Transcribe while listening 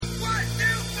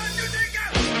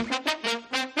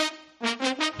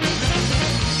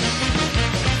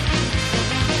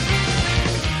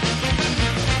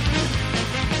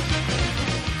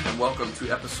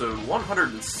episode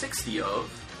 160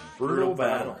 of Brutal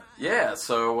Battle. Yeah,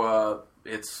 so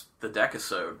it's the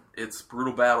Decasode. It's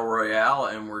Brutal Battle Royale,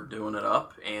 and we're doing it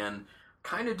up, and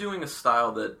kind of doing a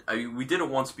style that we did it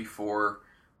once before,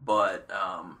 but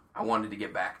I wanted to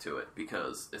get back to it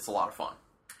because it's a lot of fun.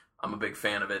 I'm a big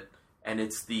fan of it, and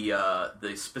it's the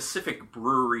specific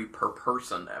brewery per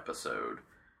person episode.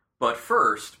 But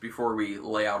first, before we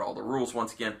lay out all the rules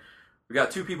once again, we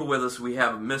got two people with us. We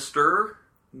have Mr.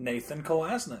 Nathan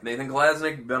Kolasnik. Nathan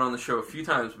Kolasnik, been on the show a few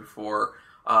times before.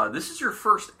 This is your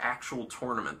first actual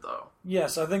tournament, though.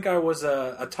 Yes, I think I was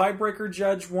a tiebreaker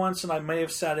judge once, and I may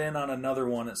have sat in on another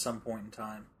one at some point in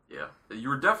time. Yeah, you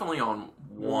were definitely on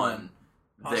one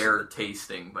there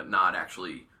tasting, but not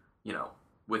actually,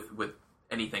 with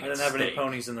anything. I didn't have any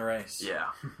ponies in the race. Yeah.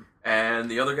 And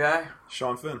the other guy?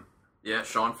 Sean Finn. Yeah,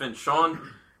 Sean Finn.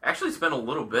 Sean actually spent a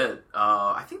little bit.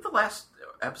 I think the last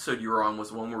episode you were on was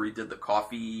the one where we did the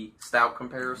coffee stout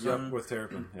comparison. Yep, with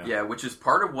Terrapin. Yeah, which is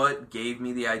part of what gave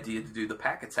me the idea to do the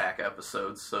Pack Attack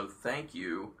episodes, so thank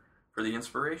you for the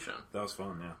inspiration. That was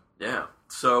fun, yeah. Yeah.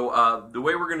 So the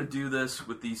way we're going to do this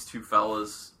with these two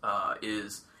fellas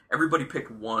is everybody pick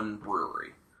one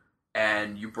brewery,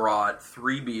 and you brought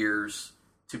 3 beers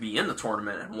to be in the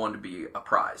tournament and 1 to be a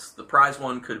prize. The prize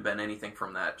one could have been anything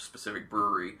from that specific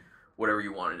brewery, whatever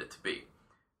you wanted it to be.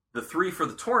 The 3 for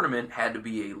the tournament had to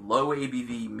be a low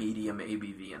ABV, medium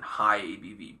ABV, and high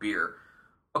ABV beer,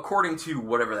 according to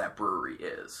whatever that brewery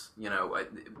is.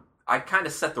 I kind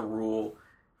of set the rule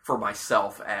for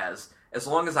myself as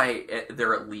long as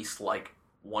they're at least like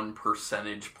 1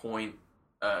 percentage point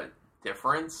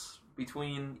difference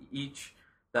between each,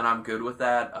 then I'm good with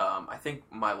that. I think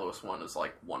my lowest one is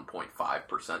like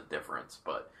 1.5% difference,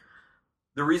 but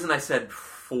the reason I said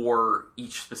for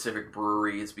each specific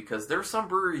brewery is because there are some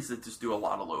breweries that just do a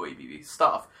lot of low ABV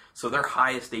stuff, so their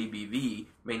highest ABV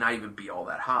may not even be all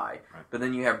that high. Right. But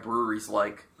then you have breweries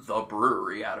like The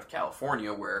Brewery out of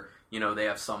California where, they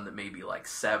have some that may be like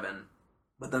 7,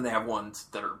 but then they have ones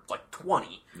that are like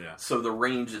 20. Yeah. So the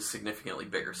range is significantly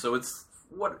bigger. So it's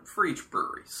for each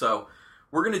brewery. So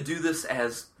we're going to do this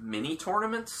as mini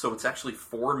tournaments, so it's actually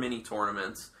 4 mini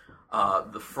tournaments.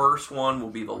 The first one will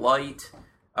be the light,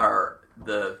 there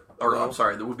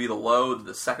will be the low,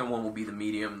 the second one will be the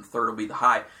medium, the third will be the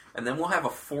high, and then we'll have a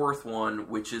fourth one,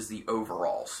 which is the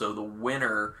overall. So the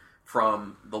winner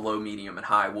from the low, medium, and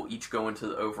high will each go into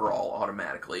the overall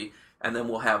automatically, and then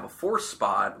we'll have a 4th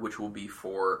spot, which will be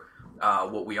for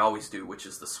what we always do, which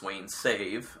is the Swain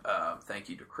Save. Thank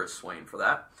you to Chris Swain for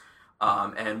that.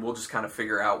 And we'll just kind of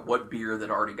figure out what beer that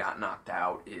already got knocked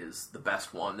out is the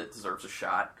best one that deserves a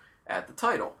shot at the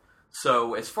title.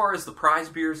 So as far as the prize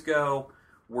beers go,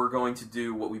 we're going to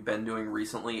do what we've been doing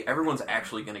recently. Everyone's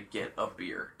actually going to get a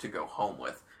beer to go home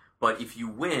with. But if you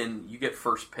win, you get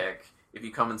first pick. If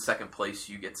you come in second place,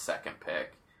 you get second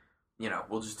pick.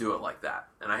 We'll just do it like that.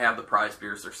 And I have the prize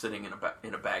beers. They're sitting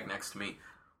in a bag next to me.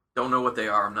 Don't know what they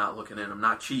are. I'm not looking in. I'm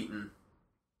not cheating.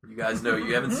 You guys know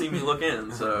you haven't seen me look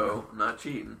in, so I'm not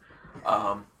cheating.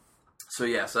 So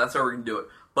that's how we're going to do it.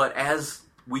 But as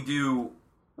we do,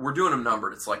 we're doing them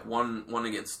numbered. It's like 1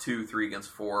 against 2, 3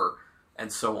 against 4,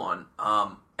 and so on.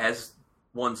 As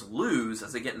ones lose,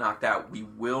 as they get knocked out, we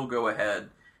will go ahead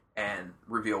and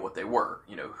reveal what they were.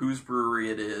 Whose brewery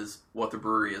it is, what the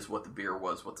brewery is, what the beer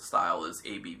was, what the style is,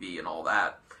 ABV, and all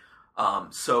that.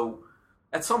 So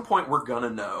at some point, we're going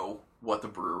to know what the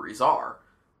breweries are,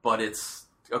 but it's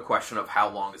a question of how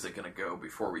long is it going to go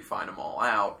before we find them all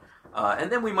out. And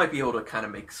then we might be able to kind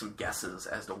of make some guesses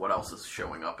as to what else is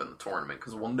showing up in the tournament,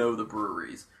 because we'll know the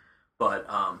breweries. But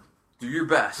do your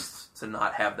best to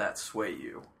not have that sway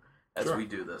you as we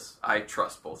do this. I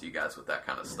trust both you guys with that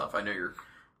kind of stuff. I know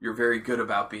you're very good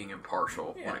about being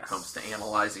impartial when it comes to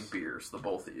analyzing beers, the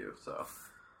both of you. So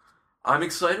I'm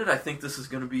excited. I think this is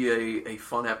going to be a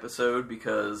fun episode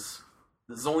because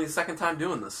this is only the second time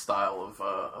doing this style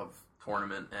of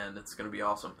tournament, and it's going to be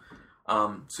awesome.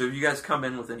 So if you guys come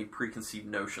in with any preconceived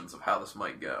notions of how this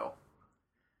might go.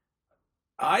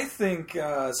 I think,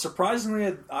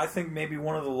 surprisingly, I think maybe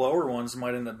one of the lower ones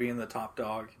might end up being the top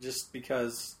dog, just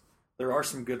because there are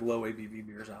some good low ABV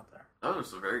beers out there. Oh,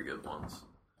 there's some very good ones.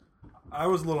 I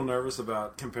was a little nervous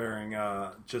about comparing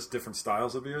just different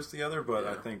styles of beers together, but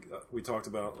Yeah. I think we talked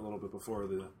about a little bit before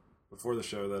the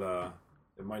show that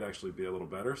it might actually be a little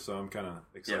better, so I'm kind of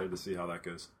excited to see how that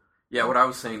goes. Yeah, what I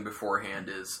was saying beforehand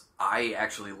is I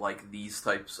actually like these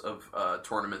types of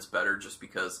tournaments better just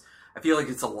because I feel like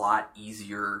it's a lot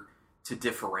easier to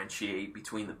differentiate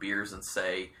between the beers and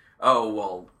say, oh,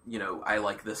 well, I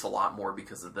like this a lot more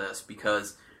because of this.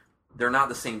 Because they're not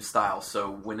the same style.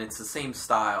 So when it's the same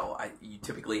style, you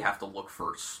typically have to look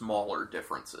for smaller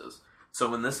differences.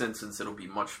 So in this instance, it'll be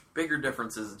much bigger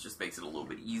differences. It just makes it a little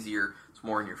bit easier. It's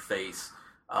more in your face.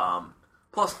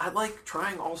 Plus, I like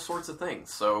trying all sorts of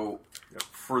things. So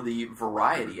for the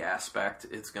variety aspect,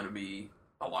 it's going to be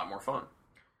a lot more fun.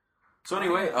 So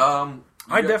anyway,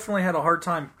 I definitely had a hard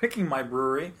time picking my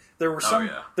brewery. There were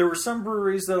some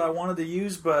breweries that I wanted to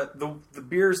use, but the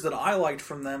beers that I liked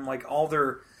from them, like all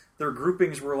their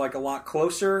groupings were like a lot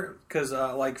closer. Because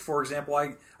like for example,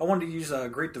 I wanted to use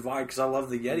Great Divide because I love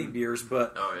the Yeti beers,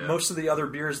 but most of the other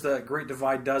beers that Great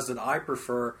Divide does that I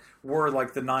prefer were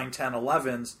like the 9, 10,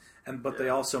 11s. But they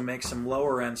also make some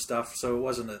lower end stuff, so it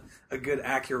wasn't a good,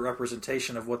 accurate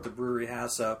representation of what the brewery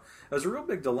has. So it was a real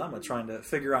big dilemma trying to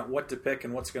figure out what to pick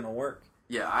and what's going to work.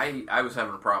 Yeah, I was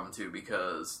having a problem too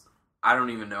because I don't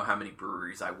even know how many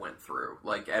breweries I went through.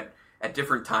 Like at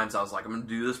different times, I was like, I'm going to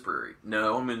do this brewery.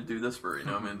 No, I'm going to do this brewery.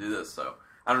 No, I'm going to do this. So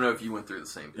I don't know if you went through the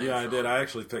same thing. Yeah, I did. I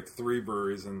actually picked 3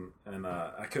 breweries, and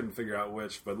I couldn't figure out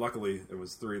which, but luckily it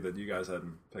was 3 that you guys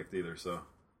hadn't picked either. So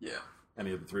yeah.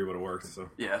 Any of the 3 would have worked. So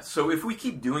yeah, so if we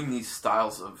keep doing these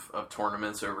styles of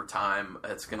tournaments over time,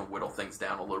 it's going to whittle things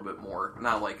down a little bit more.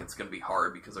 Not like it's going to be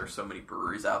hard because there's so many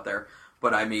breweries out there,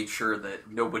 but I made sure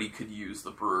that nobody could use the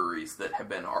breweries that have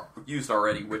been used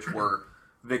already, which were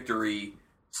Victory,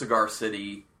 Cigar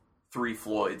City, Three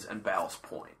Floyds, and Ballast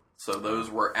Point. So those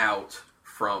were out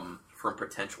from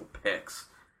potential picks,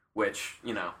 which,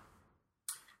 you know...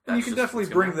 And you can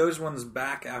definitely bring those ones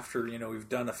back after, we've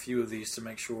done a few of these to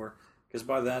make sure... Because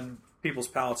by then, people's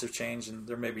palates have changed, and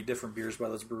there may be different beers by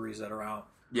those breweries that are out.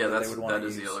 Yeah, that is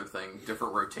the other thing.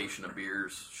 Different rotation of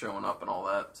beers showing up and all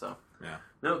that. So yeah,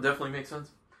 no, it definitely makes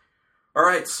sense. All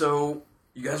right, so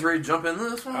you guys ready to jump into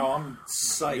this one? Oh, I'm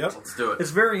psyched. Yep. Let's do it.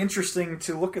 It's very interesting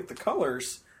to look at the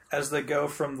colors as they go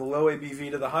from the low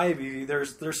ABV to the high ABV.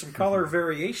 There's some color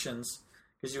variations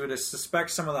because you would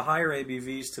suspect some of the higher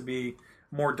ABVs to be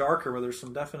more darker, but there's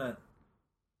some definite,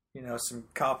 some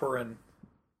copper and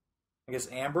I guess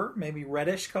amber, maybe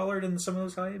reddish colored in some of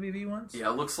those high ABV ones. Yeah,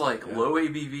 it looks like low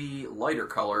ABV, lighter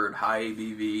colored, high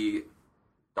ABV,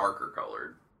 darker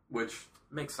colored, which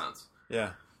makes sense.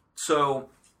 Yeah. So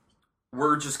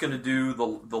we're just going to do the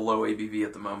low ABV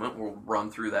at the moment. We'll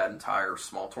run through that entire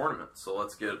small tournament. So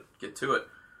let's get to it.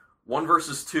 1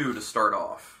 versus 2 to start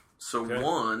off. So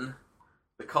 1,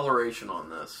 the coloration on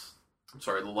this. I'm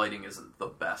sorry, the lighting isn't the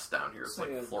best down here. It's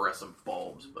like fluorescent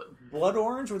bulbs, but blood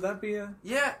orange, would that be a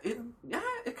it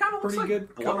kind of looks like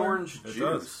good blood color? orange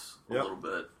juice a little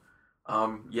bit.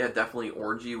 Yeah, definitely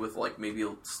orangey with like maybe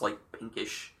a slight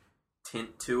pinkish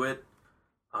tint to it.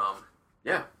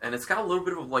 Yeah, and it's got a little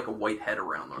bit of like a white head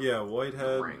around the white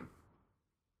head, ring.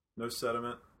 No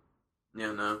sediment.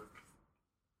 Yeah, no.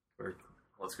 Very...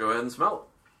 Let's go ahead and smell it.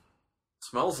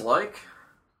 Smells like.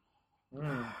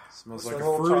 Smells like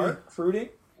a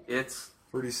fruity. It's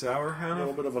fruity sour, kind of. A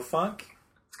little bit of a funk.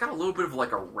 It's got a little bit of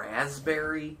like a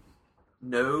raspberry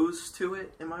nose to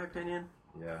it, in my opinion.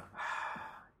 Yeah.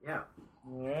 Yeah.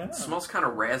 It smells kind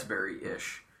of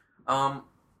raspberry-ish. Smells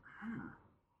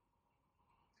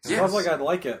like I'd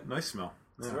like it. Nice smell.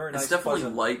 It's very nice. It's definitely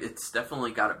pleasant. light. It's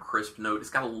definitely got a crisp note. It's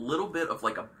got a little bit of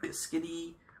like a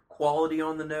biscuity quality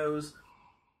on the nose,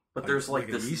 but there's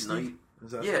like this yeasty?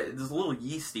 There's a little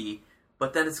yeasty.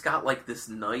 But then it's got like this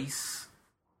nice,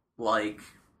 like,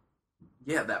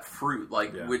 that fruit,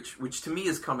 which to me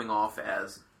is coming off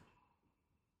as,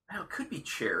 it could be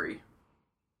cherry,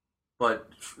 but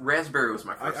raspberry was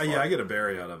my first thought. I get a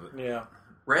berry out of it. Yeah.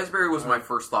 Raspberry was my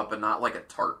first thought, but not like a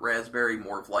tart raspberry,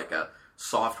 more of like a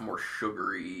soft, more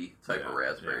sugary type of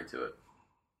raspberry to it.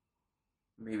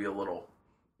 Maybe a little,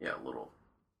 a little.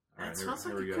 It smells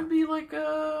like it could be like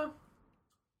a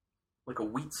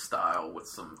wheat style with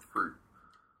some fruit.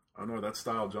 Oh no, that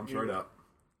style jumps right out.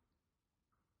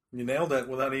 You nailed it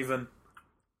without even...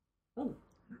 Ooh.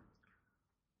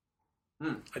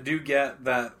 I do get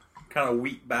that kind of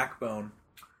wheat backbone.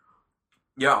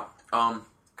 Yeah. Kind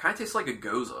of tastes like a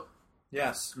Goza.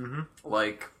 Yes. Mm-hmm.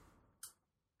 Like,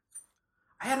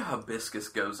 I had a hibiscus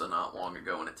Goza not long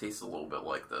ago, and it tastes a little bit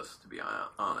like this, to be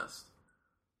honest.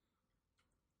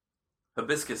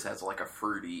 Hibiscus has like a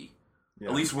fruity... Yeah.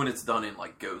 At least when it's done in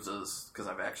like Gozas, because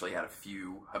I've actually had a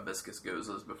few hibiscus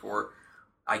Gozas before,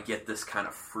 I get this kind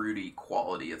of fruity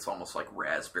quality. It's almost like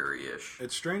raspberry-ish.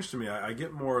 It's strange to me. I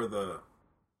get more of the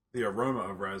aroma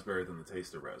of raspberry than the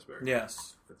taste of raspberry.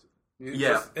 Yes.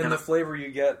 In the flavor you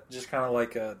get just kind of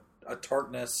like a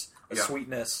tartness, a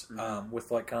sweetness, with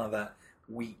like kind of that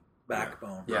wheat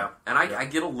backbone. Yeah, and I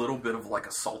get a little bit of like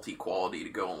a salty quality to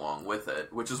go along with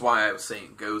it, which is why I was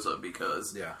saying Goza,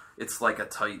 because it's like a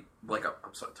tight,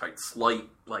 slight,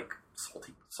 like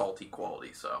salty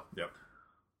quality. So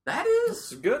that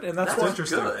is good, and that's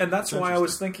interesting. Good. And that's why I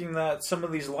was thinking that some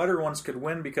of these lighter ones could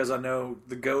win, because I know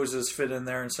the Gozas fit in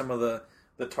there and some of the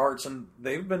tarts, and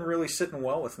they've been really sitting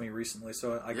well with me recently.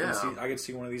 So I can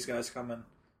see one of these guys coming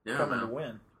to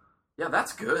win. Yeah,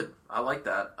 that's good. I like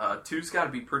that. 2's got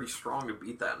to be pretty strong to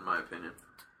beat that, in my opinion.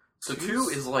 So 2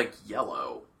 is like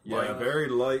yellow. Yeah, very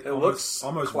light. It looks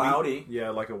almost cloudy. Wheat,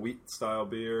 like a wheat-style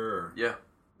beer. Yeah,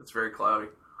 it's very cloudy.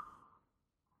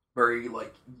 Very,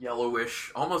 like,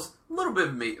 yellowish. Almost a little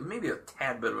bit, maybe a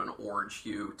tad bit of an orange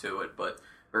hue to it, but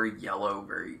very yellow,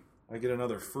 very... I get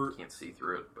another fruit. Can't see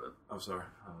through it, but... I'm sorry.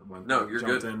 No, you're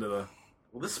good. Well,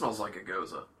 this smells like a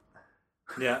Goza.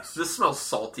 Yeah. This smells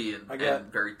salty and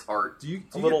very tart. Do you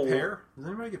get pear? Does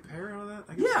anybody get pear out of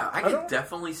that? I can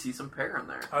definitely see some pear in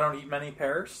there. I don't eat many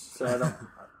pears, so I don't...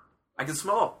 I can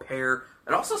smell a pear.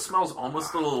 It also smells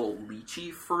almost a little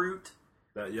lychee fruit.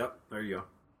 There you go.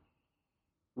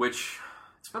 Which,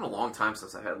 it's been a long time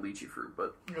since I had lychee fruit,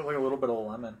 but... Like a little bit of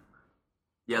lemon.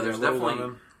 Yeah, there's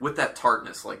definitely... With that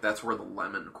tartness, like, that's where the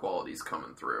lemon quality's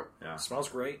coming through. Yeah. It smells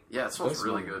great. Yeah, it smells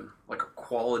really good. Like a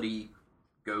quality...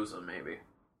 Goza, maybe.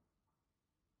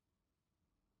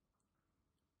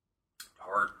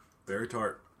 Tart. Very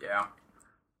tart. Yeah.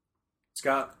 It's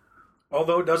got,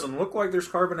 although it doesn't look like there's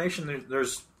carbonation,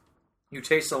 you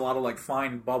taste a lot of like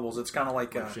fine bubbles. It's kind of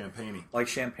like champagne. Like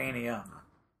champagne, yeah.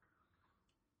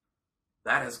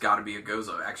 That has got to be a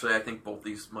Goza. Actually, I think both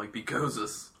these might be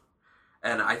Gozas.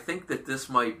 And I think that this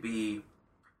might be...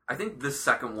 I think this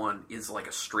second one is like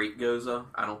a straight Goza.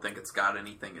 I don't think it's got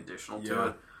anything additional to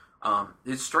it.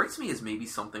 It strikes me as maybe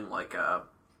something like a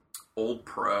Old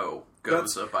Pro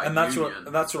Goza by Union.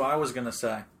 That's what I was going to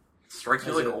say. It strikes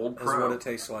me like Old Pro. Is what it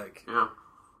tastes like. Yeah.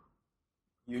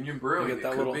 Union Brewing. You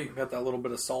got that little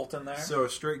bit of salt in there. So a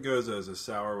straight Goza is a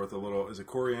sour with a little... Is it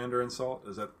coriander and salt?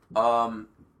 Is that...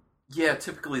 Yeah,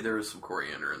 typically there is some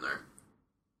coriander in there.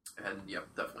 And,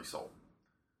 definitely salt.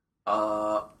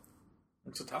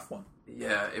 It's a tough one.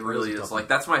 Yeah, it really is. Like,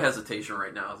 that's my hesitation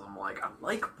right now. Is I'm like, I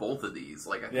like both of these.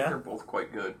 Like, I think they're both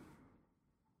quite good.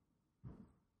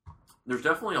 There's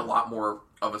definitely a lot more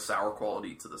of a sour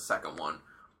quality to the second one.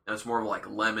 And it's more of like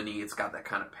lemony. It's got that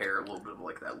kind of pear, a little bit of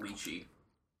like that lychee.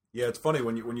 Yeah, it's funny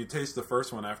when you taste the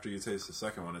first one after you taste the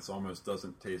second one, it almost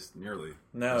doesn't taste nearly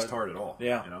as tart at all.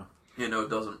 Yeah, it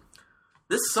doesn't.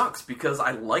 This sucks because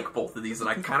I like both of these, and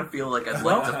I kind of feel like I'd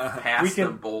like to pass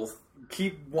them both.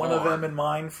 Keep one of them in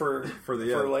mind for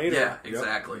later. Yeah,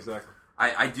 exactly. Yep, exactly.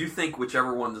 I do think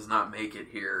whichever one does not make it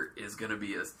here is going to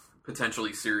be a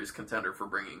potentially serious contender for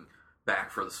bringing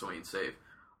back for the Swain save.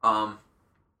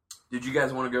 Did you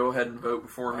guys want to go ahead and vote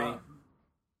before me?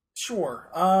 Sure.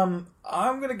 I'm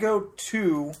going to go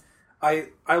 2. I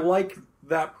like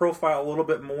that profile a little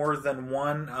bit more than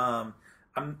 1. I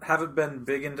haven't been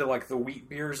big into like the wheat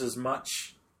beers as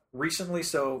much recently,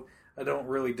 so I don't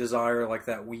really desire like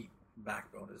that wheat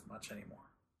backbone as much anymore.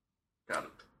 Got it.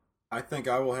 I think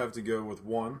I will have to go with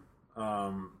 1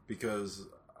 because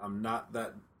I'm not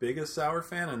that big a sour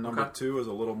fan, and number 2 is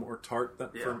a little more tart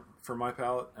for my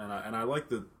palate, and I like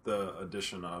the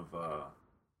addition of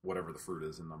whatever the fruit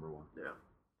is in number 1. Yeah,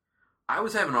 I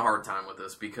was having a hard time with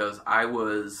this because I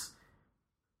was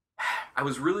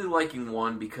really liking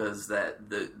 1 because that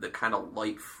the kind of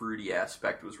light fruity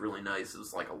aspect was really nice. It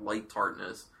was like a light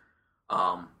tartness.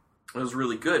 It was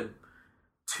really good.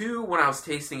 2, when I was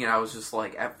tasting it, I was just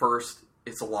like, at first,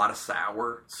 it's a lot of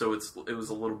sour, so it was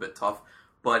a little bit tough.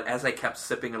 But as I kept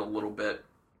sipping it a little bit,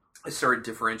 I started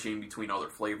differentiating between other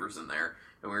flavors in there,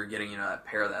 and we were getting that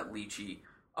pear, that lychee.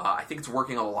 I think it's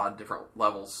working on a lot of different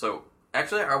levels. So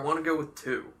actually, I want to go with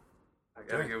 2. I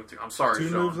gotta go with 2. I'm sorry, 2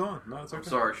 Sean. moves on. No, it's okay. I'm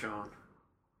sorry, Sean.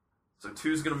 So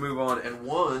 2's going to move on, and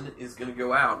 1 is going to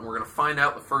go out, and we're going to find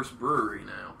out the first brewery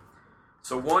now.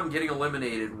 So 1 getting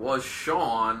eliminated was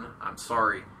Sean. I'm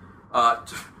sorry.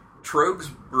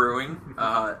 Trogs Brewing.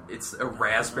 It's a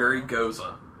raspberry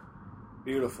Goza.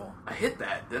 Beautiful. I hit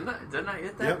that, didn't I? Didn't I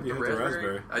hit that? Yep, you hit the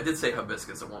raspberry. I did say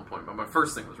hibiscus at one point, but my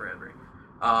first thing was raspberry.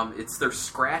 It's their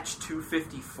Scratch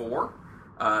 254.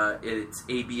 Its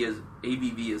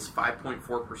ABV is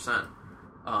 5.4%.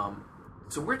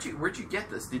 So where'd you get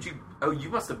this? You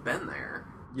must have been there.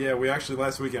 Yeah, we actually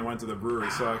last weekend went to the brewery,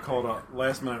 so I called a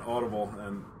last minute audible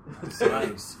and decided.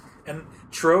 Nice. And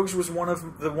Trogs was one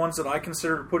of the ones that I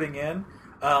considered putting in.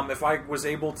 If I was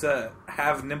able to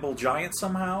have Nimble Giant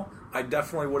somehow, I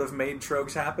definitely would have made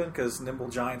Trogs happen because Nimble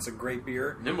Giant's a great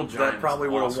beer. Nimble Giant that probably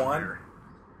would have awesome won. beer.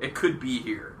 It could be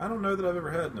here. I don't know that I've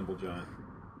ever had Nimble Giant.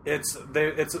 It's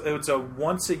a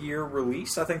once a year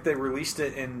release. I think they released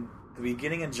it in the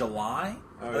beginning of July.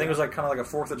 I think it was like kind of like a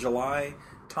 4th of July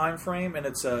time frame, and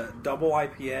it's a double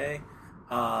IPA,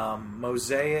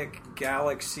 Mosaic,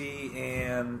 Galaxy,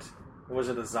 and was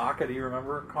it Azaka? Do you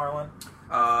remember, Carlin?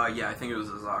 Yeah, I think it was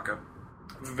Azaka.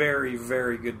 Very,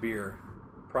 very good beer.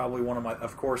 Probably one of my.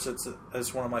 Of course,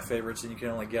 it's one of my favorites, and you can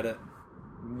only get it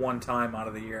one time out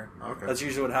of the year. Okay. That's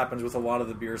usually what happens with a lot of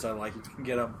the beers I like. You can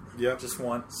get them just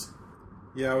once.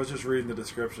 Yeah, I was just reading the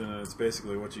description, and it's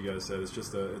basically what you guys said. It's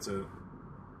just it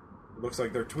looks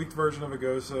like their tweaked version of a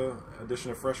Gosa,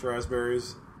 addition of fresh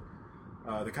raspberries.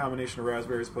 The combination of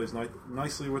raspberries plays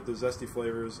nicely with the zesty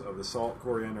flavors of the salt,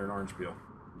 coriander, and orange peel.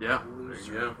 Yeah, there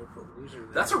you go.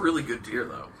 That's a really good beer,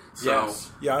 though. So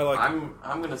yes. Yeah, I like it.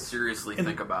 I'm going to seriously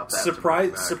think about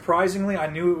that. Surprisingly, I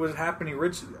knew it would happen.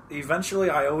 Eventually,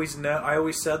 I always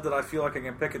said that I feel like I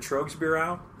can pick a Trogs beer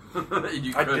out.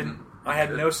 You couldn't. I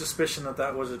had no suspicion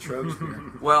that was a Trogs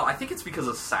beer. Well, I think it's because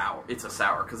of sour. It's a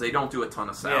sour because they don't do a ton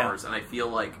of sours, and I feel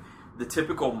like the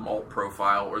typical malt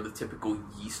profile or the typical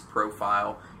yeast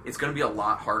profile, it's going to be a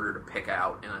lot harder to pick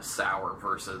out in a sour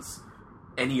versus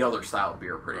any other style of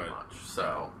beer, pretty much.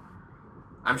 So,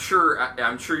 I'm sure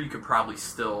you could probably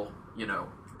still,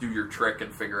 do your trick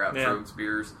and figure out Trogs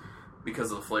beers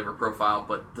because of the flavor profile,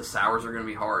 but the sours are going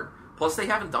to be hard. Plus, they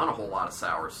haven't done a whole lot of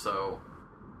sours, so,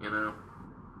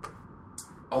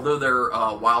 Although their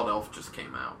Wild Elf just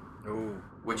came out,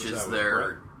 which is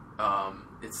their,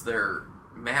 it's their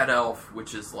Mad Elf,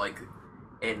 which is like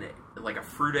a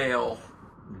fruit ale.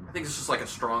 I think it's just like a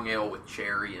strong ale with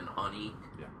cherry and honey.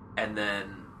 Yeah. And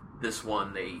then this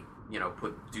one they,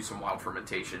 do some wild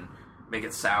fermentation, make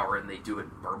it sour, and they do it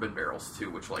in bourbon barrels too,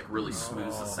 which like really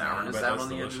smooths the sourness out on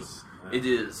the edges. Yeah. It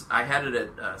is. I had it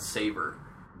at a Savor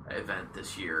event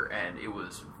this year, and it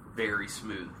was very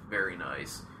smooth, very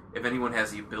nice. If anyone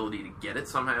has the ability to get it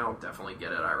somehow, definitely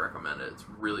get it. I recommend it. It's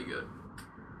really good.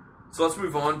 So let's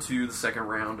move on to the second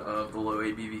round of the low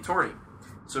ABV tourney.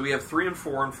 So we have 3 and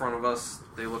 4 in front of us.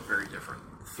 They look very different.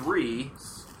 3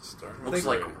 looks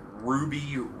like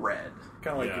ruby red.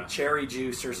 Kind of like a cherry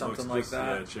juice or something like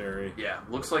that. Yeah, cherry. Yeah,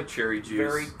 looks like cherry juice.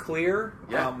 Very clear.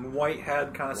 Yeah. White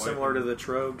head, kind of similar to the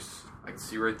Trogs. I can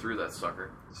see right through that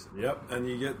sucker. Yep, and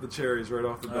you get the cherries right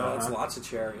off the bat. It's lots of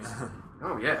cherries.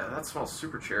 Oh yeah, that smells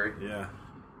super cherry. Yeah.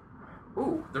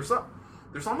 Ooh, there's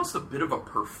almost a bit of a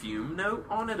perfume note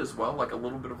on it as well, like a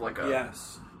little bit of like a...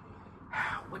 Yes.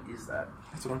 What is that?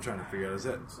 That's what I'm trying to figure out. Is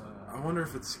that... I wonder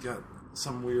if it's got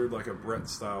some weird, like a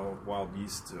Brett-style wild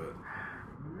yeast to it.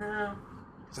 No.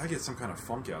 Because I get some kind of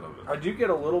funk out of it. I do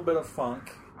get a little bit of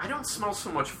funk. I don't smell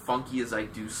so much funky as I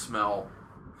do smell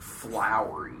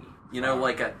flowery.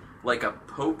 Like a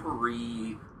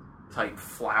potpourri type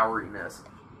floweriness,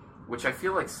 which I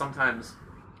feel like sometimes...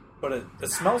 But it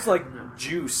smells like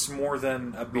juice more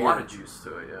than a beer. A lot of juice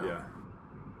to it, yeah.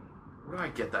 Where do I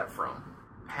get that from?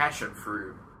 Passion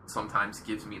fruit sometimes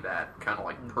gives me that kind of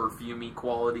like perfumey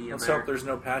quality in Let's there. hope there's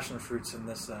no passion fruits in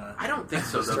this. I don't think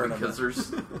so though, because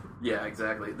there's yeah,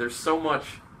 exactly. There's so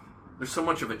much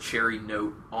of a cherry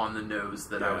note on the nose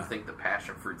that I would think the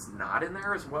passion fruit's not in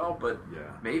there as well. But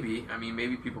maybe. I mean,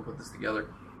 maybe people put this together.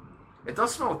 It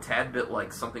does smell a tad bit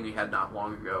like something we had not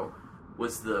long ago.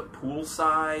 Was the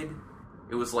Poolside?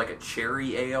 It was like a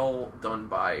cherry ale done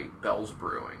by Bell's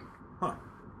Brewing. Huh.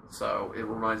 So it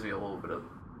reminds me a little bit of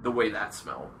the way that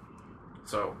smelled.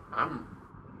 So kind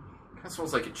of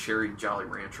smells like a cherry Jolly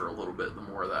Rancher a little bit the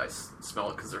more that I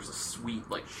smell it, because there's a sweet,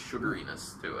 like,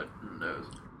 sugariness to it in the nose.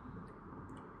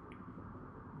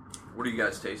 What are you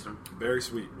guys tasting? Very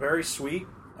sweet. Very sweet.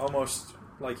 Almost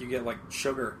like you get, like,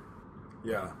 sugar.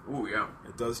 Yeah. Ooh, yeah.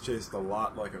 It does taste a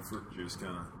lot like a fruit juice,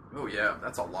 kind of. Oh, yeah.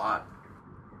 That's a lot.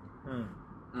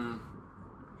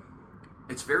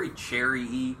 It's very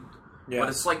cherry-y. Yeah. But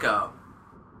it's like a...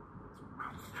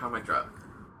 How am I driving?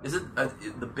 Is it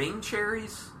the Bing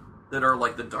cherries that are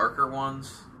like the darker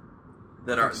ones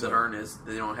that aren't as...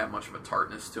 They don't have much of a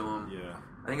tartness to them. Yeah.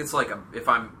 I think it's like if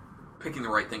I'm picking the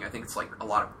right thing, I think it's like a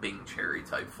lot of Bing cherry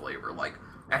type flavor. Like,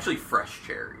 actually fresh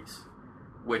cherries,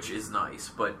 which is nice.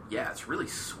 But yeah, it's really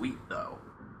sweet though.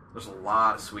 There's a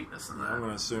lot of sweetness in that. I'm going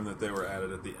to assume that they were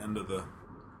added at the end of the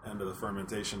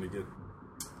fermentation to get,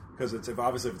 because if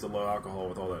it's a low alcohol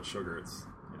with all that sugar, it's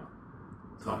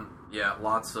yeah,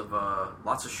 lots of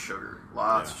sugar,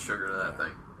 of sugar to that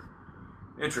thing.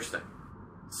 Interesting.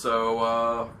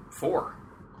 So 4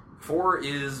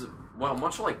 is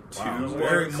much like 2. Wow,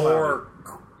 very more.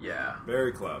 Yeah,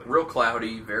 very cloudy, real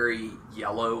cloudy, very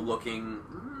yellow looking,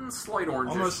 slight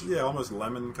orange. Almost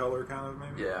lemon color, kind of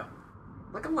maybe. Yeah.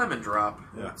 Like a lemon drop.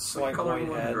 Yeah. Slight color white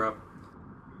lemon head. drop.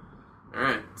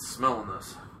 Alright, smelling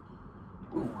this.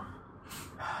 Ooh.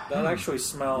 That actually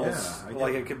smells Yeah,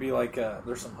 like it could be like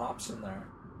there's some hops in there.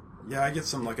 Yeah, I get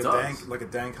some like a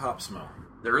dank hop smell.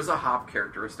 There is a hop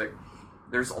characteristic.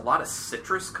 There's a lot of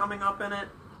citrus coming up in it.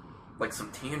 Like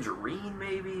some tangerine,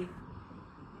 maybe.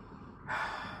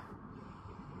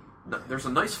 There's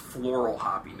a nice floral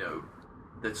hoppy note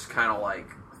that's kind of like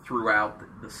throughout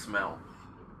the smell.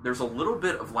 There's a little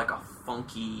bit of like a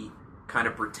funky kind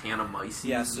of Britannomyces.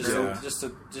 Yes, note.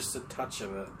 just a touch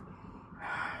of it.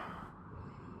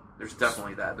 There's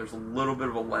definitely that. There's a little bit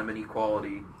of a lemony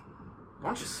quality. A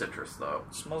bunch of citrus, though.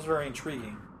 It smells very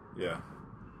intriguing. Yeah.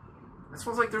 It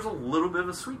smells like there's a little bit of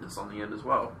a sweetness on the end as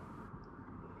well.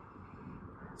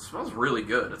 It smells really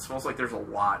good. It smells like there's a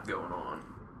lot going on.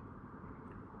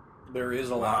 There is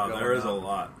a lot going on. There is a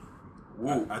lot.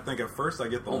 Woo. I think at first I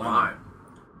get the lemon. My.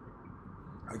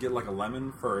 I get like a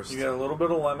lemon first. You get a little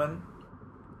bit of lemon.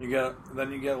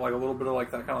 Then you get like a little bit of like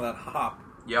that kind of that hop.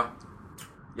 Yeah.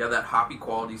 Yeah, that hoppy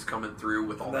quality's coming through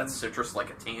with all that citrus, like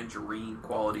a tangerine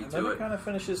quality to it. And then it kind of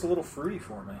finishes a little fruity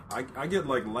for me. I get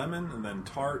like lemon and then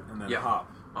tart and then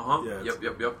hop. Uh-huh. Yeah,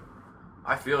 Yep.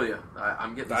 I feel you.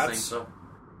 I'm getting the same stuff.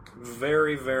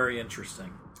 Very, very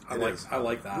interesting. I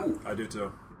like that. Ooh. I do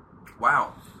too.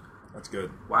 Wow. That's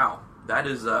good. Wow. That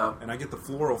is... and I get the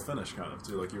floral finish kind of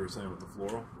too, like you were saying with the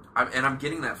floral. I'm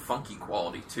getting that funky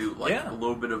quality too, like a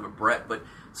little bit of a Brett. But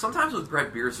sometimes with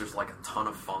Brett beers, there's like a ton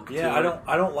of funk. Yeah, to it.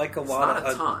 I don't like a lot.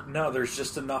 Not a ton. No, there's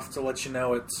just enough to let you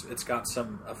know it's got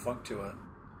a funk to it.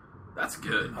 That's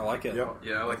good. I like it. Yep.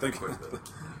 Yeah, I think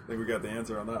we got the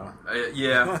answer on that one.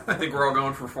 Yeah, I think we're all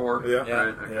going for 4. Yeah. Right?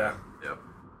 Okay. Yeah. Yep.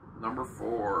 Number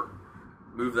 4.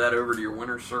 Move that over to your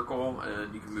winner's circle,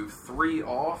 and you can move 3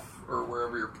 off or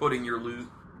wherever you're putting your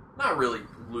not really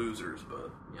losers,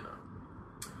 but you know.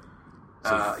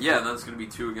 And that's going to be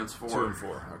 2 against 4. 2 and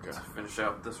 4. Okay. Let's finish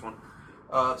out this one.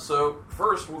 So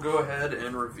first, we'll go ahead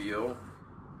and reveal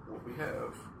what we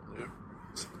have. Yeah.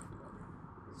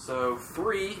 So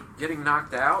 3 getting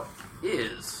knocked out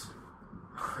is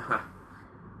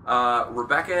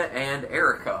Rebecca and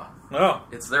Erica. Oh,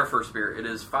 It's their first beer. It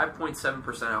is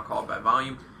 5.7% alcohol by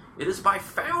volume. It is by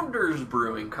Founders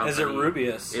Brewing Company. is it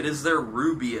Rubius? It is their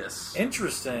Rubius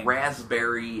Interesting.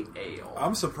 Raspberry Ale.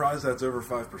 I'm surprised that's over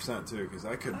 5% too, because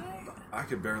I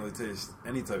could barely taste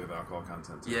any type of alcohol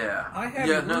content. Yeah. I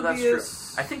had no, that's true.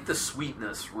 Rubius. I think the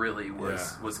sweetness really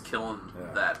was killing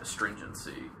that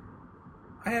astringency.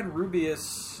 I had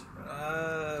Rubius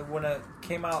when it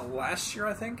came out last year,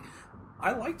 I think.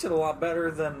 I liked it a lot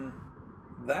better than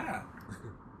that.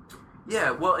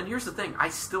 Yeah, well, and here's the thing. I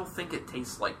still think it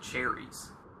tastes like cherries.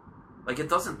 Like, it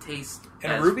doesn't taste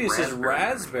And as Rubius is raspberry.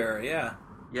 raspberry, yeah.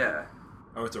 Yeah.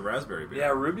 Oh, it's a raspberry beer. Yeah,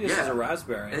 Rubius Yeah. is a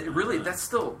raspberry. It really, that's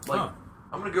still, like, Huh.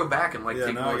 I'm going to go back and, take now I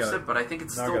another gotta- sip, but I think it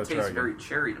now I still gotta try tastes again. very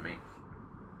cherry to me.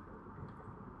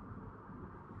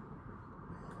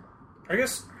 I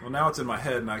guess Well, now it's in my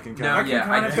head, and I can kind No, I of... can yeah,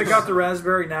 kind I of do. pick out the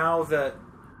raspberry now that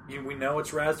we know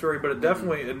it's raspberry, but it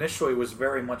definitely initially was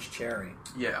very much cherry.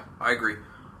 Yeah, I agree.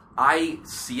 I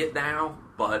see it now,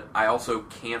 but I also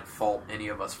can't fault any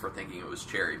of us for thinking it was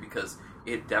cherry because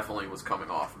it definitely was coming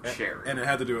off cherry. And it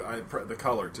had to do the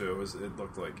color too. It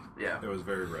looked like it was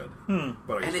very red.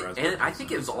 But I guess raspberry. and I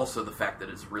think it was also the fact that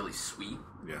it's really sweet.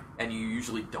 Yeah. And you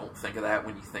usually don't think of that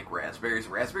when you think raspberries.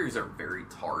 Raspberries are very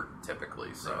tart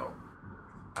typically, so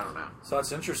I don't know. So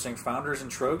that's interesting. Founders and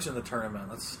Trogs in the tournament.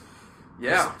 That's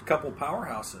Yeah. a couple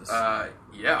powerhouses.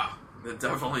 Yeah, it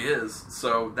definitely is.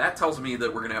 So that tells me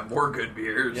that we're going to have more good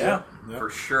beers. Yeah. For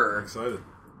sure. I'm excited.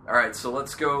 All right, so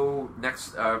let's go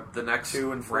next. The next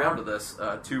 2 and 4? round of this,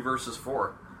 2 versus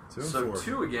 4. 2 and So 4.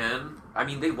 2 again. I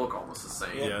mean, they look almost the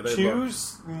same. Yeah, they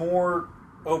Two's more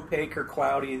opaque or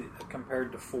cloudy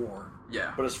compared to 4.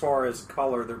 Yeah. But as far as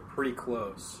color, they're pretty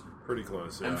close. Pretty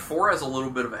close, yeah. And 4 has a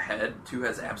little bit of a head. 2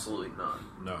 has absolutely none.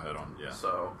 No head on, yeah.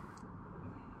 So,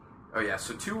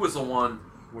 so 2 was the one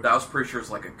that I was pretty sure is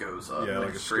like a Goza. Yeah,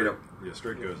 like a straight up. Yeah,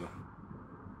 straight Goza.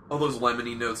 All those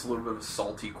lemony notes, a little bit of a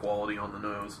salty quality on the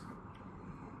nose.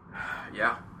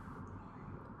 Yeah.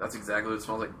 That's exactly what it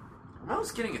smells like. I'm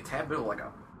almost getting a tad bit of like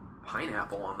a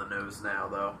pineapple on the nose now,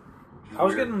 though. I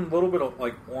was getting a little bit of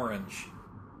like orange.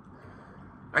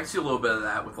 I can see a little bit of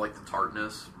that with like the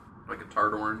tartness, like a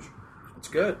tart orange. It's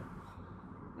good.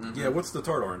 Mm-hmm. Yeah, what's the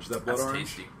tart orange? Is that blood That's orange?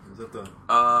 tasty. Is that the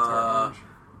tart orange?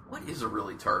 What is a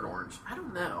really tart orange? I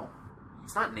don't know.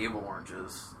 It's not navel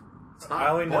oranges. It's not. I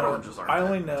only blood know. oranges aren't I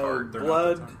only that know tart. They're not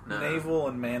blood, that tart. No. navel,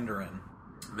 and mandarin.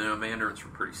 No, mandarins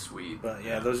were pretty sweet. But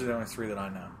yeah, those are the only 3 that I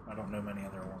know. I don't know many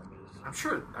other oranges. I'm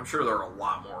sure there are a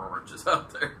lot more oranges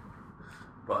out there.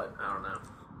 But I don't know.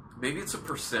 Maybe it's a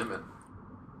persimmon.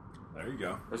 There you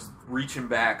go. I was reaching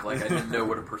back like I didn't know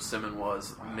what a persimmon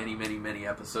was many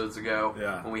episodes ago.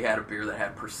 Yeah. When we had a beer that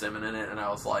had persimmon in it, and I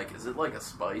was like, is it like a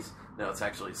spice? No, it's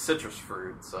actually citrus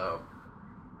fruit. So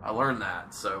I learned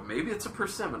that. So maybe it's a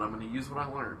persimmon. I'm going to use what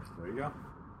I learned. There you go.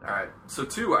 All right. So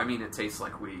 2, I mean, it tastes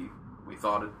like we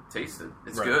thought it tasted.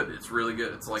 It's good. It's really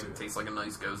good. It's like it tastes like a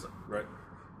nice Goza. Right.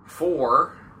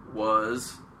 4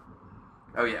 was,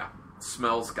 oh yeah,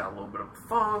 smells got a little bit of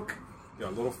funk.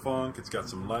 Got a little funk. It's got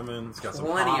some lemon. It's got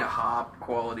Plenty some of hop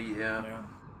quality, yeah.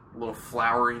 A little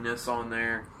floweriness on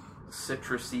there.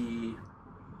 Citrusy.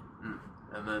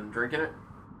 And then drinking it.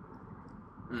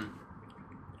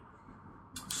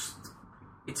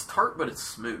 It's tart, but it's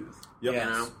smooth. Yep. You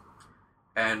know?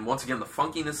 And once again, the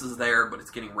funkiness is there, but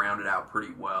it's getting rounded out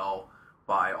pretty well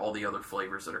by all the other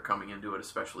flavors that are coming into it,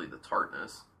 especially the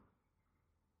tartness.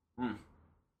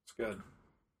 It's good.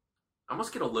 I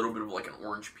almost get a little bit of like an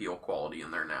orange peel quality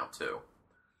in there now too,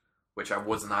 which I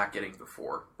was not getting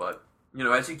before. But you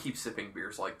know, as you keep sipping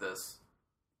beers like this,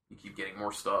 you keep getting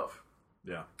more stuff.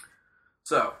 Yeah.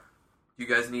 So, you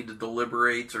guys need to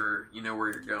deliberate, or you know where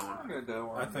you're going? I'm gonna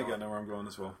go. I think I know where I'm going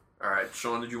as well. All right,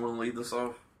 Sean, did you want to lead this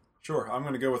off? Sure. I'm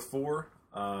going to go with 4.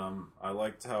 I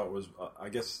liked how it was. I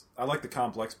guess I like the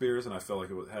complex beers, and I felt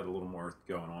like it had a little more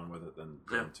going on with it than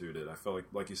 2 did. I felt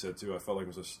like you said too. I felt like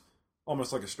it was just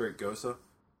almost like a straight Goza,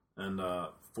 and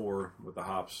 4 with the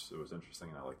hops. It was interesting,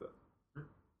 and I liked that.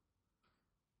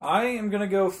 I am going to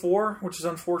go 4, which is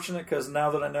unfortunate because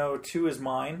now that I know 2 is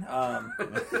mine.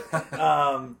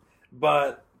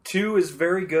 But 2 is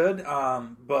very good,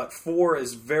 but 4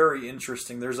 is very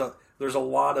interesting. There's a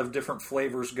lot of different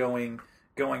flavors going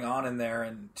on in there,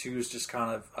 and 2 is just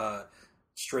kind of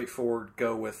straightforward.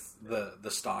 Go with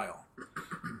the style.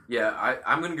 Yeah,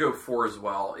 I'm going to go 4 as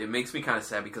well. It makes me kind of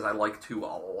sad because I like 2 a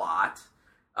lot.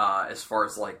 As far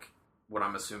as like what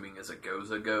I'm assuming is a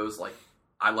Goza goes, like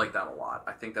I like that a lot.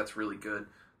 I think that's really good.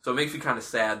 So it makes me kind of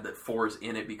sad that 4 is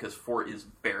in it because 4 is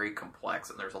very complex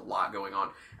and there's a lot going on.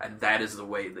 And that is the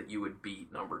way that you would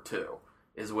beat number 2,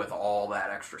 is with all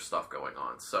that extra stuff going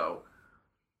on. So,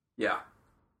 yeah.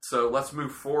 So let's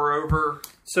move 4 over.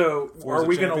 So are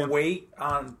we going to wait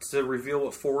on to reveal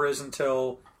what 4 is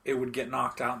until it would get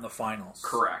knocked out in the finals?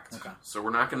 Correct. Okay. So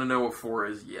we're not going to know what 4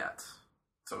 is yet.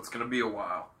 So it's going to be a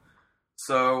while.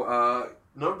 So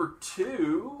number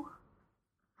 2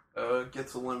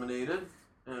 gets eliminated,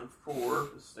 and 4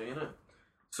 is staying in.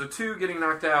 So 2 getting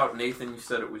knocked out. Nathan, you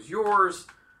said it was yours.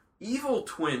 Evil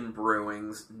Twin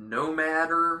Brewing's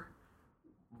Nomader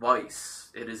Weiss.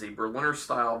 It is a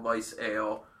Berliner-style Weiss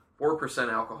ale,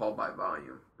 4% alcohol by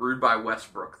volume. Brewed by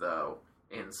Westbrook, though,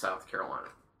 in South Carolina.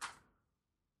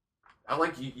 I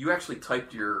like you actually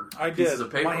typed your pieces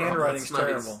of paper. My handwriting's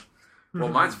terrible. Well,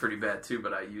 mine's pretty bad, too,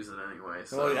 but I use it anyway.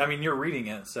 So. Well, I mean, you're reading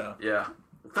it, so... Yeah.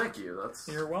 Well, thank you.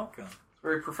 You're welcome. It's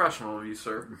very professional of you,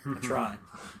 sir. I try.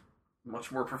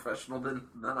 Much more professional than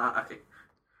I.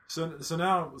 So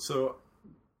now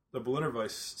the Berliner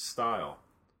Weiss style.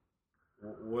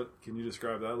 What can you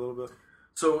describe that a little bit?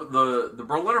 So the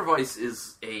Berliner Weiss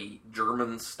is a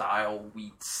German style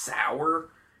wheat sour,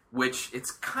 which it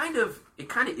kind of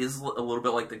is a little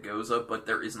bit like the Goza, but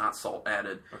there is not salt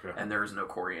added, and there is no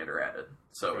coriander added.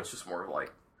 So it's just more of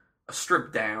like a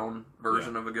stripped down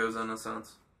version of a Goza in a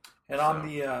sense. And on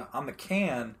the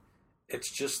can,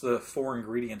 it's just the 4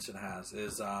 ingredients it has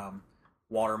is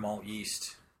water, malt,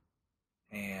 yeast,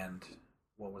 and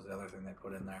what was the other thing they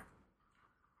put in there?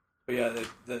 But yeah,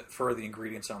 for the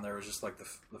ingredients on there is just like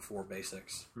the 4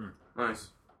 basics. Nice,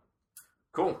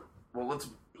 cool. Well, let's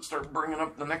start bringing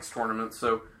up the next tournament.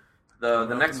 So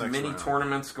the next mini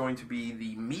tournament's going to be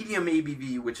the medium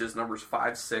ABV, which is numbers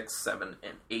 5, 6, 7,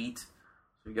 and 8. So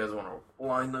you guys want to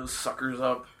line those suckers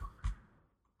up,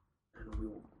 and we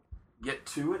will get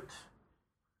to it.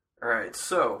 All right,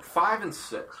 so 5 and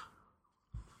 6.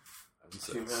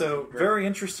 So very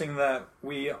interesting that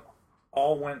we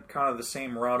all went kind of the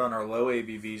same route on our low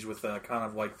ABVs with kind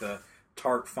of like the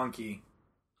tart, funky.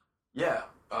 Yeah,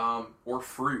 or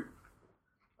fruit.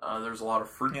 There's a lot of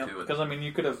fruit to it. Because, I mean,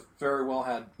 you could have very well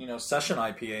had, session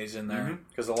IPAs in there.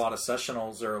 Because a lot of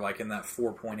sessionals are like in that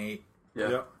 4.8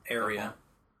 area.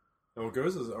 Well,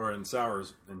 Gozas or in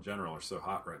sours in general are so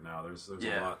hot right now. There's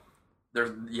a lot.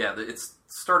 It's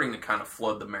starting to kind of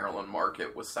flood the Maryland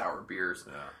market with sour beers.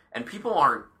 Yeah. And people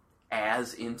aren't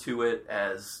as into it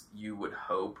as you would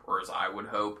hope, or as I would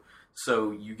hope.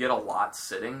 So you get a lot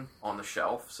sitting on the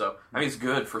shelf. So, I mean, it's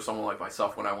good for someone like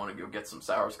myself when I want to go get some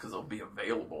sours because they'll be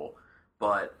available.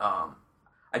 But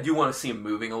I do want to see them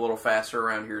moving a little faster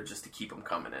around here just to keep them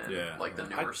coming in, like the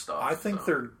newer stuff. I think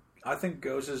they're I think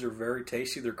Gozes are very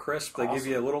tasty. They're crisp. They give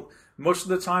you a little. Most of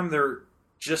the time, they're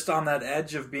just on that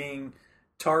edge of being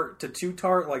tart to too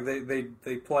tart. Like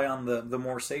they play on the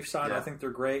more safe side. I think they're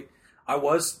great. I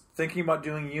was thinking about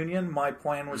doing Union. My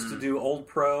plan was to do Old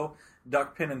Pro,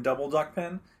 Duck Pin, and Double Duck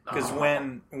Pin. Because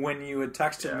when you had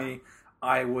texted me,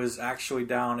 I was actually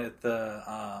down at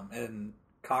the in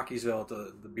Cockeysville at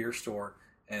the beer store,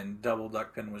 and Double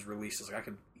Duck Pin was released. I was like, I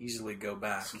could easily go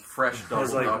back. Some fresh Double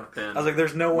Duck Pin. I was like,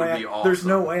 there's no way. Awesome. There's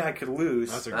no way I could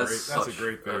lose. That's a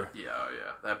great beer. Yeah,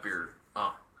 that beer.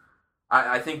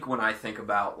 I think when I think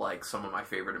about like some of my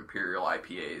favorite Imperial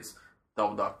IPAs,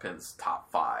 Double Duck Pin's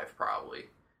top 5 probably.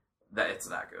 It's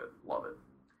that good. Love it.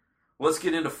 Let's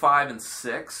get into 5 and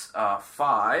 6.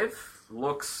 5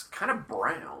 looks kind of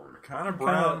brown. Kind of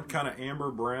brown, kind of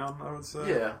amber brown, I would say.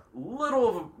 Yeah,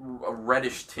 little of a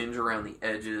reddish tinge around the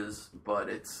edges, but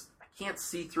I can't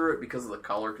see through it because of the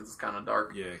color, because it's kind of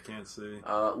dark. Yeah, can't see.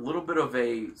 A little bit of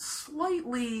a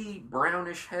slightly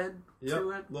brownish head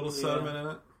to it. Little sediment in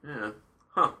it. Yeah.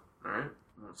 Huh. All right.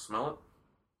 Smell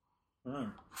it.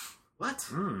 What?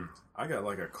 I got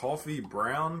like a coffee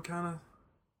brown kind of.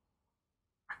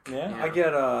 Yeah, I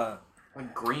get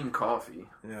like green coffee.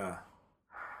 Yeah.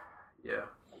 Yeah.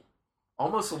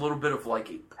 Almost a little bit of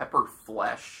like a pepper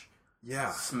flesh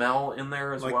smell in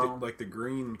there as well. Like the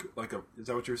green, is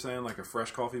that what you're saying? Like a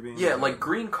fresh coffee bean? Yeah, like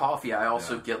green coffee, I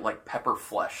also get like pepper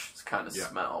flesh kind of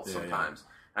smell sometimes.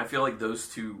 I feel like those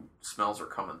two smells are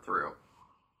coming through.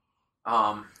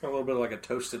 A little bit like a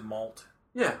toasted malt.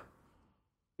 Yeah.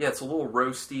 Yeah, it's a little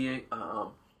roasty.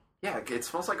 It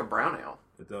smells like a brown ale.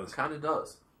 It does. It kind of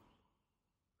does.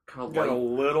 Kind of got a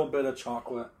little bit of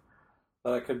chocolate.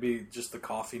 But it could be just the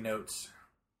coffee notes.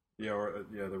 Yeah, or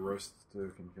the roast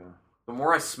too can kind of. The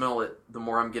more I smell it, the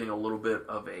more I'm getting a little bit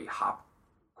of a hop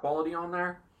quality on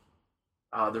there.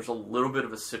 There's a little bit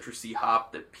of a citrusy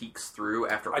hop that peeks through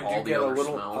after all the other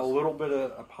smells. A little bit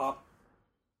of a pop.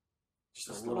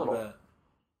 Just a little bit.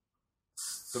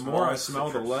 The more I smell,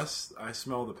 the less I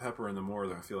smell the pepper, and the more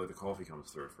I feel like the coffee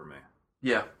comes through for me.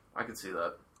 Yeah, I can see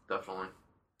that. Definitely.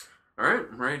 All right,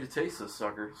 I'm ready to taste this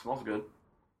sucker. It smells good.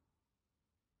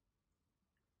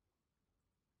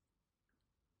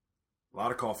 A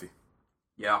lot of coffee.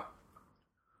 Yeah.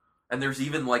 And there's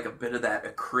even like a bit of that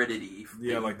acridity that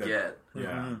you get.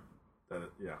 Yeah.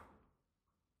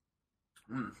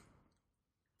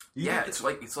 Yeah, it's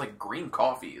like green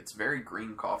coffee. It's very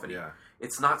green coffee. Yeah.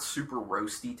 It's not super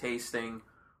roasty tasting.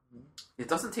 It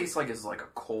doesn't taste like it's like a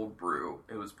cold brew.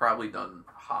 It was probably done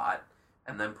hot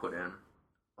and then put in.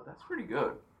 But that's pretty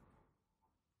good.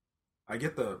 I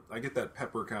get that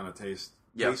pepper kind of taste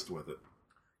with it.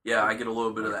 Yeah, I get a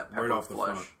little bit of that pepper right off the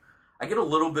flesh. front. I get a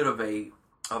little bit of a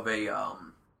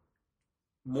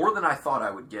more than I thought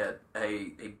I would get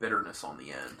a bitterness on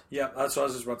the end. Yeah, that's what I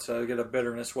was just about to say. I get a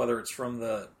bitterness, whether it's from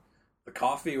the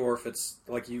coffee or if it's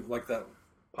like that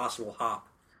possible hop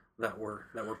that we're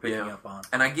picking up on.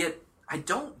 And I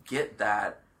don't get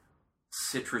that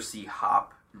citrusy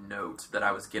hop note that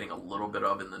I was getting a little bit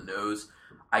of in the nose.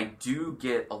 I do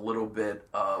get a little bit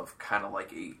of kind of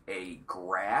like a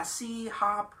grassy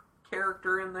hop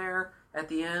character in there at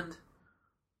the end.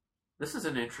 This is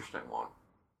an interesting one.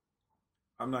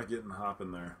 I'm not getting hop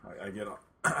in there. I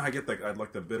get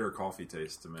the bitter coffee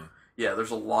taste to me. Yeah,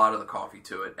 there's a lot of the coffee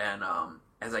to it, and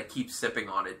as I keep sipping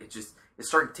on it, it's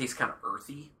starting to taste kind of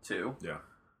earthy too. Yeah.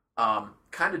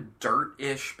 Kind of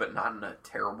dirt-ish, but not in a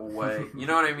terrible way. You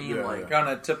know what I mean? Kind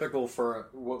of typical for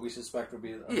what we suspect would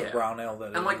be a brown ale.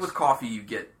 And like with coffee, you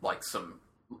get like some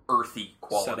earthy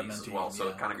qualities as well, so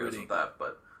it kind of goes with that.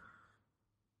 But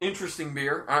interesting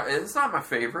beer. It's not my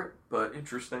favorite, but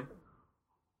interesting.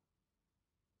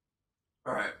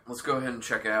 All right, let's go ahead and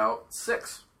check out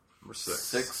 6. Number 6.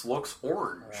 6 looks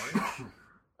orange.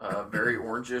 Very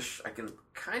orangish. I can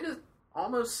kind of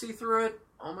almost see through it.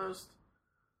 Almost.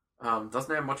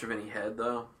 Doesn't have much of any head,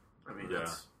 though. I mean,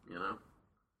 it's,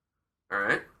 All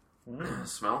right.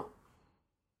 Smell.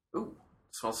 Ooh,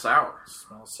 smells sour.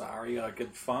 Smells sour. You got a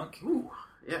good funk. Ooh,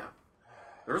 yeah.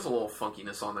 There's a little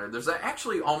funkiness on there. There's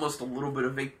actually almost a little bit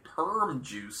of a perm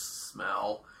juice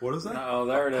smell. What is that? Oh,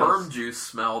 there it is. Perm juice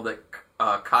smell that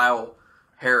Kyle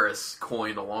Harris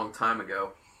coined a long time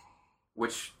ago,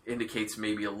 which indicates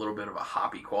maybe a little bit of a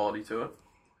hoppy quality to it.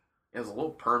 It has a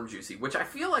little perm juicy, which I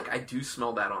feel like I do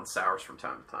smell that on sours from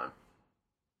time to time.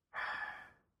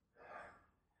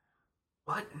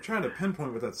 What? I'm trying to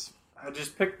pinpoint what that's. I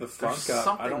just picked the funk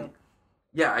up. I don't.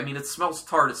 Yeah, I mean, it smells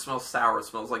tart, it smells sour, it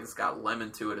smells like it's got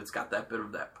lemon to it, it's got that bit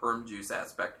of that perm juice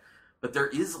aspect. But there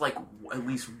is, like, at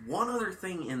least one other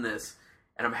thing in this,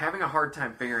 and I'm having a hard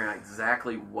time figuring out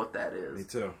exactly what that is. Me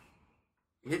too.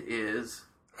 It is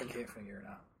I can't figure it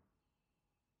out.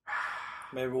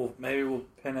 Maybe we'll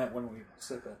pin it when we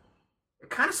sip it. It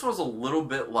kind of smells a little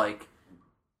bit like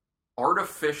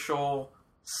artificial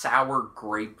sour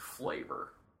grape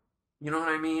flavor. You know what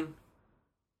I mean?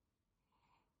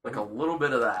 Like a little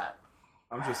bit of that.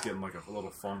 I'm just getting like a little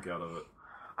funk out of it.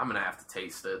 I'm gonna have to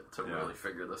taste it to really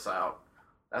figure this out.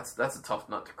 That's a tough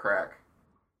nut to crack.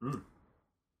 Mm.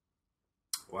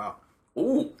 Wow.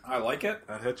 Ooh, I like it.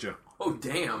 That hit you. Oh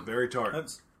damn. Very tart.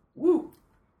 That's Woo.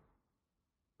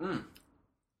 Mm.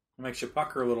 makes you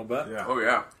pucker a little bit. Yeah. Oh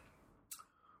yeah.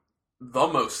 The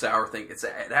most sour thing. It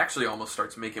actually almost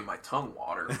starts making my tongue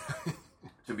water.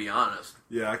 To be honest.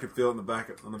 Yeah, I can feel it on the back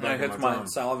of It hits my my tongue.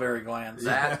 salivary glands.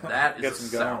 That is Gets a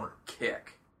them going. sour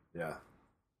kick. Yeah.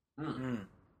 Mm.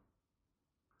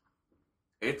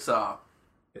 It's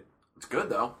good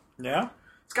though. Yeah?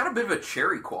 It's got a bit of a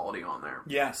cherry quality on there.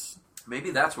 Yes.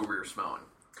 Maybe that's what we were smelling.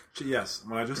 Yes,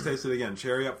 when I just tasted it again,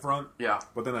 cherry up front, Yeah.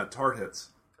 but then that tart hits.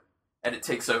 And it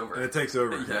takes over. And it takes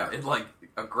over. Yeah, it like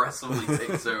aggressively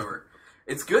takes over.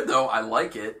 It's good though. I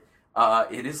like it.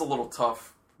 It is a little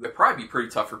tough. It'd probably be pretty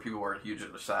tough for people who aren't huge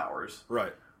into sours.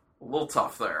 Right. A little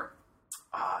tough there.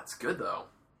 It's good though.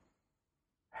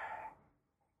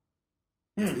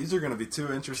 These are going to be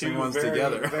two interesting ones very,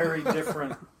 together. Very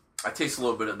different. I taste a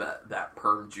little bit of that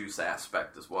perm juice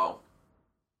aspect as well.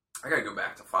 I gotta go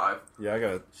back to 5. Yeah, I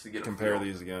got just to get to compare a feel.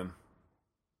 these again.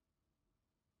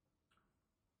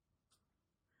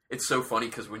 It's so funny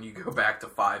because when you go back to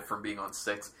 5 from being on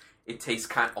 6, it tastes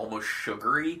kind of almost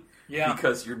sugary. Yeah.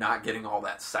 Because you're not getting all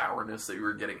that sourness that you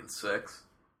were getting in 6.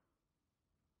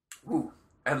 Ooh.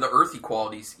 And the earthy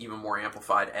quality is even more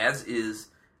amplified, as is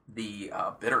the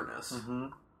bitterness. Mm-hmm.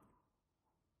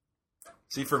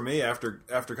 See, for me, after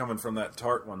coming from that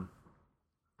tart one,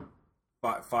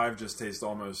 5 just tastes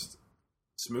almost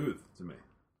smooth to me.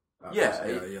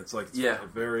 It's like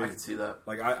very. I can see that.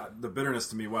 Like the bitterness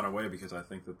to me went away because I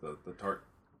think that the tart.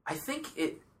 I think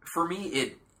for me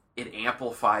it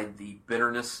amplified the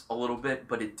bitterness a little bit,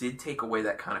 but it did take away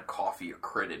that kind of coffee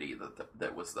acridity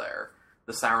that was there.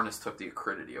 The sourness took the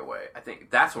acridity away. I think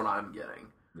that's what I'm getting.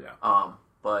 Yeah.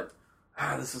 But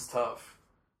this is tough.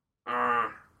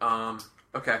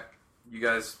 Okay. You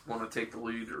guys want to take the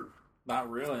lead or Not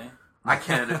really. I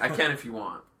can if you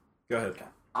want. Go ahead.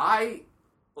 I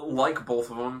like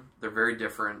both of them. They're very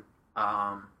different.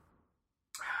 I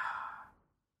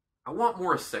want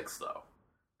more 6 though,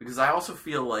 because I also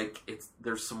feel like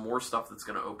there's some more stuff that's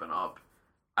going to open up.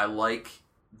 I like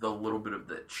the little bit of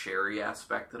the cherry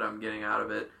aspect that I'm getting out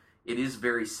of it. It is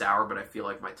very sour, but I feel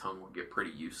like my tongue will get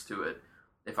pretty used to it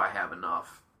if I have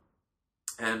enough.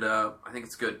 And I think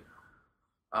it's good.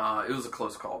 It was a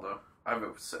close call though. I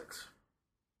vote for 6.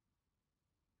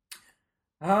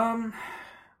 I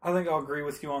think I'll agree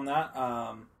with you on that.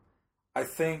 I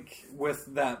think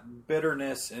with that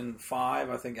bitterness in 5,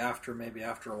 I think after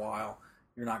a while,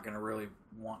 you're not going to really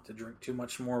want to drink too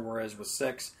much more. Whereas with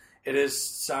 6, it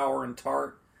is sour and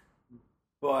tart,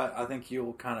 but I think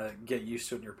you'll kind of get used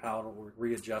to it and your palate will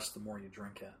readjust the more you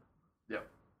drink it. Yep.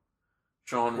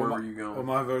 Sean, where were you going? Well,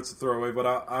 my vote's a throwaway, but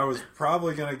I was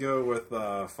probably going to go with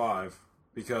 5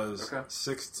 because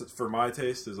 6 for my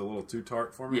taste is a little too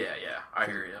tart for me. Yeah, I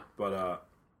hear you. But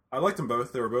I liked them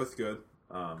both. They were both good.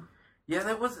 Yeah,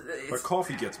 that was. But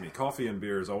coffee gets me. Coffee and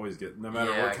beer is always good. No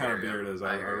matter what kind of beer it is,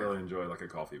 I really enjoy like a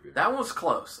coffee beer. That was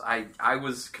close. I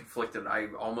was conflicted. I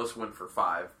almost went for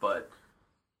 5, but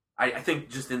I think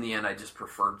just in the end, I just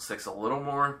preferred 6 a little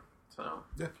more. So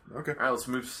yeah, okay. All right, let's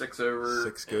move 6 over.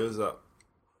 6 goes up.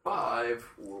 5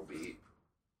 will be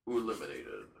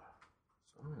eliminated.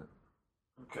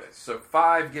 Okay, so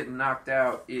 5 getting knocked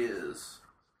out is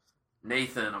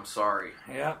Nathan. I'm sorry.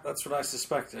 Yeah, that's what I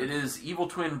suspected. It is Evil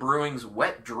Twin Brewing's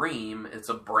Wet Dream. It's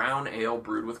a brown ale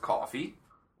brewed with coffee.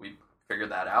 We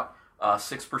figured that out. 6%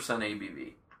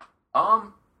 ABV.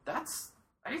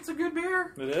 I think it's a good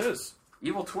beer. It is.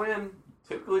 Evil Twin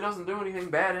typically doesn't do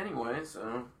anything bad anyway,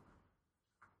 so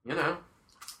you know.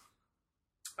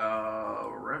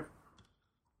 Right.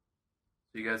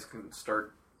 So you guys can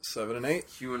start 7 and 8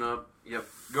 queuing up. Yep.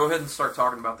 Go ahead and start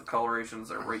talking about the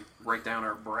colorations or write down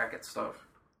our bracket stuff.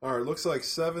 All right, looks like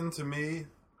 7 to me,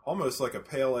 almost like a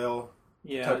pale ale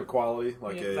type of quality,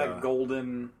 like that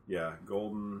golden. Yeah,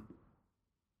 golden.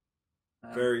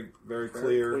 Very, very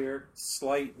clear.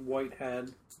 Slight white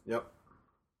head. Yep.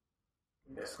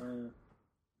 Yeah. You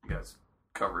guys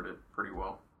covered it pretty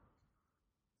well.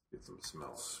 Get some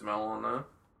smell. Smell on that.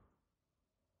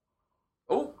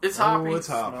 Oh, it's hoppy. Oh, it's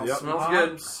hoppy. Yep. Smells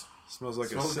good. Smells like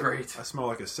Smells great. I smell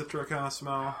like a Citra kind of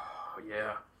smell. Oh,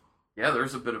 yeah. Yeah,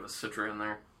 there's a bit of a Citra in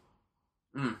there.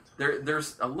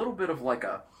 There's a little bit of like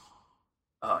a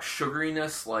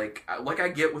sugariness, like I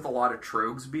get with a lot of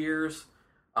Trogs beers.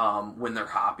 When they're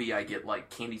hoppy, I get like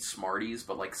candied Smarties,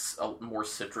 but like more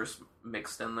citrus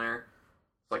mixed in there.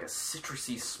 It's like a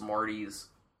citrusy Smarties.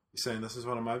 You saying this is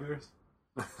one of my beers?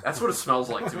 That's what it smells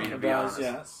like to me, to be honest.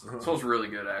 Yes. It smells really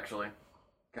good, actually.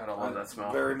 Gotta love that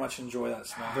smell. Very much enjoy that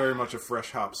smell. Very much a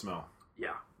fresh hop smell.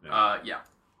 Yeah. Yeah.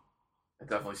 It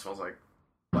definitely smells like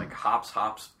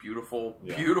hops, beautiful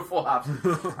hops.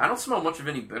 I don't smell much of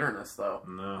any bitterness, though.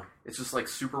 No. It's just like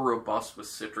super robust with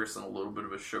citrus and a little bit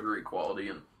of a sugary quality,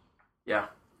 and yeah,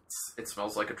 it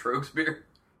smells like a Trogs beer.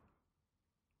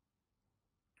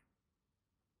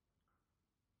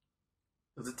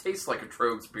 Does it taste like a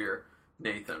Trogs beer,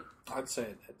 Nathan? I'd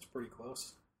say it's pretty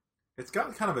close. It's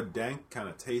got kind of a dank kind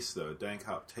of taste, though. A dank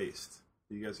hop taste.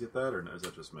 Do you guys get that, or no? Is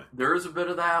that just me? There is a bit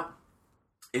of that.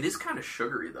 It is kind of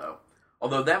sugary, though.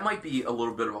 Although that might be a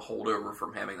little bit of a holdover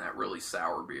from having that really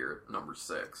sour beer, number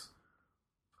 6.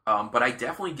 But I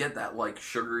definitely get that like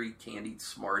sugary, candied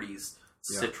Smarties,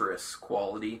 citrus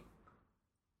quality.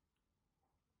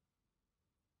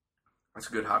 That's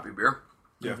a good hoppy beer.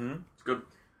 Yeah. Mm-hmm. It's good.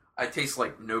 I taste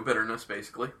like no bitterness,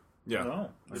 basically. Yeah. No,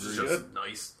 This is just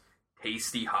nice,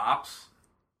 tasty hops.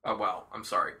 Oh, well, I'm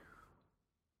sorry.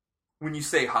 When you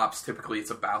say hops, typically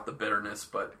it's about the bitterness,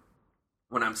 but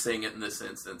when I'm saying it in this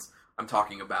instance, I'm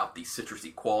talking about the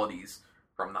citrusy qualities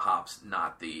from the hops,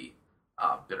 not the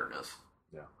bitterness.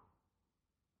 Yeah.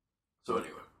 So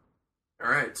anyway.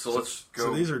 Alright, so let's go.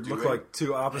 So these look like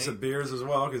two opposite beers as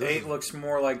well. 8 looks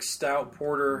more like stout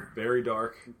porter. Very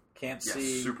dark. Can't yeah,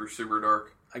 see. super, super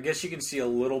dark. I guess you can see a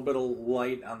little bit of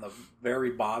light on the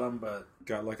very bottom, but...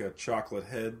 Got like a chocolate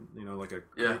head, like a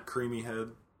creamy head.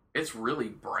 It's really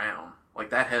brown. Like,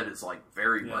 that head is, like,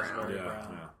 very brown. It's very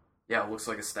brown. Yeah, it looks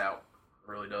like a stout.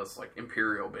 It really does. Like,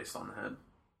 imperial based on the head.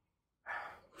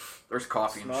 There's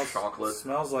coffee and chocolate.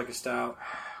 Smells like a stout.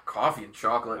 Coffee and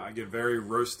chocolate. I get very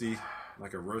roasty,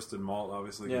 like a roasted malt,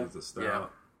 obviously, because it's a stout. Yeah.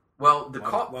 Well, a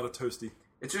lot of toasty.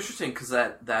 It's interesting because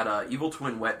that Evil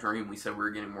Twin Wet Dream, we said we were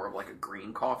getting more of like a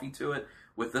green coffee to it.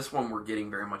 With this one, we're getting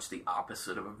very much the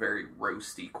opposite of a very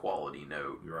roasty quality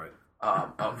note. You're right.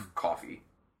 Of coffee.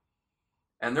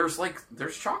 And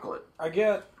there's chocolate. I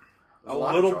get a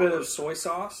little bit of soy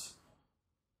sauce.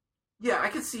 Yeah, I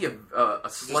could see a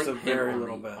slight hint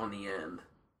on the end.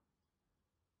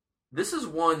 This is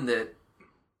one that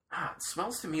it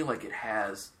smells to me like it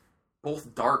has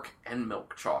both dark and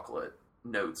milk chocolate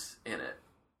notes in it.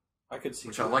 I could see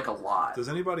which that. I like a lot. Does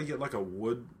anybody get like a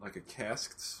wood, like a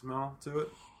casked smell to it?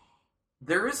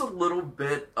 There is a little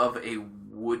bit of a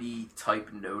woody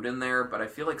type note in there, but I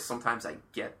feel like sometimes I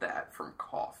get that from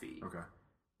coffee. Okay.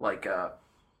 Like a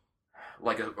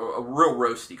real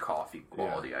roasty coffee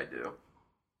quality, I do.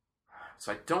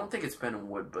 So I don't think it's been in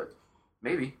wood, but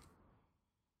maybe.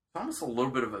 It's almost a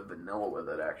little bit of a vanilla with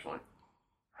it, actually.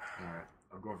 Alright,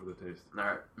 I'm going for the taste.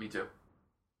 Alright, me too.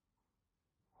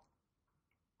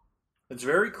 It's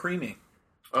very creamy.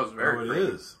 Oh, it's very creamy.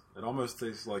 It is. It almost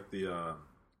tastes like the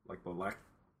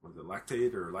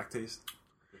lactate or lactase?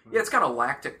 Yeah, it's got a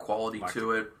lactic quality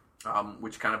to it,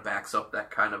 which kind of backs up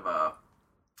that kind of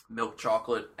milk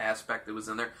chocolate aspect that was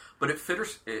in there. But it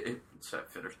finishes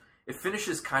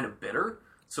kind of bitter.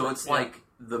 So it's like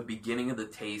the beginning of the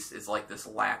taste is like this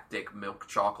lactic milk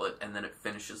chocolate, and then it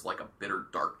finishes like a bitter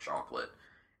dark chocolate.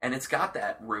 And it's got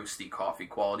that roasty coffee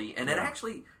quality. And it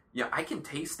actually, I can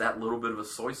taste that little bit of a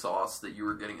soy sauce that you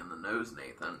were getting in the nose,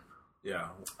 Nathan. Yeah.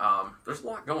 There's a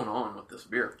lot going on with this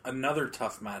beer. Another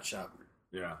tough matchup.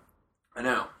 Yeah. I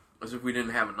know. As if we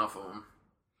didn't have enough of them.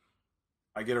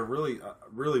 I get a really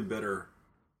bitter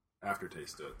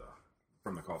aftertaste to it, though,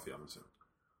 from the coffee, I'm assuming.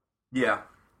 Yeah.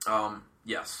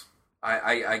 Yes.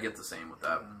 I get the same with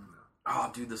that.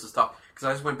 Oh, dude, this is tough. Because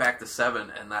I just went back to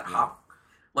 7, and that hop...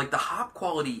 Like, the hop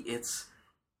quality, it's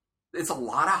a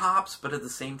lot of hops, but at the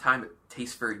same time, it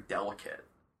tastes very delicate.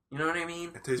 You know what I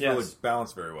mean? It tastes really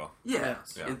balanced very well. Yeah.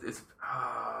 It's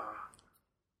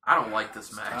I don't like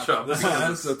this matchup.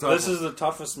 This is the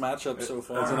toughest matchup so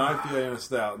far. It's an IPA and a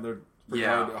stout, and they're pretty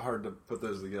hard to put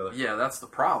those together. Yeah, that's the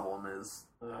problem is...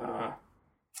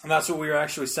 And that's what we were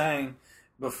actually saying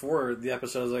before the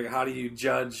episode. Is like, how do you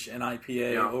judge an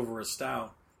IPA over a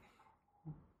stout?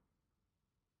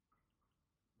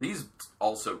 These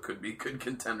also could be good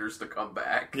contenders to come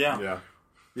back. Yeah.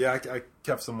 Yeah, I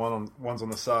kept some ones on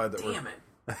the side that Damn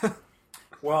were... it.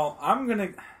 Well,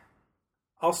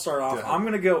 I'll start off. I'm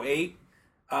going to go 8,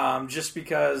 just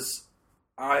because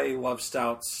I love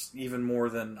stouts even more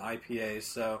than IPAs.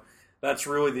 So that's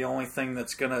really the only thing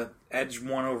that's going to edge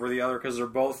one over the other, because they're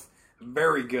both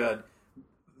very good.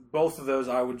 Both of those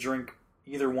I would drink,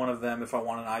 either one of them if I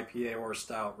want an IPA or a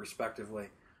stout, respectively.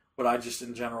 But I just,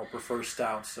 in general, prefer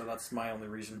stouts, so that's my only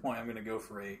reason why I'm going to go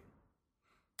for 8.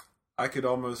 I could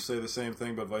almost say the same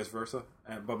thing, but vice versa.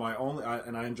 But my only,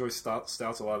 and I enjoy stouts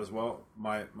a lot as well.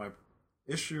 My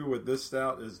issue with this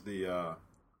stout is the, I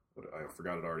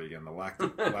forgot it already again. The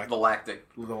lactic.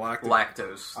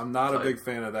 Lactose. I'm not a big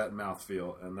fan of that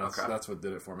mouthfeel, and that's what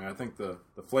did it for me. I think the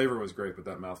flavor was great, but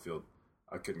that mouthfeel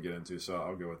I couldn't get into, so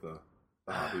I'll go with the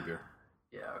hoppy beer.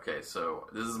 Yeah, okay, so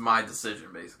this is my decision,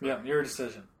 basically. Yeah, your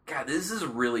decision. God, this is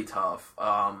really tough.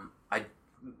 I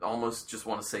almost just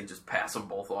want to say just pass them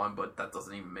both on, but that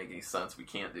doesn't even make any sense. We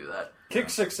can't do that. Kick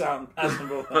 6 out and pass them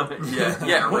both on.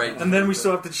 yeah, right. And then we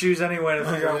still have to choose anyway to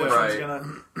figure out which one's going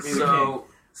to be the king.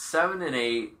 7 and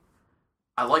 8,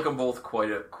 I like them both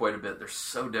quite a bit. They're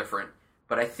so different.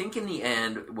 But I think in the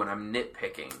end, when I'm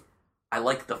nitpicking, I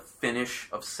like the finish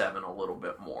of 7 a little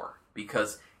bit more.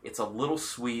 Because it's a little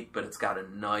sweet, but it's got a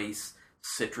nice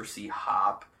citrusy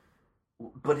hop.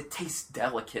 But it tastes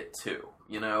delicate, too.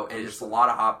 You know, and it's a lot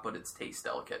of hop, but it tastes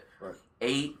delicate. Right.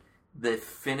 8, the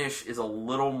finish is a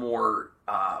little more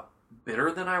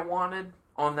bitter than I wanted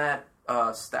on that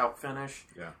stout finish.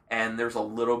 Yeah. And there's a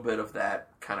little bit of that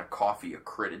kind of coffee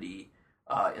acridity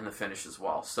in the finish as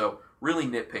well. So really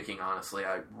nitpicking, honestly.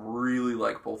 I really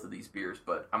like both of these beers,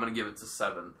 but I'm going to give it to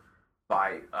 7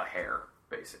 by a hair,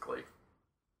 basically.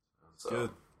 So good.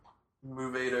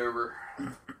 Move 8 over.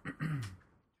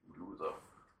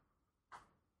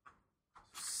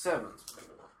 7.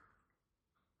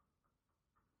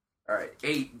 All right,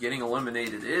 8 getting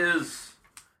eliminated is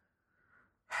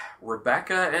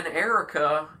Rebecca and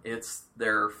Erica. It's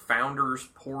their Founders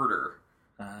Porter.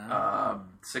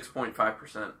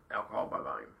 6.5% alcohol by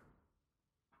volume.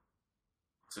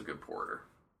 It's a good porter.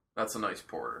 That's a nice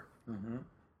porter. Mm-hmm.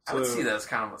 I would see that as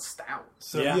kind of a stout.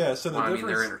 So the difference,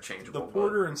 they're interchangeable. The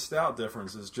porter and stout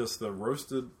difference is just the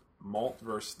roasted malt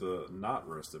versus the not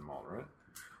roasted malt, right?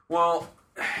 Well,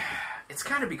 it's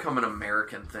kind of become an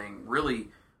American thing. Really,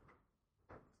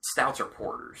 stouts are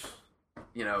porters.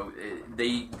 You know,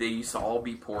 they used to all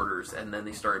be porters, and then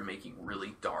they started making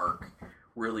really dark,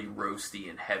 really roasty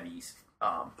and heavy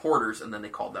porters, and then they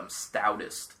called them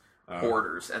stoutest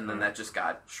porters, and then that just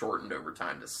got shortened over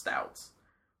time to stouts.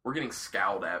 We're getting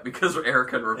scowled at because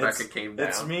Erica and Rebecca came down.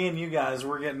 It's me and you guys.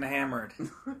 We're getting hammered.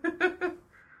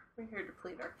 We're here to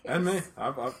plead our case. And me.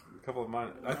 I've a couple of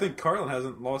mine. I think Carlin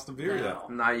hasn't lost a beer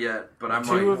yet. Not yet, but I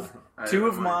Two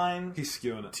of mine. He's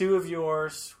skewing it. 2 of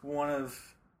yours. One of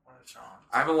Sean's.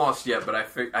 I haven't lost yet, but I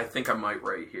think I might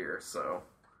right here. So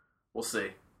we'll see.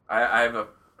 I have a.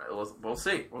 We'll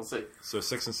see. So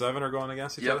 6 and 7 are going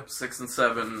against each other? Yep, 6 and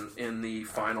 7 in the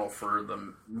final for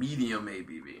the medium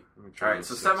ABV. All right,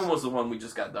 so 7 was the one we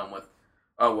just got done with.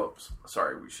 Oh, whoops.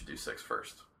 Sorry, we should do 6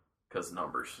 first because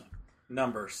numbers.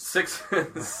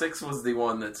 6 was the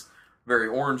one that's very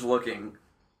orange looking.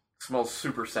 Smells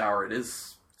super sour. It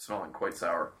is smelling quite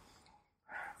sour.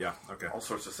 Yeah, okay. All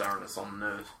sorts of sourness on the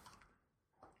nose.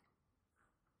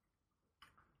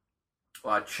 A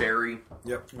lot of cherry.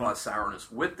 Yep. A lot of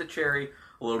sourness with the cherry.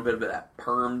 A little bit of that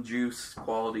perm juice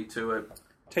quality to it.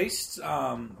 Tastes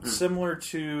similar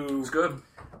to... It's good.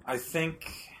 I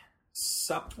think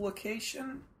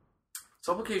Supplication?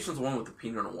 Supplication's one with the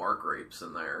Pinot Noir grapes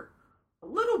in there. A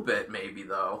little bit, maybe,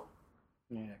 though.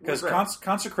 Yeah, because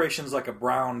Consecration's like a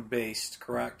brown-based,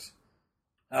 correct?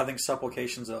 I think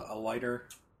Supplication's a lighter.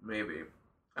 Maybe.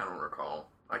 I don't recall.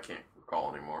 I can't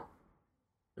recall anymore.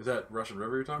 Is that Russian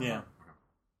River you're talking about?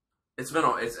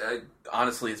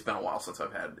 Honestly, it's been a while since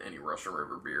I've had any Russian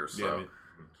River beers, so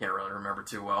can't really remember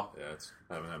too well. Yeah,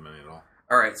 I haven't had many at all.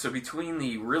 All right, so between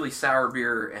the really sour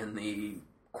beer and the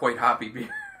quite hoppy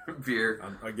beer,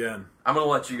 again, I'm going to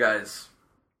let you guys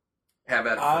have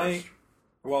at it first.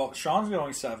 Well, Sean's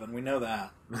going 7. We know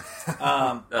that.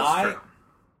 That's true.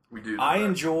 We do. I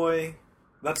enjoy.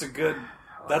 That's a good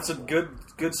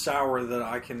sour that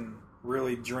I can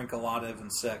really drink a lot of in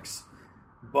 6.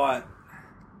 But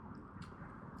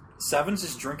 7's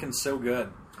just drinking so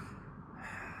good.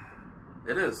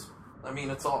 It is. I mean,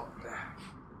 it's all...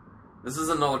 This is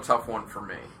another tough one for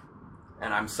me.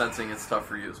 And I'm sensing it's tough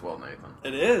for you as well, Nathan.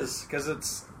 It is, because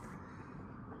it's...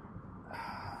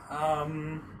 I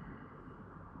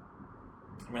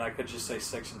mean, I could just say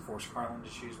 6 and force Carlin to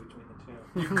choose between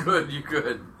the 2. You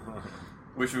could.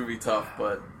 Which would be tough,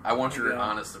 but I want your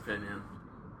honest opinion.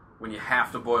 When you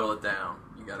have to boil it down,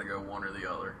 you got to go one or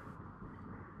the other.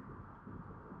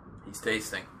 He's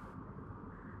tasting.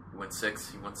 He went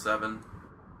 6. He went 7.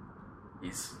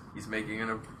 He's making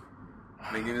a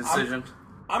decision.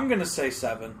 I'm gonna say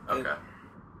 7. Okay.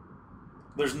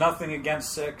 There's nothing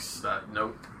against 6.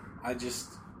 Nope.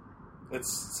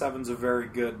 7's a very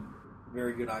good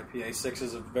IPA. 6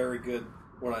 is a very good,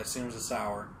 what I assume is a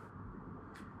sour.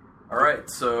 All right,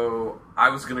 so I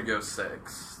was gonna go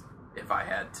 6 if I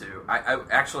had to. I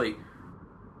actually,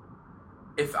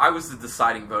 if I was the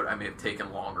deciding vote, I may have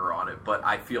taken longer on it, but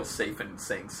I feel safe in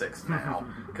saying 6 now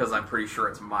because I'm pretty sure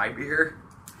it's my beer.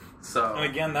 So, and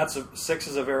again, 6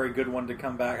 is a very good one to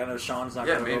come back. I know Sean's not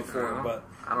going to vote for it, but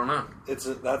I don't know.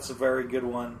 That's a very good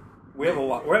one. We have a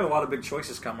lot of big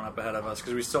choices coming up ahead of us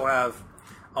because we still have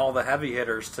all the heavy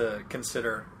hitters to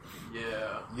consider.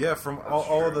 Yeah. From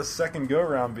all of the second go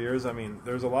round beers, I mean,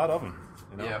 there's a lot of them.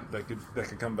 That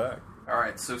could come back. All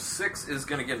right, so 6 is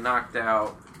going to get knocked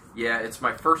out. Yeah, it's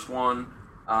my first one.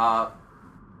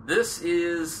 This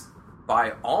is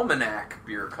by Almanac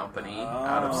Beer Company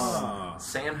out of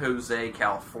San Jose,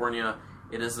 California.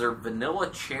 It is their Vanilla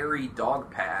Cherry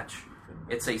Dog Patch.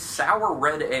 It's a sour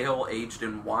red ale aged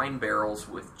in wine barrels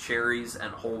with cherries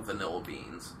and whole vanilla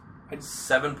beans.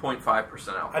 7.5%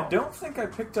 alcohol. I don't think I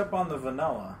picked up on the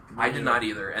vanilla. I did not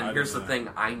either. And here's the thing: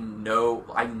 I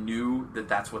knew that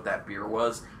that's what that beer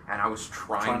was, and I was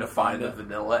trying to find the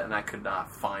vanilla, and I could not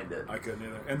find it. I couldn't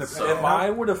either. And if I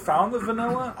would have found the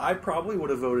vanilla, I probably would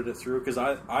have voted it through because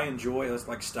I enjoy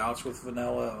like stouts with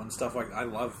vanilla and stuff like that. I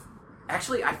love.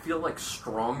 Actually, I feel like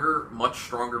much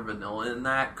stronger vanilla in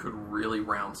that could really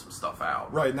round some stuff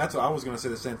out. Right, and that's what I was going to say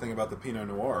the same thing about the Pinot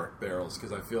Noir barrels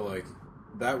because I feel like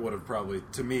that would have probably,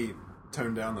 to me,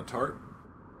 toned down the tart,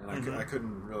 and I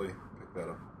couldn't really pick that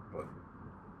up. But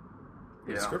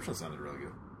the description sounded really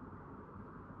good.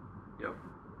 Yep.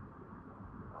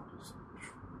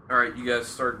 All right, you guys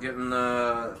start getting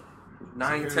 9,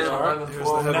 10, 11,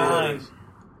 12, 9.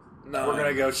 We're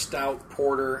going to go stout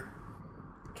porter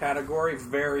category,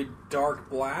 very dark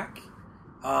black.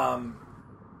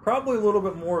 Probably a little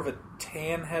bit more of a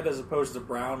tan head as opposed to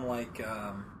brown like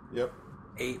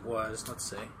 8 was. Let's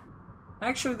see.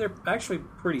 Actually, they're actually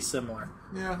pretty similar.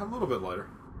 Yeah, a little bit lighter.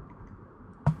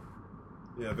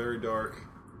 Yeah, very dark.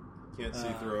 Can't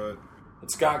see through it.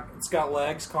 It's got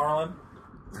legs, Carlin.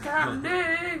 It's got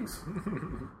legs.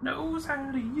 Knows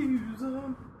how to use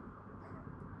them.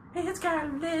 It's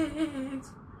got legs.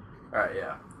 All right,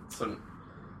 yeah. So,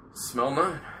 smell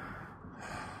 9.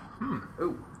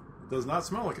 Ooh. It does not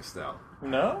smell like a stout.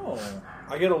 No.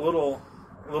 I get a little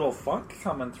funk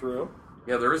coming through.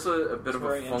 Yeah, there is a bit of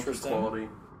a funky quality.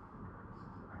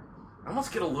 I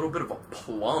almost get a little bit of a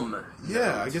plum.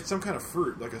 Yeah, I get some kind of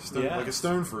fruit, like a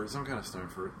stone fruit, some kind of stone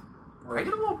fruit. I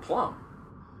get a little plum.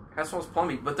 It smells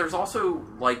plummy, but there's also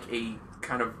like a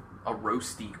kind of a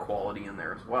roasty quality in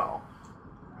there as well.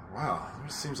 Wow, there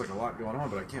seems like a lot going on,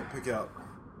 but I can't pick out.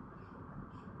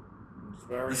 It's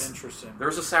very interesting.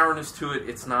 There's a sourness to it.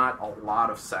 It's not a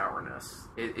lot of sourness.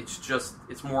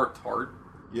 It's more tart.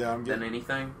 Yeah, I'm getting than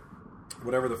anything.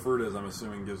 Whatever the fruit is, I'm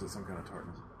assuming gives it some kind of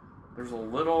tartness. There's a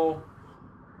little.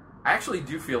 I actually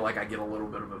do feel like I get a little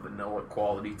bit of a vanilla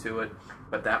quality to it,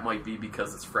 but that might be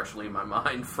because it's freshly in my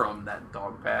mind from that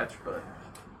dog patch. But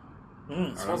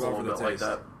it smells a little bit like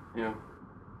that. Yeah.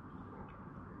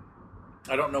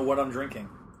 I don't know what I'm drinking.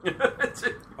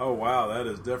 Oh wow, that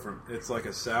is different. It's like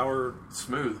a sour,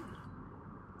 smooth.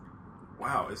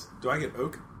 Wow, do I get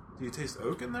oak? Do you taste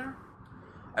oak in there?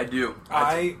 I do.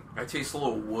 I taste a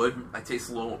little wood. I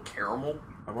taste a little caramel.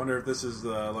 I wonder if this is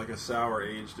like a sour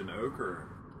aged in oak, or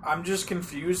I'm just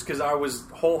confused because I was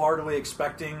wholeheartedly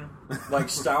expecting like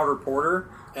stout or porter,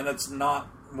 and it's not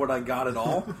what I got at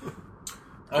all.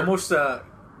 Almost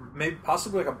maybe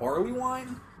possibly like a barley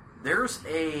wine. There's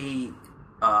a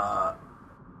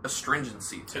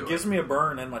astringency to it. It gives me a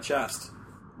burn in my chest,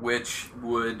 which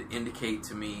would indicate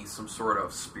to me some sort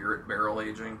of spirit barrel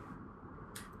aging.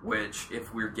 Which,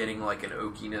 if we're getting like an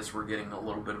oakiness, we're getting a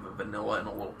little bit of a vanilla and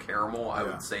a little caramel. I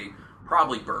would say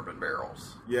probably bourbon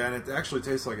barrels. Yeah, and it actually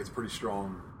tastes like it's pretty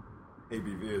strong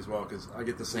ABV as well, because I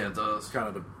get the same kind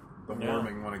of the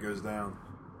warming when it goes down.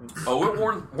 Oh, it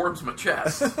warms my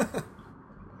chest.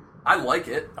 I like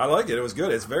it. I like it. It was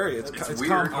good. It's weird.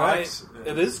 Complex.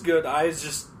 It is good. I was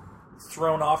just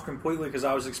thrown off completely because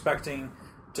I was expecting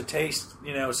to taste,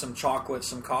 some chocolate,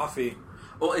 some coffee.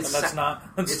 Well, that's not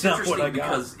interesting what I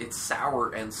got. Because it's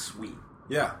sour and sweet.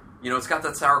 Yeah. It's got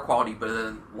that sour quality, but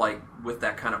then, like, with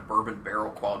that kind of bourbon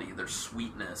barrel quality, there's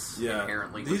sweetness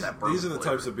inherently with that bourbon These are the flavor.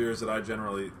 types of beers that I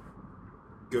generally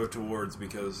go towards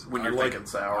because when you're thinking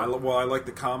sour. I like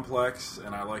the complex,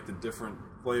 and I like the different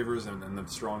flavors and the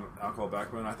strong alcohol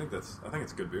backbone. I think it's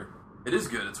a good beer. It is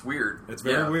good. It's weird. It's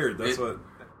very weird.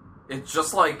 It's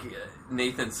just like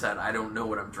Nathan said, I don't know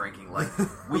what I'm drinking. Like,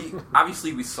 we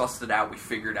sussed it out, we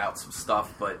figured out some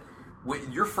stuff, but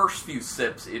your first few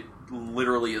sips, it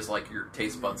literally is like your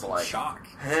taste buds are like, shock.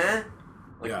 Huh?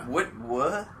 Like, Yeah.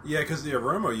 What? Yeah, because the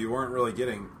aroma, you weren't really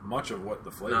getting much of what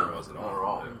the flavor was at all. Not at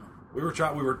all.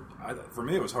 For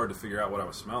me, it was hard to figure out what I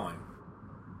was smelling.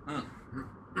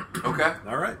 Okay.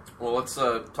 All right. Well, let's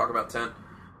talk about 10.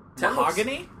 10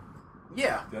 Mahogany?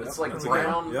 Yeah, it's like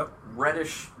brown,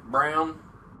 reddish brown.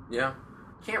 Yeah.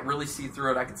 Can't really see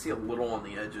through it. I can see a little on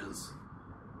the edges.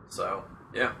 So,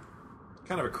 yeah.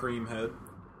 Kind of a cream head.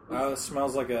 It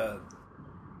smells like a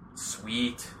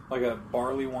sweet, like a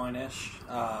barley wine-ish.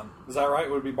 Is that right?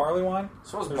 Would it be barley wine? It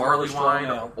smells barley wine,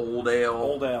 ale. Old ale.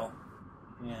 Old ale.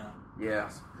 Yeah. Yeah,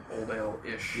 old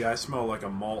ale-ish. Yeah, I smell like a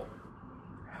malt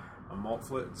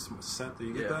scent. Do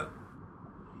you get that?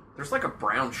 There's like a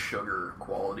brown sugar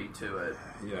quality to it.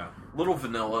 Yeah. Little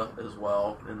vanilla as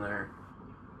well in there.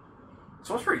 It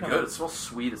smells pretty good. It smells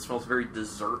sweet. It smells very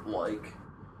dessert-like.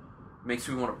 Makes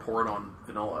me want to pour it on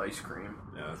vanilla ice cream.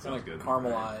 Yeah, that sounds good.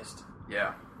 Caramelized.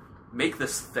 Yeah. Make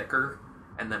this thicker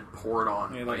and then pour it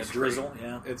on like ice a drizzle, cream.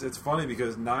 yeah. It's funny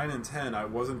because 9 and 10, I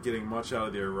wasn't getting much out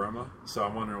of the aroma, so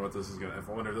I'm wondering what this is gonna.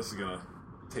 I wonder if this is gonna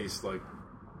taste like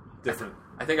different.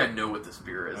 I think I know what this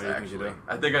beer is. Actually,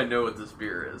 I think I know what this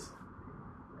beer is.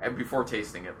 And before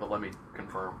tasting it, but let me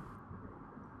confirm.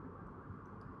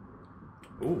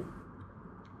 Ooh,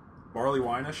 barley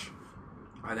wine-ish.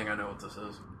 I think I know what this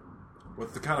is.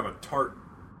 With the kind of a tart,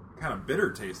 kind of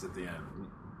bitter taste at the end.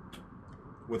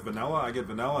 With vanilla, I get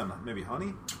vanilla and maybe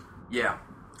honey. Yeah.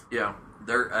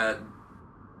 They're,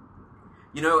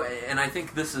 and I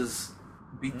think this is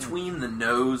between the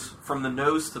nose, from the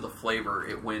nose to the flavor,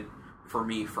 it went, for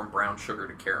me, from brown sugar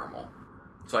to caramel.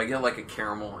 So I get like a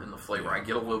caramel in the flavor. Yeah. I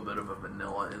get a little bit of a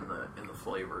vanilla in the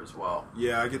flavor as well.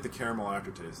 Yeah, I get the caramel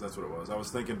aftertaste. That's what it was. I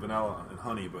was thinking vanilla and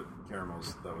honey, but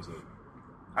caramels, that was it.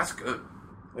 That's good.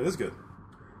 It is good.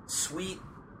 Sweet,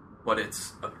 but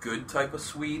it's a good type of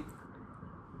sweet.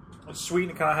 It's sweet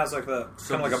and kind of has like a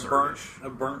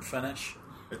burnt finish.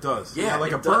 It does. Yeah,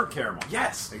 like a burnt caramel.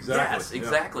 Yes, exactly. Yes,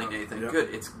 exactly, yep. Nathan. Yep.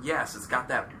 Good. It's got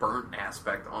that burnt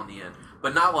aspect on the end,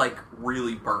 but not like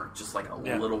really burnt, just like a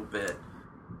little bit.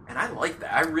 And I like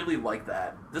that. I really like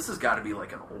that. This has got to be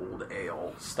like an old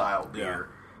ale style beer.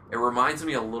 Yeah. It reminds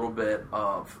me a little bit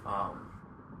of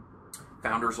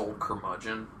Founder's Old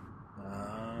Curmudgeon,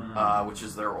 which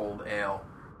is their old ale.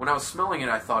 When I was smelling it,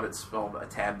 I thought it smelled a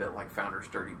tad bit like Founder's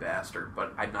Dirty Bastard,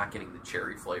 but I'm not getting the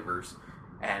cherry flavors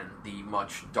and the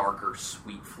much darker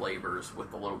sweet flavors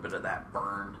with a little bit of that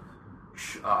burned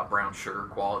brown sugar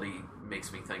quality.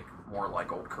 Makes me think more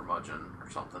like Old Curmudgeon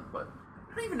or something, but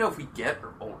I don't even know if we get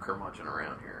Old Curmudgeon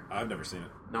around here. I've never seen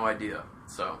it. No idea.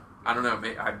 So, I don't know.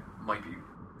 I might be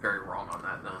very wrong on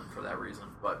that then for that reason,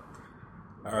 but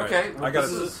all right. Okay, well, this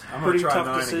is a pretty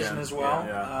tough decision as well.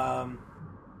 Yeah.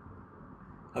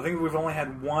 I think we've only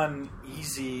had one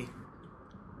easy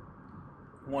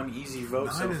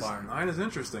vote so far. 9 is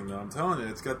interesting, though. I'm telling you,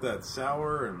 it's got that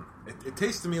sour, and it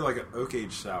tastes to me like an oak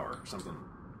age sour or something.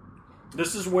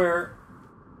 This is where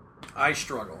I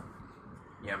struggle.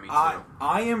 Yeah, me too.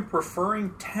 I am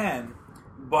preferring 10,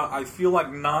 but I feel like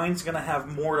 9's going to have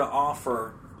more to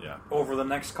offer over the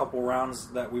next couple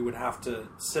rounds that we would have to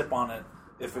sip on it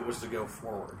if it was to go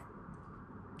forward.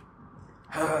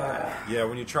 Yeah,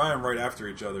 when you try them right after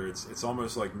each other, it's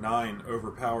almost like 9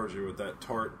 overpowers you with that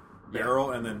tart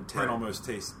barrel, and then 10 almost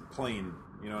tastes plain.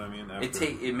 You know what I mean?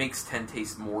 It makes 10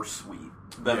 taste more sweet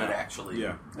than it actually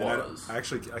was. I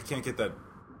can't get that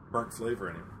burnt flavor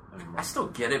anymore. I still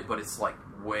get it, but it's like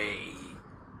way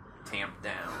tamped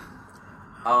down.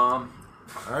 All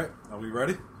right, are we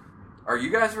ready? Are you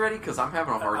guys ready? Because I'm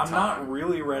having a hard time. I'm not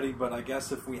really ready, but I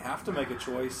guess if we have to make a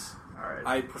choice, all right.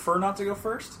 I prefer not to go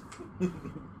first.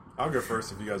 I'll go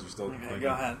first if you guys are still thinking. Go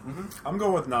ahead. Mm-hmm. I'm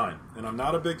going with 9, and I'm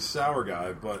not a big sour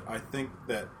guy, but I think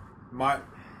that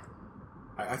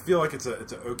I feel like it's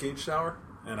an oak age sour,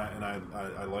 and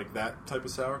I like that type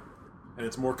of sour, and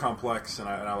it's more complex, and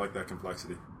I like that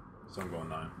complexity, so I'm going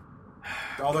 9.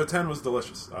 Although 10 was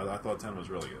delicious, I thought 10 was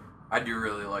really good. I do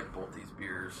really like both these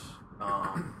beers.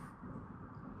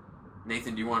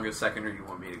 Nathan, do you want to go second, or do you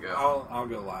want me to go? I'll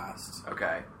go last.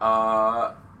 Okay.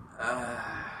 I'm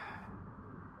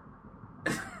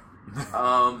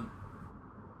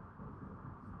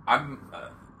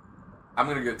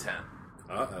gonna go 10.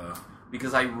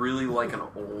 Because I really like an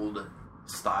old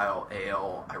style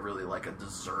ale. I really like a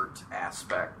dessert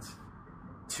aspect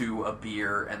to a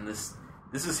beer, and this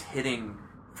is hitting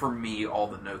for me all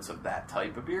the notes of that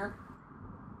type of beer.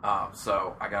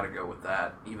 So I got to go with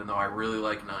that, even though I really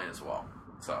like 9 as well.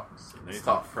 So it's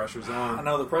tough. Pressure's on. I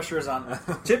know the pressure is on.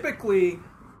 Typically,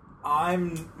 I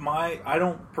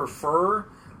don't prefer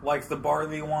like the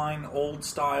barley wine old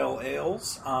style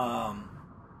ales.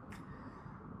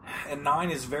 and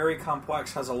 9 is very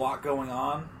complex, has a lot going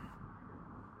on.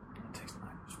 It takes 9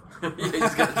 as well. Yeah,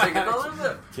 he's got to take another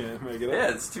sip. Can't make it up.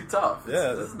 Yeah, it's too tough.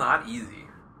 Yeah. It's not easy.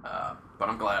 But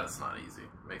I'm glad it's not easy.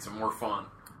 Makes it more fun.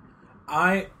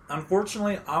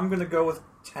 Unfortunately, I'm going to go with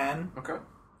 10. Okay.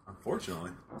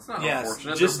 Unfortunately. That's not Yes,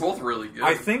 unfortunate. just- They're both really good.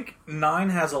 I think 9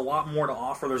 has a lot more to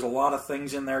offer. There's a lot of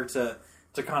things in there to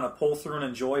kind of pull through and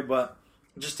enjoy, but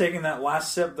just taking that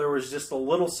last sip, there was just a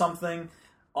little something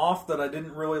off that I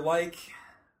didn't really like,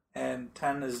 and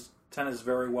 10 is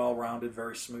very well-rounded,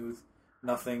 very smooth.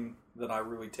 Nothing that I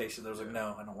really tasted. I was like,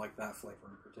 no, I don't like that flavor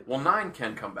in particular. Well, 9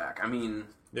 can come back. I mean,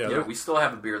 Yeah, we still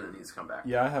have a beer that needs to come back.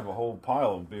 Yeah, I have a whole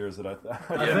pile of beers that I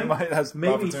I think might have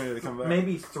the opportunity to come back.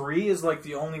 Maybe 3 is like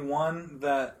the only one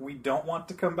that we don't want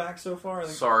to come back so far. I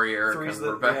think Sorry, Eric. 3's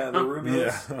we're back. the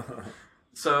Rubius. Yeah.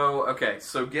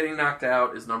 So getting knocked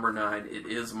out is number 9. It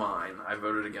is mine. I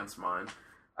voted against mine.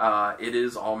 It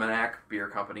is Almanac Beer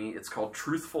Company. It's called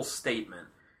Truthful Statement.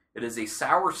 It is a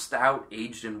sour stout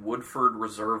aged in Woodford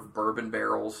Reserve bourbon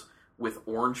barrels with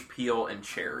orange peel and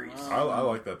cherries. I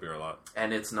like that beer a lot.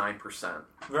 And it's 9%.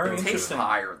 Very it tastes interesting.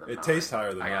 higher than It 9. tastes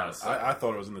higher than I that. gotta say. I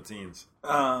thought it was in the teens.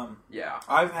 Yeah.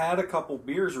 I've had a couple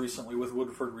beers recently with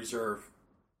Woodford Reserve,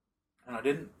 and I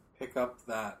didn't pick up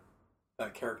that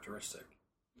characteristic.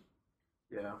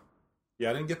 Yeah.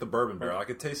 Yeah, I didn't get the bourbon barrel. I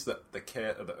could taste the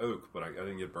oak, but I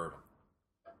didn't get bourbon.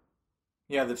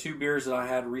 Yeah, the 2 beers that I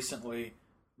had recently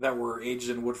that were aged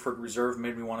in Woodford Reserve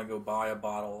made me want to go buy a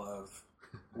bottle of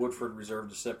Woodford Reserve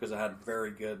to sip because it had very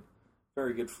good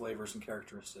flavors and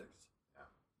characteristics.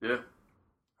 Yeah.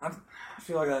 I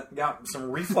feel like I got some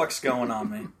reflux going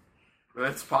on me.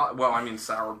 That's well, I mean,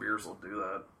 sour beers will do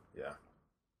that. Yeah.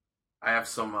 I have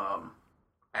some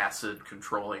acid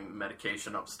controlling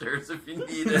medication upstairs if you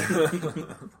need it.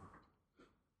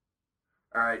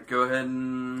 All right, go ahead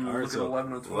and All right, look so at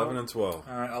 11 and 12. 11 and 12.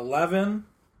 All right, 11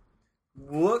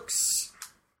 looks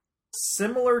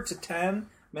similar to 10,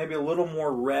 maybe a little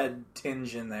more red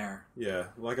tinge in there. Yeah,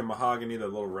 like a mahogany, that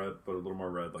little red, but a little more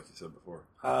red, like you said before.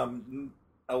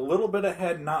 A little bit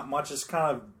ahead, not much. It's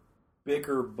kind of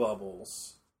bigger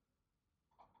bubbles.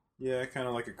 Yeah, kind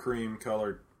of like a cream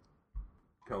colored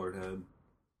head.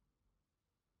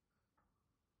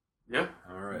 Yeah.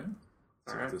 All right. Let's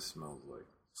see All right. what this smells like.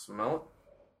 Smell it.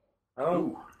 Oh,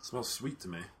 Ooh, It smells sweet to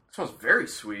me. it smells very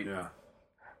sweet. Yeah.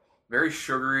 Very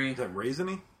sugary. Is that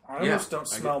raisiny? I almost Yeah, don't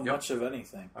smell yep. much of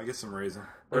anything. I get some raisin.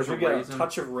 There's You a get raisin. a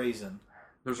touch of raisin.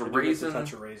 There's a I do get the raisin.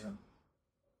 touch of raisin.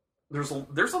 There's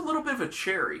a little bit of a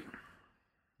cherry.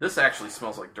 This actually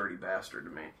smells like Dirty Bastard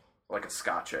to me, like a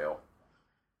Scotch ale.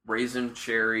 Raisin,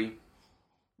 cherry,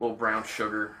 little brown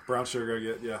sugar, Brown sugar I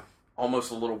get, yeah.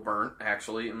 almost a little burnt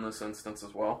actually in this instance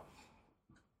as well.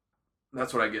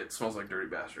 That's what I get. It smells like Dirty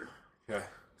Bastard. Okay.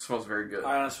 It smells very good.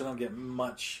 I honestly don't get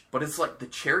much. But it's like the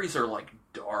cherries are like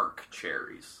dark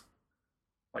cherries,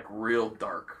 like real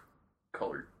dark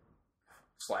colored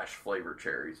 / flavor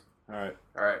cherries. All right.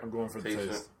 All right, I'm going for the taste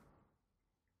taste.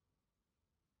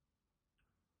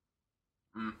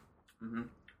 Mm-hmm.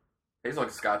 Tastes like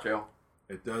a Scotch ale.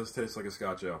 It does taste like a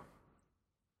Scotch ale.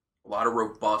 A lot of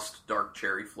robust dark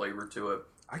cherry flavor to it.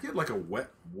 I get like a wet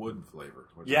wood flavor.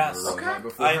 Which Yes. I've never really Okay. had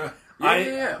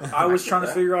before. I was trying to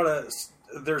that. figure out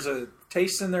there's a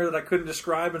taste in there that I couldn't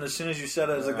describe, and as soon as you said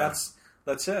it, I was like, Yeah.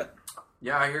 that's it.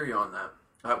 Yeah, I hear you on that.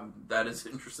 That is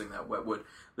interesting. That wet wood.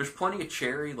 There's plenty of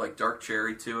cherry, like dark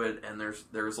cherry, to it, and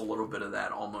there's a little bit of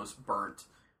that almost burnt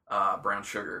brown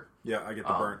sugar. Yeah, I get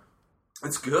the burnt.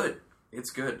 It's good.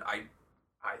 It's good. I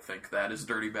think that is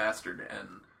Dirty Bastard,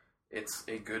 and it's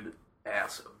a good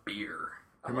ass beer.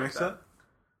 Who makes that?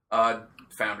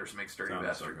 Founders makes Dirty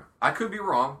Founders, Bastard. okay. I could be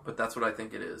wrong, but that's what I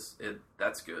think it is.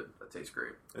 That's good. That tastes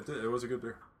great. It was a good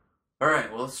beer. All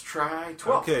right, well, let's try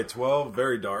 12. Okay, 12,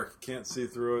 very dark. Can't see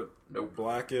through it. Nope.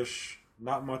 Blackish.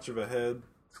 Not much of a head.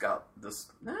 It's got this.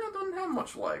 It doesn't have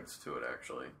much legs to it,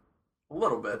 actually. A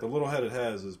little bit. But the little head it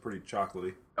has is pretty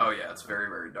chocolatey. Oh yeah, it's very,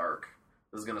 very dark.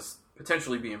 This is gonna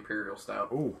potentially be Imperial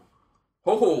Stout. Ooh.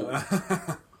 Oh,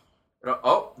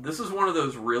 oh! This is one of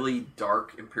those really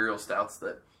dark Imperial Stouts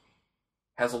that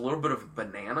has a little bit of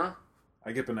banana.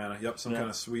 I get banana. Yep, some kind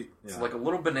of sweet. Yeah. It's like a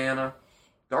little banana,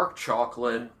 dark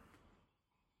chocolate.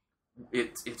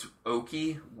 It's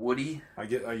oaky, woody. I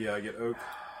get oak.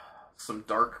 Some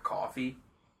dark coffee,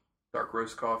 dark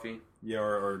roast coffee. Yeah,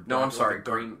 or No, dark- I'm sorry, like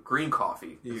a dark, green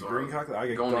coffee. You is get what green I'm chocolate. I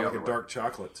get going the like other a way. dark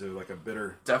chocolate too, like a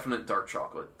bitter. Definite dark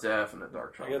chocolate. Definite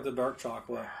dark I chocolate. get the dark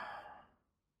chocolate.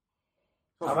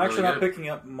 Smells I'm actually really not good. picking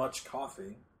up much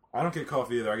coffee. I don't get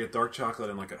coffee either. I get dark chocolate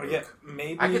and like a I oak. get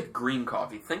maybe. I get green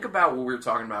coffee. Think about what we were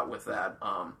talking about with that.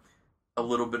 A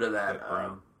little bit of that That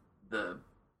brown. the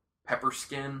pepper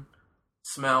skin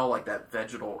smell, like that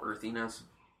vegetal earthiness.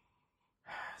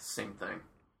 Same thing.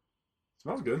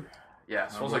 Smells good. Yeah,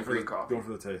 it smells like green coffee. Going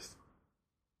for the taste.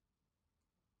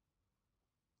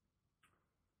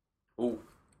 Ooh.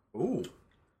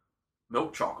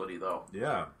 Milk chocolatey, though.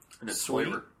 Yeah. And it's Sweet.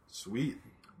 flavor. Sweet.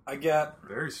 I get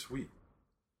Very sweet.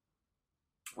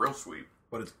 Real sweet.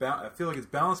 But I feel like it's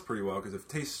balanced pretty well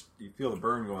because you feel the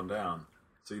burn going down,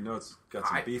 so you know it's got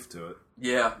some beef to it.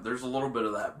 Yeah, there's a little bit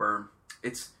of that burn.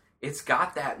 It's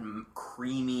got that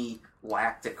creamy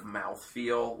lactic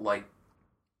mouthfeel, like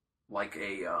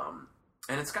a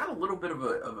and it's got a little bit of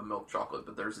a milk chocolate,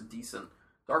 but there's a decent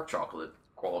dark chocolate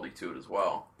quality to it as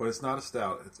well. But it's not a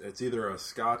stout. It's either a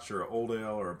Scotch or an old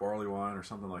ale or a barley wine or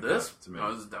something like that. To me,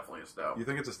 no, this is definitely a stout. You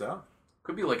think it's a stout?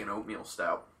 Could be like an oatmeal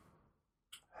stout.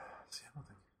 See,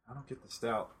 I don't get the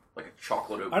stout. Like a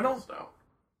chocolate oatmeal stout.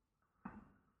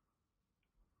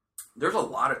 There's a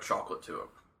lot of chocolate to it.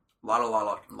 A lot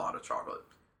of chocolate.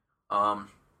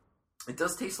 It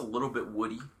does taste a little bit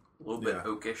woody, a little bit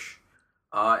oakish.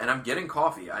 And I'm getting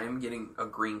coffee. I am getting a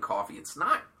green coffee. It's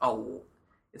not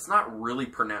really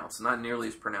pronounced. Not nearly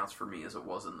as pronounced for me as it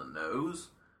was in the nose,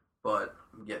 but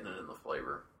I'm getting it in the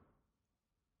flavor.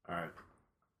 All right.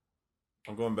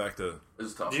 I'm going back to. This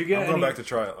is tough. I'm going back to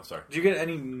try it. I'm sorry. Do you get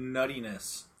any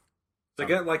nuttiness? I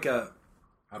get like a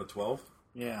out of 12.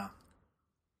 Yeah.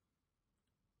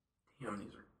 Damn,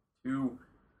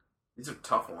 these are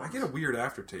tough ones. I get a weird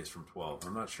aftertaste from 12.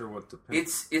 I'm not sure what to pick.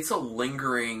 It's a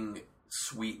lingering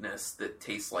sweetness that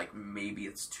tastes like maybe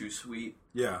it's too sweet.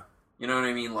 Yeah. You know what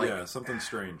I mean? Like, yeah, something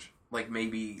strange. Like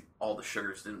maybe all the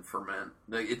sugars didn't ferment.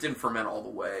 It didn't ferment all the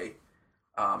way.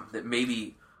 That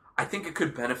maybe I think it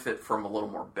could benefit from a little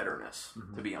more bitterness,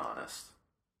 to be honest.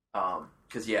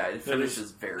 Because it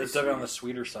finishes very. It's definitely on the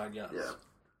sweeter side, yes. Yeah,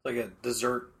 like a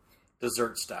dessert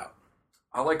stout.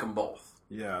 I like them both.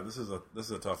 Yeah, this is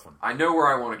a tough one. I know where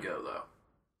I want to go though.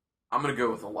 I'm going to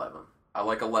go with 11. I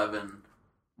like 11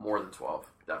 more than 12,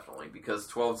 definitely, because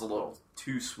 12 is a little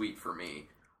too sweet for me.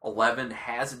 11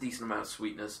 has a decent amount of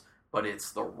sweetness, but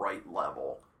it's the right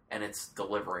level, and it's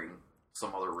delivering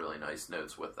some other really nice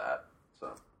notes with that.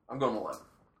 So I'm going 11.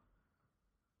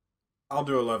 I'll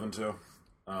do 11 too.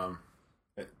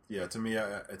 To me,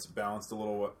 it's balanced a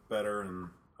little better, and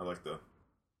I like the.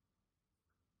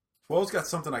 12's got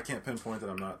something I can't pinpoint that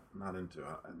I'm not into.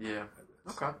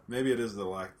 Okay. Maybe it is the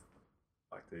lactate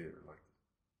or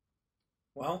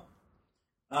Well,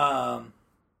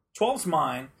 12's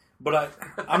mine, but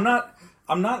I'm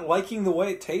not liking the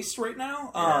way it tastes right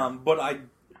now. But I'm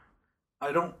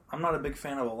not a big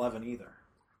fan of 11 either.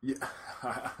 Yeah,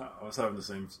 I was having the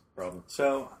same problem.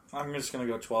 So I'm just gonna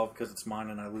go 12 because it's mine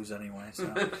and I lose anyway.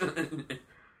 So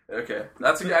okay,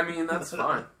 that's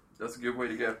fine. That's a good way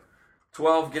to go.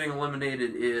 12 getting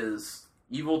eliminated is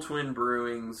Evil Twin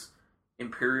Brewing's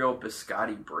Imperial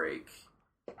Biscotti Break.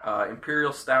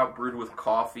 Imperial Stout brewed with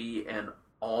coffee and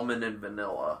almond and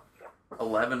vanilla.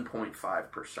 11.5%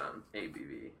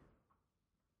 ABV.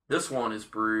 This one is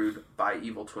brewed by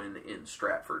Evil Twin in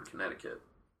Stratford, Connecticut.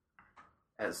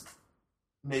 As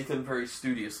Nathan very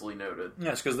studiously noted.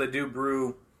 Yes, because they do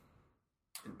brew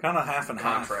kind of half and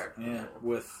contract. Yeah,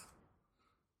 with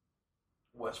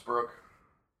Westbrook.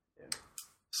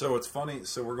 So it's funny.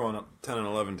 So we're going up 10 and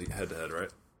 11 head to head, right?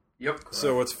 Yep. Correct.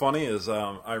 So what's funny is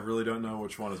I really don't know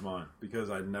which one is mine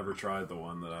because I never tried the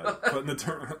one that I put in the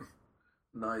tournament.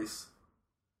 Nice.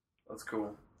 That's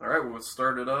cool. All right, well, let's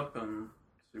start it up and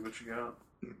see what you got.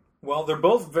 Well, they're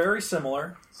both very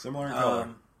similar. Similar in color.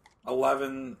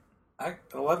 11, I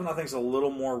think, is a little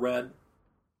more red.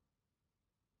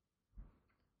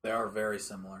 They are very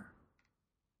similar.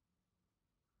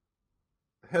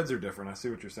 Heads are different. I see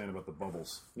what you're saying about the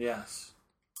bubbles. Yes.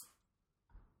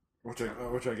 Which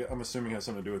I'm assuming has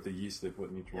something to do with the yeast they put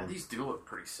in each one. Yeah, these do look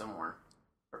pretty similar.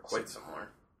 They're quite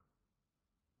similar.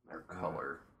 Their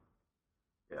color.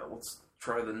 Yeah, let's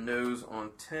try the nose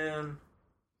on 10.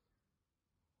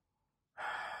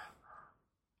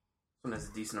 This one has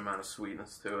a decent amount of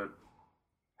sweetness to it.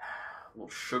 A little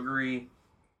sugary.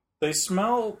 They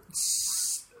smell,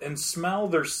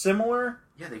 they're similar.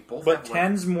 Yeah, they both but have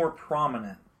 10's more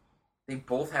prominent. They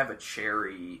both have a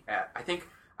cherry. I think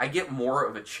I get more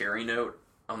of a cherry note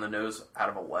on the nose out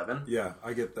of 11. Yeah,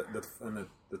 I get that. And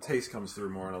the taste comes through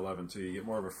more in 11, too. You get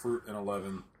more of a fruit in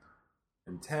 11.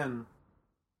 And 10...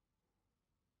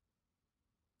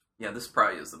 Yeah, this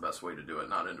probably is the best way to do it,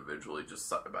 not individually, just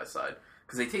side by side.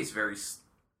 Because they taste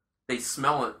they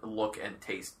smell it, look, and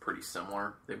taste pretty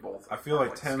similar. They both. I feel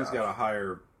like 10's got a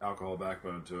higher alcohol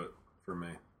backbone to it for me.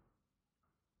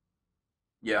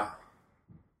 Yeah.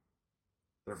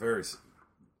 They're very...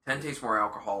 10 tastes more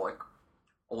alcoholic.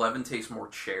 11 tastes more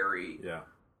cherry. Yeah.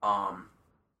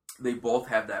 They both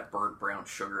have that burnt brown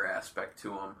sugar aspect to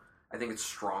them. I think it's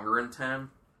stronger in 10,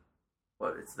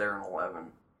 but it's there in 11.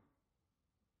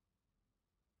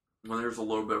 When there's a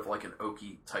little bit of like an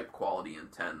oaky type quality in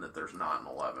 10 that there's not in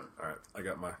 11. All right, I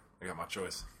got my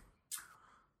choice.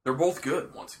 They're both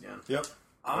good once again. Yep.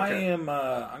 Okay. I'm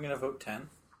going to vote 10.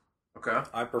 Okay.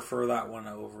 I prefer that one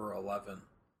over 11.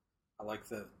 I like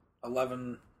the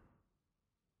 11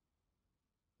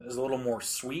 is a little more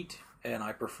sweet, and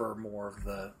I prefer more of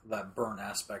that burnt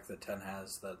aspect that 10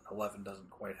 has that 11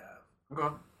 doesn't quite have.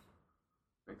 Okay.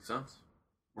 Makes sense.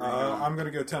 I'm going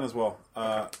to go 10 as well,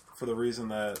 for the reason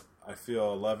that I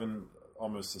feel 11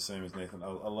 almost the same as Nathan.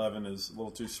 11 is a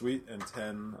little too sweet, and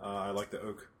 10 I like the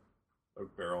oak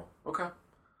barrel. Okay.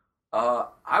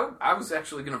 I was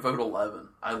actually going to vote 11.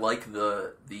 I like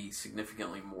the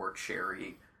significantly more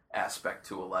cherry aspect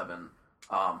to 11.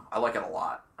 I like it a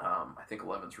lot. I think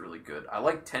 11's really good. I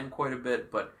like 10 quite a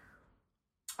bit, but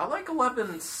I like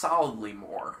 11 solidly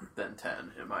more than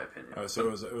 10, in my opinion. Oh, so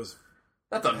it was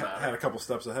that doesn't matter. Had a couple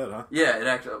steps ahead, huh? Yeah, it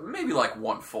actually maybe like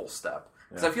one full step.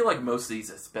 Because I feel like most of these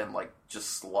it's been like just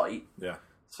slight. Yeah.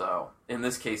 So in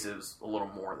this case, it was a little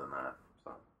more than that.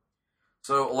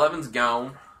 So 11's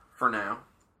gone for now.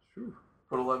 Whew.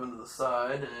 Put 11 to the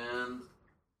side and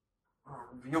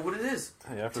reveal what it is.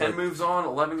 Hey, 10 moves on,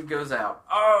 11 goes out.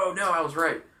 Oh, no, I was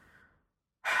right.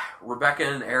 Rebecca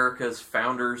and Erica's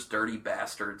Founders Dirty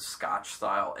Bastard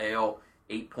Scotch-style ale,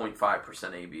 8.5%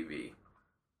 ABV.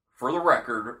 For the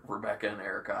record, Rebecca and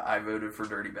Erica, I voted for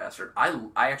Dirty Bastard. I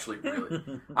actually really...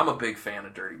 I'm a big fan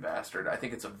of Dirty Bastard. I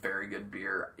think it's a very good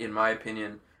beer. In my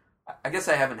opinion, I guess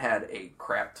I haven't had a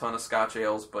crap ton of Scotch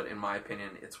ales, but in my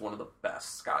opinion, it's one of the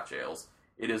best Scotch ales.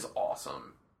 It is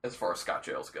awesome as far as Scotch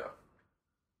ales go.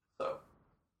 So,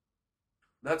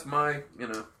 that's my,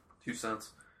 2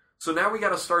 cents. So now we got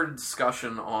to start a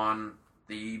discussion on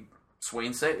the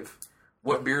Swain Save.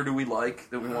 What beer do we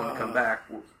like that we want to come back?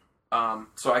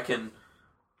 So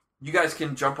you guys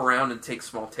can jump around and take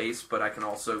small tastes, but I can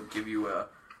also give you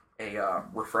a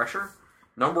refresher.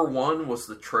 Number 1 was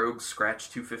the Trogue Scratch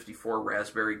 254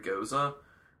 Raspberry Goza.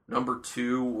 Number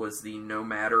 2 was the No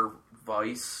Matter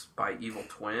Weiss by Evil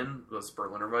Twin. It was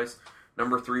Berliner Weiss.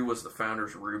 Number 3 was the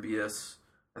Founders Rubius.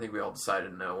 I think we all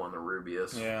decided no on the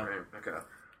Rubius. Yeah. Right? Okay.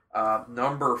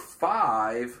 Number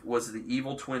 5 was the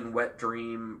Evil Twin Wet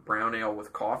Dream Brown Ale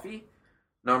with Coffee.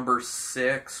 Number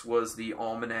 6 was the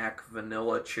Almanac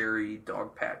Vanilla Cherry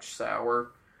Dog Patch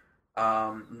Sour.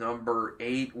 Number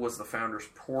 8 was the Founders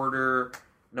Porter.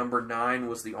 Number 9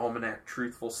 was the Almanac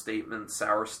Truthful Statement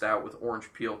Sour Stout with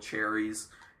Orange Peel Cherries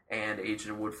and aged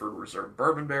in Woodford Reserve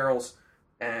Bourbon Barrels.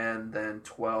 And then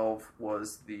 12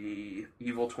 was the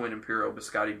Evil Twin Imperial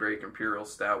Biscotti Break Imperial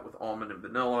Stout with Almond and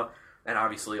Vanilla. And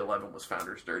obviously 11 was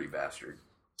Founders Dirty Bastard.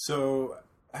 So,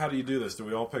 how do you do this? Do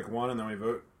we all pick one and then we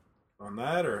vote on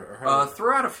that? Or how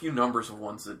throw out a few numbers of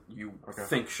ones that you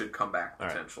think should come back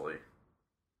potentially. Right.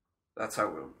 That's how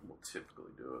we'll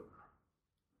typically do it.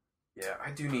 Yeah,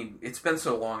 I do need... It's been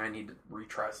so long, I need to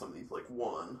retry some of these. Like,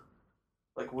 one.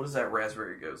 Like, what does that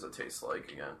Raspberry Goza taste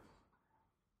like again?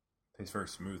 Tastes very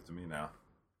smooth to me now.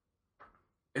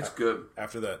 It's good.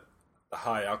 After that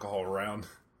high alcohol round,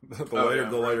 the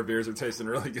lighter beers are tasting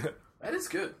really good. That is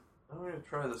good. I'm going to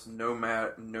try this No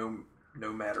Matter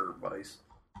Weiss.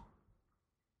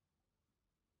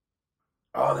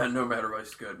 Oh, that No Matter Weiss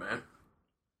is good, man.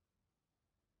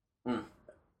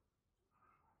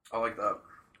 I like that.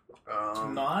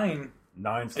 9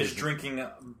 is drinking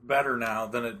better now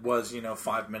than it was,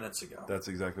 5 minutes ago. That's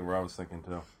exactly where I was thinking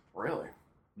too. Really?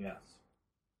 Yes.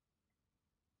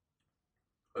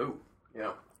 Oh,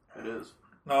 yeah, it is.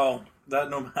 No, that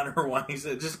No Matter What,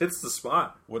 it just hits the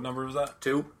spot. What number was that?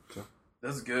 2.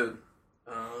 That's good.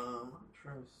 Let me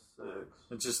try 6.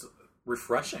 It's just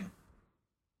refreshing.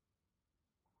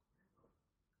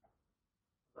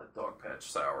 That Dog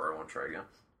Patch Sour, I want to try again.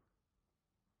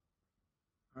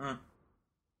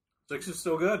 6 is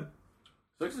still good.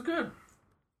 6 is good.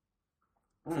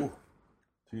 Ooh.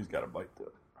 2's got a bite to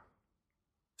it.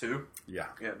 2? Yeah.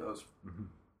 Yeah, it does. Mm-hmm.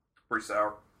 Pretty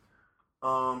sour.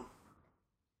 Damn.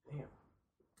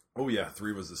 Oh yeah,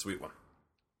 3 was the sweet one.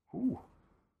 Ooh.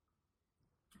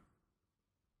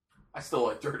 I still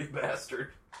like Dirty Bastard.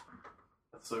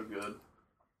 That's so good.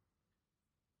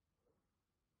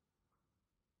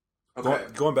 Okay.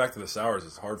 Going back to the sours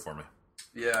is hard for me.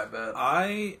 Yeah,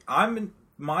 I bet.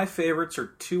 My favorites are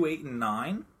 2, 8, and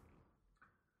 9.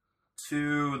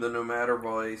 2, the No Matter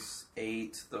Voice.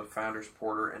 8, the Founders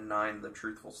Porter. And 9, the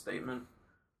Truthful Statement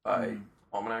by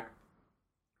Almanac.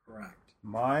 Correct.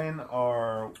 Mine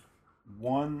are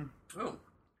 1,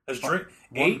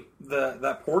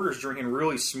 That porter's drinking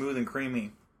really smooth and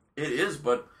creamy. It is,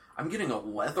 but I'm getting a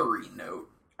leathery note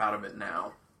out of it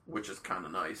now, which is kind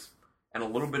of nice, and a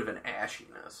little bit of an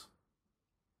ashiness.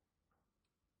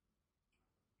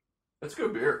 It's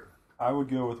good beer. I would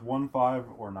go with 1, 5,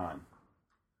 or 9.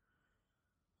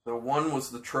 So 1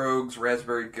 was the Trogs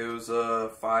Raspberry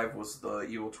Goza, 5 was the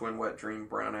Evil Twin Wet Dream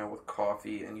Brown Ale with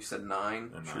coffee, and you said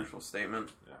 9. Truthful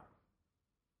statement. Yeah.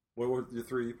 What were your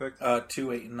 3 you picked?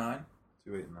 2, 8, and 9.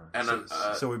 2, 8, and 9.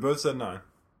 And so we both said 9.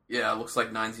 Yeah, it looks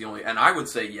like 9's the only... And I would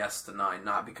say yes to 9,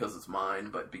 not because it's mine,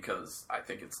 but because I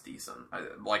think it's decent.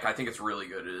 I think it's really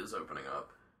good. It is opening up.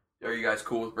 Are you guys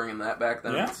cool with bringing that back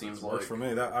then? Yeah. It seems Works like... for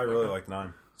me. I really like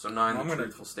 9. So 9, the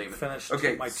truthful statement. Finish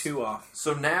my 2 off.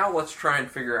 So now let's try and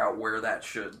figure out where that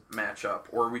should match up,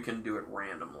 or we can do it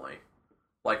randomly.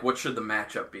 Like, what should the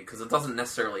matchup be? Because it doesn't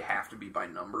necessarily have to be by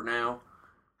number now.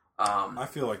 I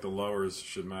feel like the lowers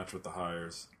should match with the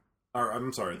highers. Or,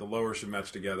 I'm sorry, the lowers should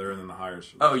match together, and then the highers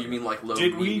should you mean like low,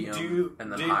 medium,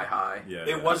 and then high? Yeah.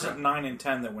 It wasn't 9 and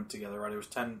 10 that went together, right? It was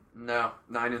 10. No,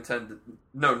 9 and 10.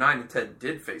 No, 9 and 10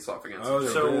 did face off against each other.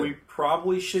 So we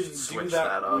probably shouldn't Switch do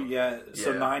that. that up.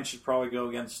 So 9 should probably go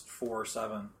against 4 or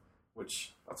 7,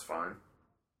 which... That's fine.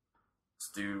 Let's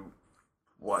do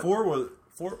what? 4 was...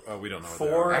 4... Oh, we don't know what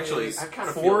 4 Actually, is, I kind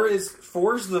of 4 is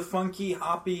 4 is the funky,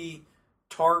 hoppy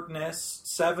tartness.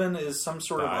 7 is some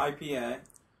sort of IPA.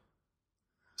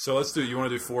 So let's do... You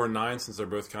want to do 4 and 9 since they're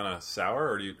both kind of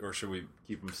sour, or should we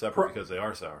keep them separate because they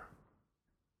are sour?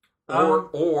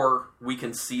 Or we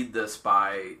can seed this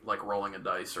by like rolling a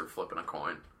dice or flipping a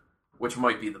coin, which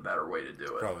might be the better way to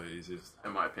do it. Probably the easiest.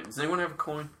 In my opinion. Does anyone have a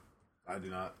coin? I do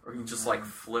not. Or you can just like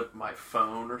flip my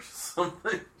phone or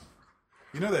something.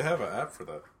 You know they have an app for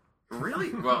that.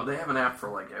 Really? Well, they have an app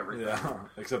for like everything. Yeah,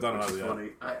 except I don't have the funny.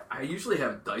 I usually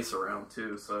have dice around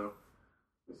too, so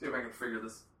let's see if I can figure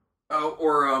this. Oh,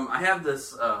 or I have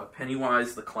this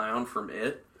Pennywise the Clown from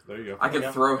It. There you go. I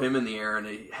can throw him in the air and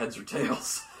he heads or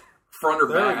tails. Front or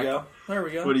back. There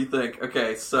we go. What do you think?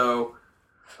 Okay, so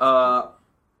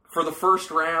for the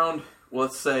first round,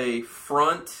 let's say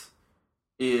front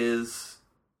is...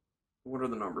 What are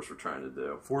the numbers we're trying to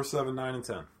do? 4, 7, 9, and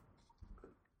 10.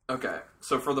 Okay,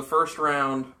 so for the first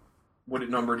round, what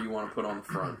number do you want to put on the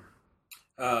front?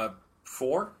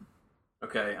 4.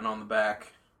 Okay, and on the back,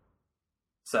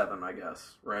 7, I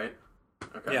guess, right?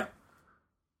 Okay. Yeah.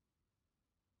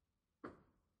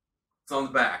 It's on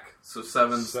the back, so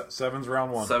 7's... 7's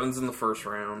round 1. 7's in the first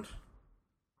round.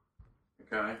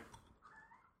 Okay.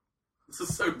 This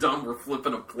is so dumb, we're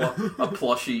flipping a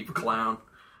plushy clown.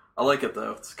 I like it,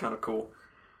 though. It's kind of cool.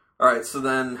 Alright, so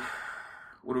then,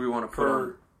 what do we want to put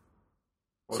on?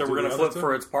 So we're going to flip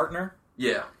for its partner?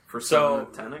 Yeah, for 7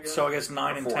 and 10, I guess? So I guess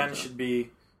 9 and 10 should be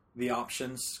the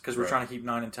options, because we're trying to keep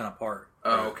 9 and 10 apart.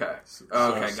 Oh, okay.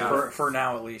 Okay, got it. For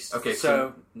now, at least. Okay,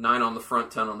 so 9 on the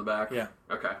front, 10 on the back? Yeah.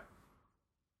 Okay.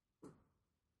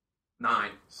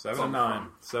 9. 7 and 9.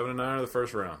 7 and 9 are the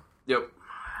first round. Yep.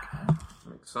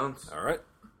 Makes sense. All right.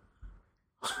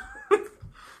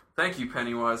 Thank you,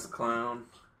 Pennywise the Clown.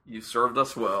 You served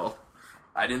us well.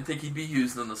 I didn't think he'd be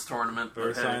used in this tournament.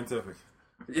 Very scientific.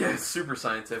 Yeah, it's super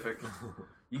scientific.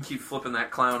 You can keep flipping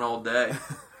that clown all day.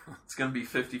 It's going to be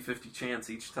 50-50 chance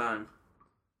each time.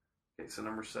 Okay, so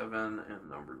number 7 and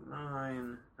number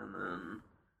 9, and then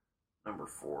number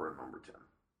 4 and number 10.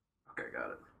 Okay,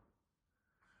 got it.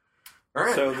 All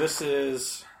right. So this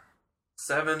is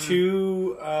 7.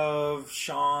 2 of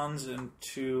Sean's and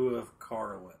 2 of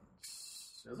Carlin's.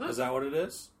 Is that what it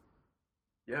is?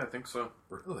 Yeah, I think so.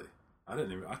 Really? I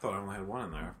thought I only had 1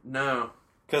 in there. No.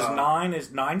 Because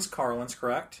 9's Carlin's,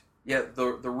 correct? Yeah,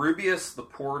 the Rubius, the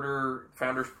Porter,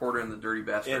 Founder's Porter, and the Dirty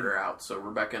Bastard are out. So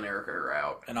Rebecca and Erica are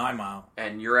out. And I'm out.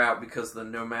 And you're out because the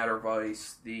No Matter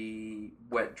Vice, the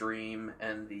Wet Dream,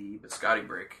 and the Biscotti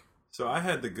Break. So I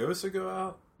had the Gosa go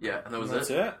out? Yeah, and That's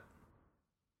it. That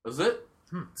was it?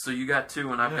 So you got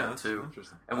 2 and I've got 2.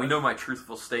 Interesting. And we know my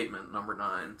truthful statement, number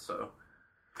 9. So,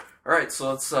 all right,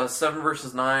 so it's 7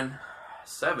 versus 9.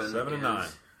 7 and 9.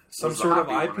 Some sort of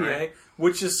IPA, one, right?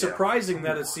 Which is surprising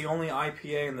that it's the only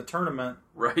IPA in the tournament.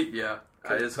 Right? Yeah,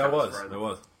 that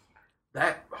was.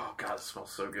 That oh god, it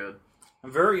smells so good.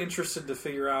 I'm very interested to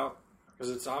figure out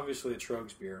because it's obviously a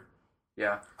Trogs beer.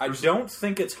 Yeah, I don't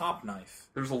think it's Hop Knife.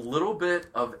 There's a little bit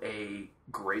of a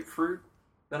grapefruit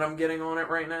that I'm getting on it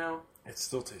right now. It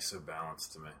still tastes so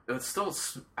balanced to me.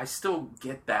 I still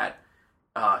get that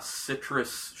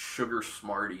citrus sugar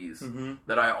Smarties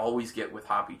that I always get with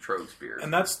hoppy Trogs beer.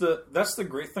 And that's the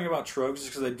great thing about Trogs is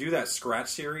because they do that scratch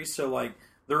series, so like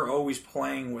they're always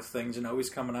playing with things and always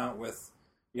coming out with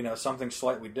something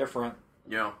slightly different.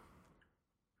 Yeah,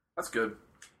 that's good.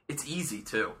 it's easy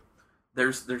too.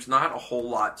 There's not a whole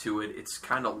lot to it. It's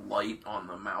kind of light on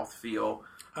the mouthfeel.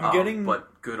 I'm getting,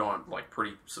 but good on, like,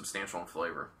 pretty substantial in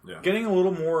flavor. Yeah. Getting a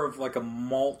little more of like a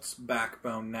malt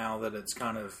backbone now that it's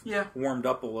kind of warmed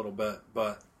up a little bit,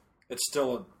 but it's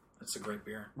still it's a great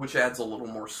beer. Which adds a little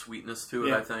more sweetness to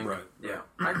it, I think. Right. Yeah,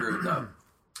 I agree with that.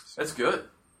 That's good.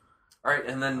 All right,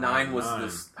 and then 9 was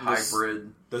this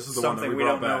hybrid. This is the one that we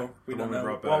brought back. We don't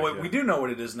know. Well, we do know what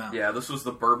it is now. Yeah, this was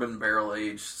the bourbon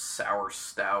barrel-aged sour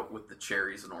stout with the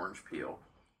cherries and orange peel.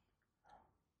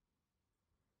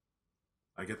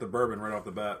 I get the bourbon right off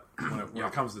the bat when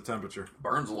it comes to temperature.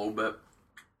 Burns a little bit.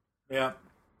 Yeah.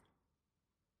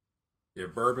 Yeah,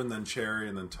 bourbon, then cherry,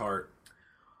 and then tart.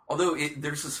 Although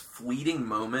there's this fleeting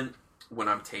moment when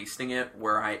I'm tasting it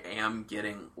where I am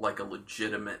getting like a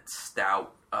legitimate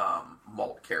stout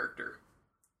malt character.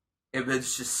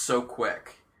 It's just so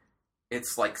quick.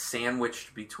 It's like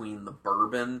sandwiched between the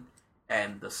bourbon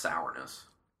and the sourness.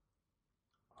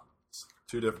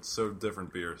 So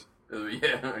different beers.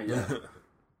 Yeah.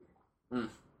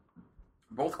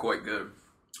 Both quite good.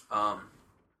 All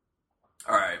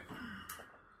right.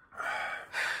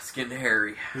 It's getting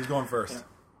hairy. Who's going first? Yeah.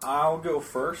 I'll go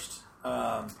first.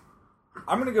 I'm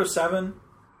going to go 7.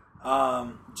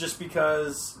 Just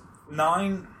because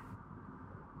 9,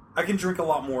 I can drink a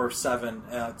lot more of 7.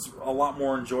 It's a lot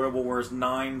more enjoyable, whereas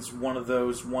 9's one of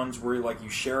those ones where like you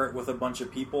share it with a bunch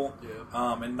of people.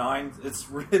 Yeah. And 9, it's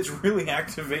really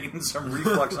activating some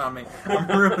reflex on me.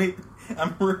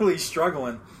 I'm really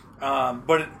struggling.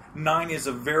 But 9 is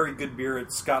a very good beer.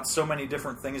 It's got so many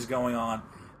different things going on.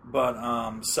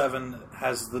 But 7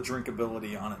 has the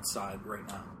drinkability on its side right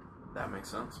now. That makes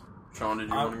sense. Sean, did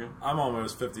you want to go? I'm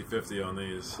almost 50-50 on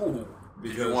these. Ooh.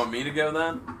 Did you want me to go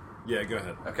then? Yeah, go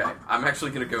ahead. Okay, I'm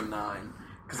actually going to go 9.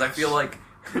 Because I feel like,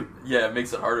 it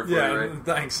makes it harder for you, right?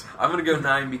 Thanks. I'm going to go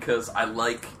 9 because I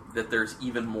like that there's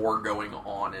even more going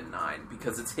on in 9.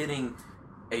 Because it's hitting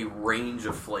a range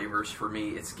of flavors for me.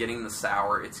 It's getting the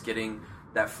sour, it's getting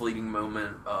that fleeting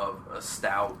moment of a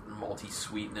stout malty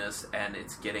sweetness, and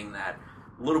it's getting that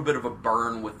little bit of a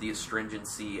burn with the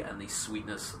astringency and the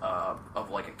sweetness of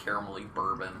like a caramelly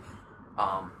bourbon.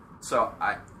 So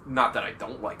not that I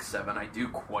don't like 7, I do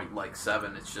quite like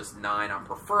 7. It's just 9. I'm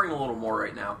preferring a little more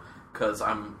right now because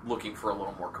I'm looking for a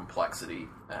little more complexity.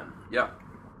 And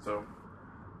so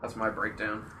that's my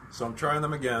breakdown. So I'm trying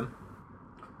them again,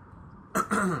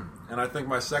 and I think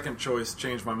my second choice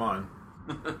changed my mind.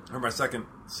 Or my second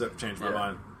sip changed my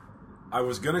mind. I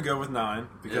was going to go with 9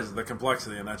 because of the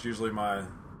complexity, and that's usually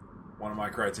one of my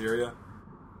criteria.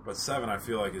 But 7, I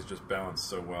feel like, is just balanced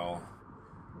so well.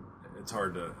 It's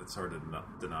hard to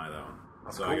deny that one.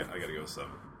 That's so cool. I got to go with 7.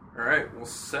 All right. Well,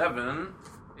 7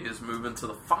 is moving to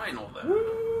the final then.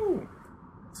 Woo!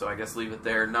 So I guess leave it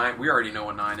there. 9. We already know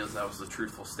what 9 is. That was the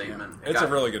truthful statement. Yeah. It's a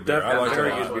really good beer. I like it a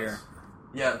lot. Good beer.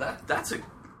 Yeah, that's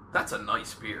a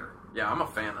nice beer. Yeah, I'm a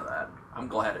fan of that. I'm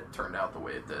glad it turned out the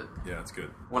way it did. Yeah, it's good.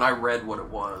 When I read what it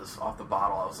was off the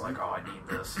bottle, I was like, oh, I need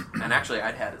this. And actually,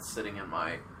 I'd had it sitting in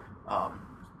my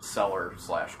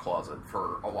cellar/closet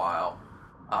for a while.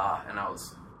 And I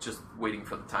was just waiting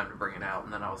for the time to bring it out.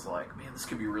 And then I was like, man, this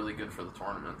could be really good for the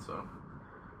tournament. So,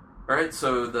 all right,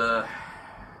 so the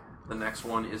next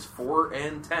one is 4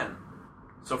 and 10.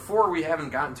 So 4 we haven't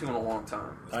gotten to in a long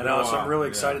time. I know, so I'm really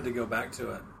excited to go back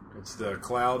to it. It's the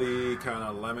cloudy, kind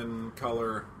of lemon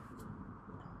color.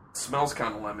 It smells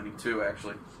kind of lemony, too,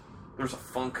 actually. There's a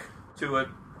funk to it.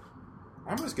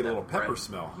 I almost get a little pepper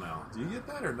smell now. Do you get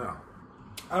that or no?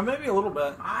 Maybe a little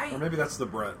bit. Or maybe that's the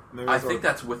bread. I think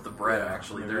that's with the bread,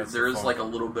 actually. There is funk. like a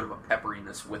little bit of a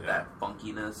pepperiness with that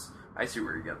funkiness. I see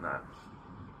where you're getting that.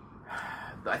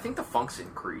 I think the funk's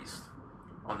increased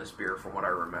on this beer from what I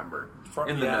remember. A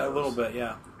little bit,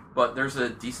 yeah. But there's a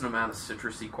decent amount of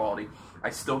citrusy quality. I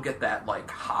still get that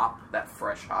like hop, that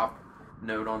fresh hop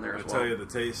note on there as well. I tell you, the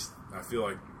taste, I feel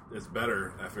like it's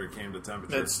better after it came to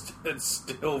temperature. It's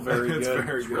still very good.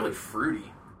 Very it's good. really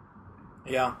fruity.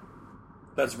 Yeah.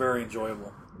 That's very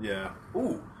enjoyable. Yeah.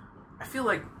 Ooh. I feel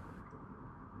like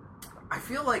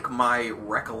my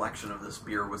recollection of this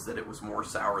beer was that it was more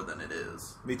sour than it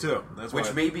is. Me too.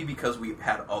 Which may be because we've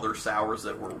had other sours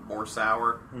that were more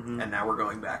sour, and now we're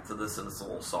going back to this and it's a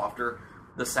little softer.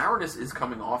 The sourness is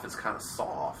coming off as kind of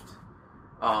soft.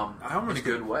 In a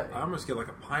good way. I almost get like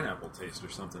a pineapple taste or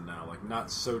something now, like not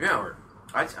so tart.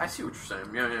 I see what you're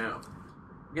saying. Yeah.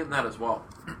 I'm getting that as well.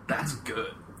 That's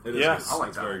good. It is Yeah. good. I like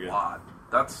It's that very a good. lot.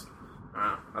 That's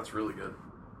really good.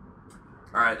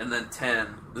 All right, and then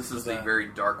 10. This is the very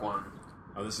dark one.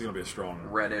 Oh, this is going to be a strong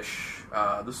one. Reddish.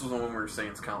 This was the one we were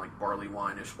saying it's kind of like barley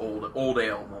wine-ish, old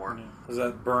ale more. Is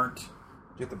that burnt?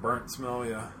 Get the burnt smell,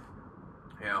 yeah.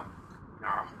 Yeah.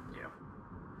 Yeah.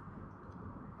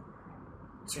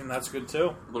 See, and that's good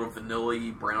too. A little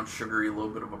vanilla-y, brown sugary, a little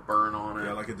bit of a burn on it.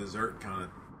 Yeah, like a dessert kind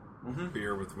of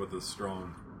beer with a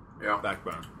strong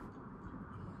backbone.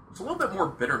 It's a little bit more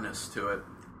bitterness to it.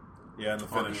 Yeah, in the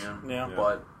finish. Yeah.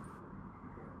 But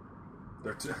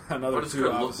they're another two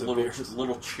opposite beers.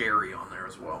 Little cherry on there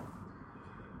as well.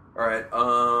 All right,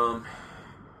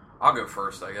 I'll go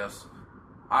first, I guess.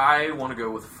 I want to go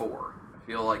with 4. I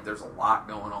feel like there's a lot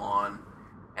going on,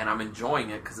 and I'm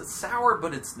enjoying it because it's sour,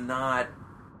 but it's not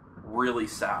really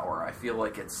sour. I feel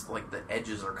like it's like the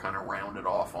edges are kind of rounded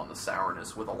off on the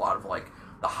sourness with a lot of like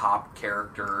the hop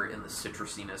character and the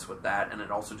citrusiness with that, and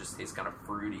it also just tastes kind of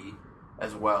fruity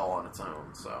as well on its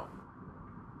own. So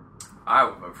I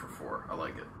would vote for 4. I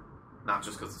like it, not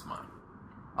just because it's mine.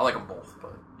 I like them both,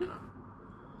 but you know.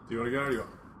 Do you want to go? Or do you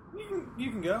want? You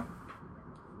can go.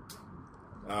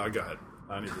 Go ahead.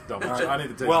 I need to double. I need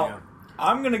to take. Well,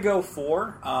 I'm going to go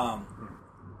 4.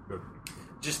 Good.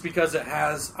 Just because it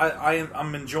has,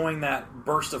 I'm enjoying that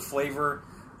burst of flavor,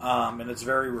 and it's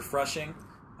very refreshing.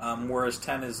 Whereas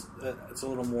 10 is, it's a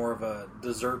little more of a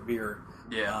dessert beer.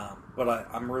 Yeah. But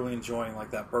I'm really enjoying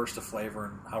like that burst of flavor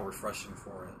and how refreshing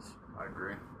 4 is. I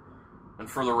agree. And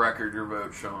for the record, your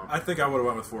vote, Sean. I think I would have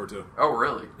went with 4 too. Oh,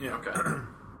 really? Yeah. Okay.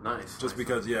 Nice. Just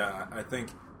because, I think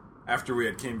after we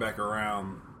had came back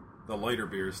around, the lighter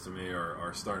beers to me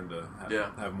are starting to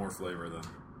have more flavor than.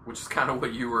 Which is kind of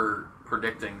what you were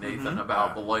predicting, Nathan,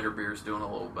 about the lighter beers doing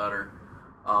a little better.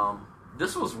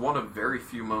 This was one of very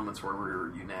few moments where we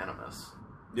were unanimous.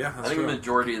 Yeah, that's I think true. the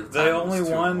majority of the time. The only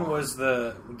one 2-1. was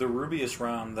the Rubius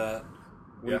round that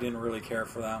we didn't really care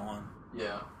for that one.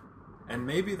 Yeah. And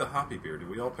maybe the hoppy beer. Did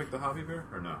we all pick the hoppy beer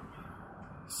or no?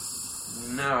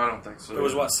 No, I don't think so. It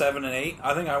was what, 7 and 8?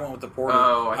 I think I went with the porter.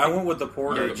 Oh, I went with the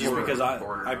porter yeah, just because I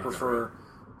porter. prefer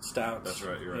stouts. That's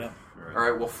right. You're right. Yeah. You're right. All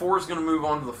right. Well, 4 is going to move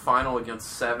on to the final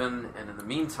against 7, and in the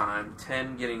meantime,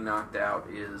 10 getting knocked out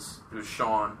is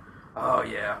Sean. Oh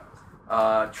yeah.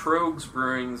 Trogs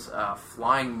Brewing's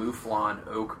Flying Mouflon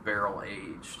Oak Barrel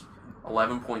Aged,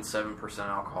 11.7%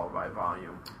 alcohol by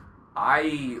volume.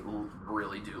 I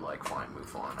really do like Flying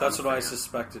Mouflon. That's what I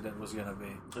suspected it was going to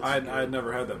be. I had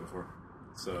never had that before,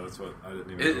 so that's what I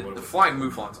didn't even know what it the was. Flying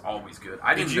Mouflon's always good.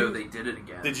 I didn't know they did it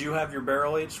again. Did you have your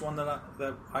barrel aged one that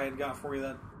I had got for you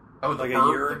that? Oh, like a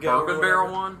year ago, bourbon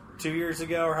barrel one? 2 years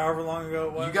ago, or however long ago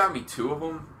it was. You got me 2 of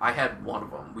them. I had 1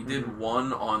 of them. We did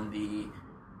one on the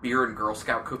beer and Girl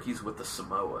Scout cookies with the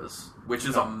Samoas, which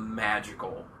is a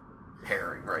magical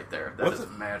pairing right there. That is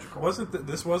magical.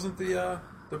 This wasn't the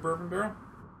bourbon barrel?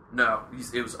 No,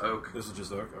 it was oak. This is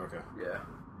just oak? Okay. Yeah.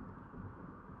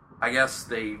 I guess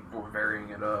they were varying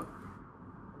it up.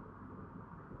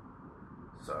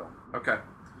 So, okay.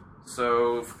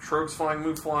 So, Trogs Flying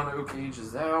Mouflon Oak Age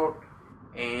is out,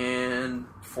 and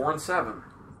 4 and 7.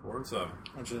 4 and 7.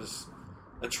 Which is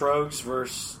a Trogs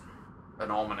versus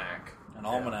An Almanac. an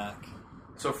Almanac.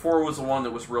 So 4 was the one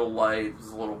that was real light. It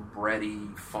was a little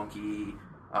bready, funky.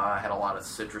 Had a lot of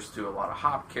citrus to it, a lot of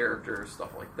hop characters,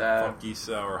 stuff like that. Funky,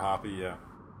 sour, hoppy, yeah.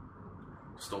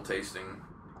 Still tasting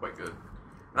quite good.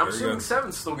 And I'm Very assuming good.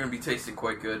 7's still going to be tasting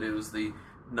quite good. It was the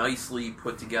nicely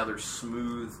put together,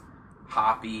 smooth,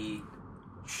 hoppy,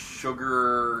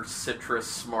 sugar, citrus,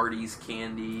 Smarties,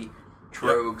 candy,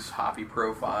 Trogs, hoppy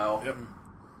profile. Yep.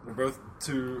 They're both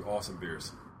 2 awesome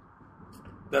beers.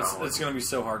 It's going to be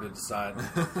so hard to decide.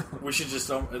 we should just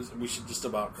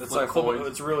about. It's Flip like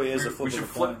coins. it really is a flip. We should of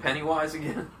a flip coin. Pennywise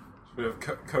again. We have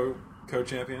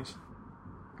co-champions.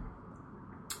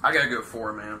 I gotta go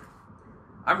 4, man.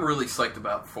 I'm really psyched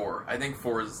about 4. I think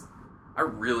 4 is. I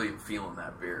really am feeling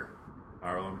that beer.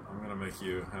 All right, I'm going to make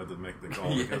you have to make the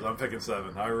call Yeah. because I'm picking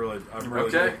 7. I'm really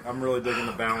Okay. I'm really digging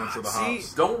the balance of the See,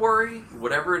 hops. don't worry.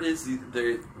 Whatever it is,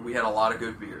 we had a lot of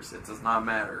good beers. It does not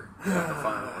matter what the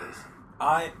final is.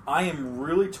 I am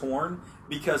really torn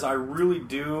because I really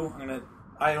do.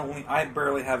 I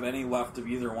barely have any left of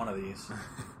either one of these.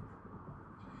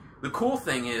 The cool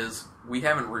thing is we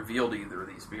haven't revealed either of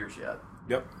these beers yet.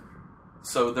 Yep.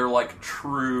 So they're like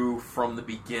true from the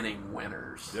beginning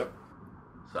winners. Yep.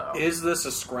 So Is this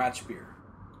a scratch beer?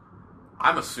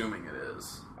 I'm assuming it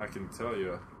is. I can tell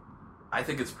you. I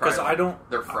think it's probably Because I don't.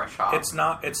 they're fresh hop. It's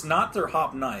not their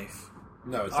hop knife.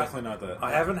 No, it's definitely not that.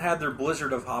 I haven't had their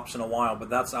Blizzard of hops in a while, but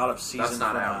that's out of season. That's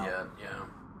not for out now. yet.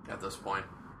 Yeah, at this point,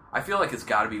 I feel like it's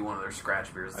got to be one of their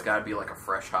scratch beers. It's got to be like a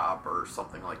fresh hop or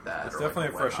something like that. It's or definitely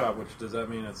like a fresh wet hop, which does that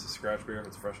mean it's a scratch beer if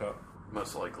it's a fresh hop?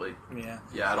 most likely. Yeah.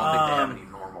 Yeah, I don't think they have any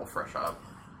normal fresh hop.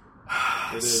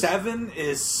 It is. 7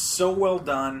 is so well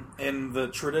done in the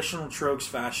traditional Trogs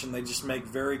fashion. They just make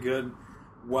very good,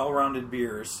 well-rounded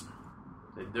beers.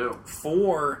 They do.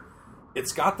 4,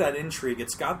 it's got that intrigue.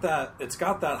 It's got that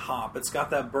hop. It's got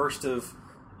that burst of,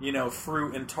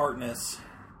 fruit and tartness.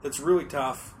 It's really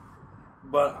tough.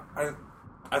 But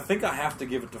I think I have to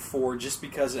give it to 4 just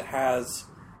because it has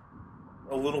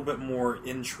a little bit more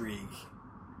intrigue.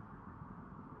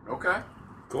 Okay.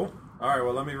 Cool. All right,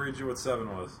 well, let me read you what 7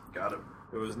 was. Got it.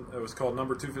 It was called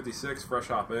Number 256 Fresh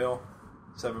Hop Ale,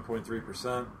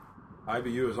 7.3%.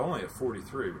 IBU is only at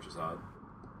 43, which is odd.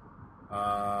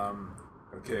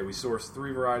 Okay, we sourced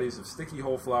 3 varieties of sticky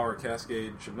whole flower,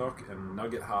 Cascade, Chinook, and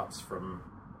Nugget hops from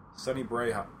Sunny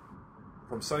Bray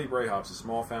Hops, a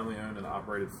small family-owned and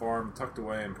operated farm tucked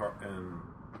away in PA.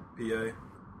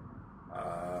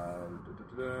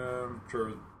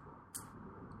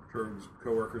 Trogu's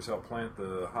co-workers helped plant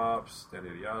the hops, yada,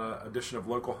 yada, yada. Addition of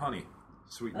local honey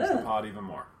sweetens the pod even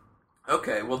more.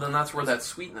 Okay, well then that's where that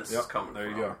sweetness is coming there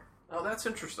from. You go. Oh, that's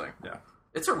interesting. Yeah.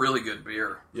 It's a really good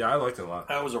beer. Yeah, I liked it a lot.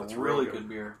 That was a really good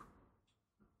beer.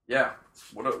 Yeah.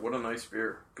 What a nice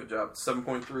beer. Good job.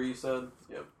 7.3 you said?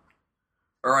 Yep.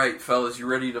 All right, fellas, you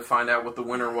ready to find out what the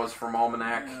winner was from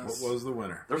Almanac? Yes. What was the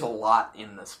winner? There's a lot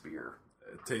in this beer.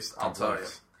 It tastes I'll tell you.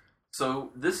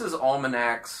 So this is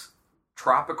Almanac's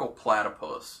Tropical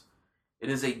Platypus. It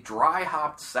is a dry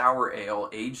hopped sour ale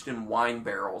aged in wine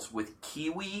barrels with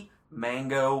kiwi,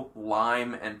 mango,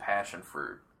 lime, and passion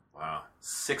fruit. Wow.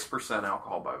 6%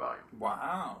 alcohol by volume.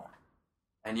 Wow.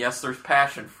 And yes, there's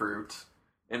passion fruit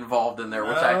involved in there,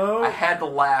 which I had to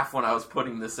laugh when I was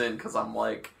putting this in because I'm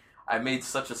like, I made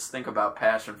such a stink about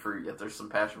passion fruit, yet there's some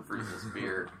passion fruit in this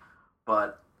beer.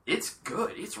 But it's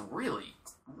good. It's really,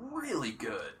 really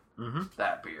good,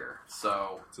 that beer.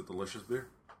 So it's a delicious beer.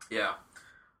 Yeah.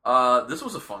 This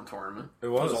was a fun tournament. It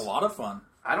was a lot of fun.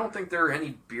 I don't think there are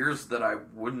any beers that I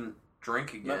wouldn't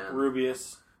drink again. Like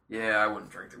Rubius. Yeah, I wouldn't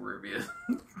drink the Rubius.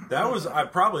 That was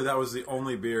the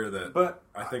only beer that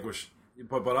I think was.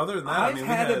 But other than that, I've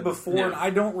had it before, and I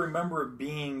don't remember it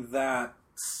being that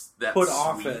put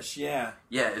offish. Yeah,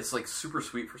 yeah, it's like super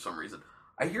sweet for some reason.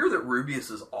 I hear that Rubius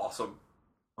is awesome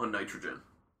on nitrogen.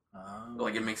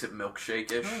 Like it makes it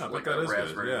milkshake-ish, like a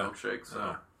raspberry milkshake.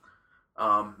 So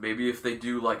maybe if they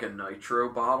do like a nitro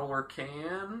bottle or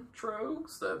can,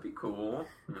 Trogues, that'd be cool.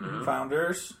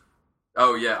 Founders.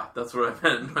 Oh yeah, that's what I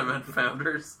meant. I meant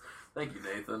Founders. Thank you,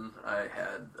 Nathan. I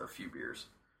had a few beers.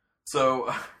 So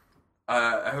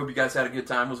I hope you guys had a good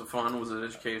time. Was it fun? Was it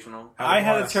educational? I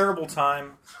had a terrible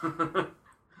time.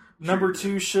 Number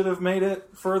 2 should have made it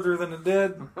further than it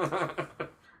did.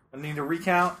 I need to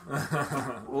recount.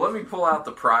 Well, let me pull out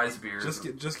the prize beers.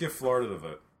 Just give Florida the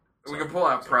vote. We can pull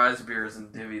out prize beers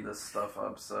and divvy this stuff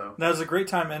up. So that was a great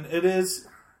time, and it is.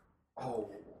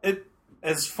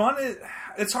 As fun.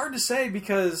 It's hard to say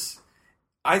because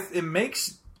it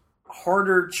makes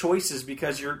harder choices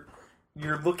because you're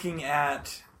looking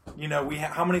at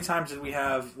how many times did we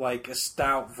have like a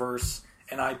stout versus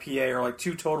an IPA or like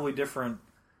 2 totally different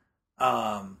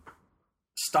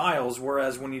styles,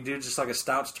 whereas when you do just like a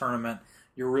stouts tournament,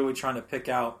 you're really trying to pick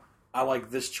out, I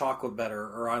like this chocolate better,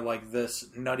 or I like this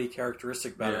nutty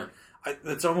characteristic better. Yeah.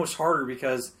 It's almost harder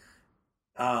because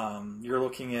you're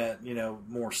looking at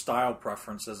more style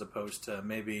preference as opposed to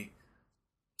maybe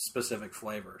specific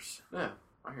flavors. Yeah,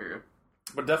 I hear you.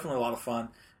 But definitely a lot of fun,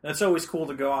 and it's always cool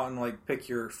to go out and like pick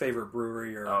your favorite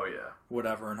brewery or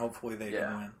whatever, and hopefully they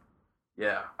can win.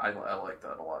 Yeah, I like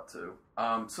that a lot too.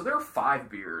 So there are 5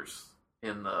 beers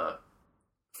in the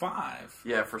 5.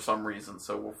 Yeah, for some reason.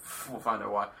 So we'll find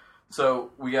out why.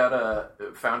 So we got a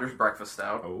Founder's Breakfast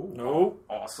Stout. Oh,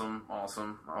 awesome!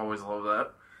 I always love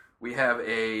that. We have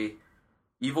a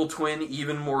Evil Twin,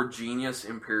 Even More Genius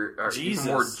Imperial.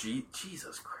 Jesus.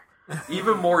 Jesus Christ!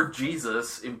 Even More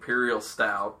Jesus Imperial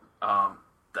Stout.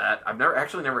 That I've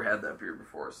never had that beer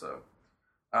before. So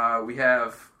we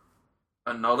have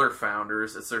another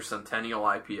Founders. It's their Centennial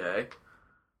IPA.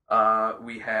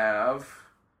 We have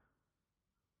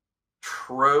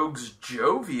Trogues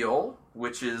Jovial,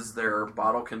 which is their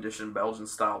bottle-conditioned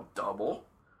Belgian-style double.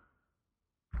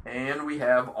 And we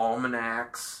have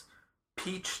Almanac's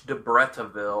Peach de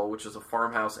Bretteville, which is a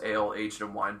farmhouse ale aged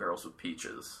in wine barrels with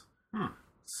peaches.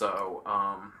 So,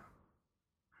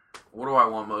 what do I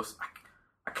want most?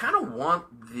 I kind of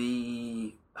want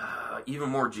the Even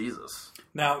More Jesus.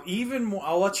 Now,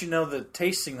 I'll let you know the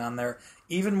tasting on there.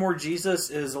 Even More Jesus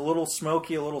is a little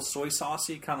smoky, a little soy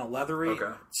saucy, kind of leathery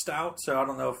stout. So I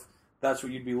don't know if that's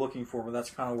what you'd be looking for, but that's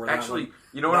kind of where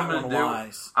you know what I'm going to do?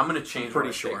 Lies. I'm going to change.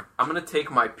 Pretty sure. I'm going to take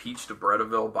my Peach de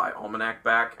Bretteville by Almanac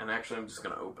back, and actually, I'm just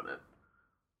going to open it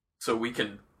so we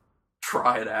can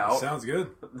try it out. Sounds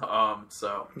good.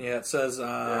 So yeah, it says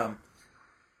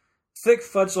Thick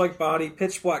fudge-like body,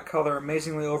 pitch black color,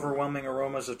 amazingly overwhelming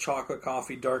aromas of chocolate,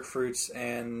 coffee, dark fruits,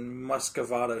 and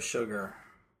muscovado sugar.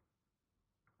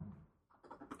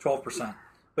 12%.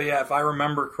 But yeah, if I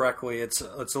remember correctly, it's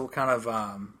a kind of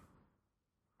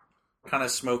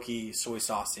smoky, soy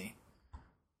saucy.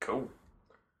 Cool.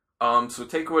 So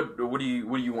take what do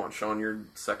you want, Sean? You're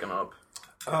second up.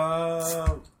 I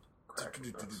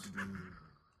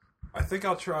think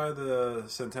I'll try the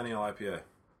Centennial IPA.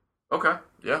 Okay.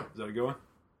 Yeah. Is that a good one?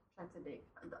 Check the date.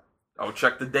 Oh,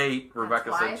 check the date. Rebecca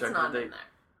That's why said it's check not the in date.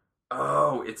 there.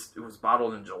 Oh, it was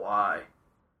bottled in July.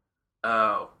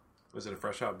 Oh. Was it a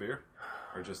fresh hop beer?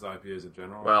 Or just IPAs in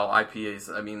general? Well, IPAs,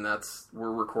 I mean,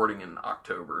 we're recording in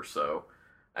October, so,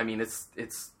 I mean, it's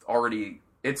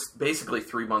basically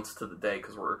 3 months to the day,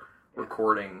 because we're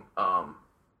recording on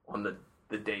the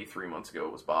day 3 months ago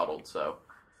it was bottled, so.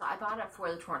 So I bought it for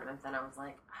the tournament, then I was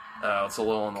like, it's a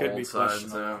little on the old side,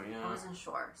 so, yeah. I wasn't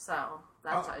sure, so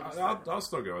that's why I just I'll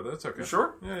still go with it. It's okay. You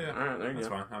sure? Yeah. All right, there you That's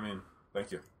go. fine. I mean,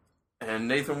 thank you. And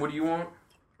Nathan, what do you want?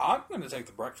 I'm going to take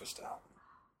the breakfast out.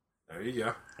 There you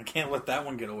go. I can't let that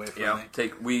one get away from me.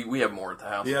 We have more at the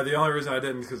house. Yeah, the only reason I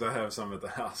didn't is because I have some at the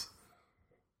house.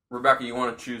 Rebecca, you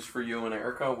want to choose for you and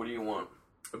Erica? What do you want?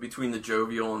 Between the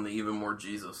jovial and the even more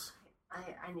Jesus.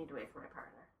 I need to wait for my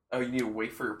partner. Oh, you need to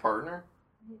wait for your partner?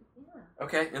 Yeah.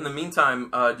 Okay. In the meantime,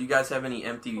 do you guys have any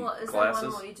empty Is glasses? there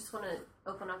one where you just want to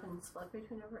open up and split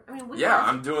between everyone? I mean,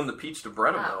 I'm doing the peach to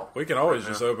Bretteville. We can always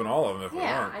just open all of them if we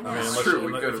Yeah, want. I know. mean, That's unless true. you, We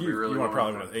unless, could if if you, we really you want to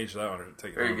wanted probably want to age that one or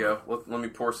take it There you home. go. Let me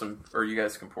pour some, or you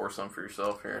guys can pour some for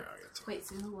yourself here. Wait,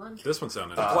 so who won? This one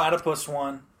sounded The platypus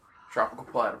one. Tropical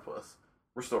platypus.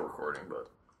 We're still recording,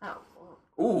 but. Oh,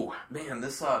 well, Ooh, man,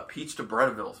 this peach to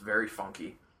Bretteville is very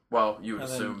funky. Well, you would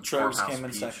And assume then Trevor's farmhouse came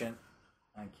in peach. second.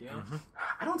 Thank you. Mm-hmm.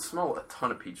 I don't smell a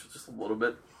ton of peach, just a little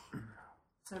bit.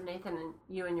 so Nathan and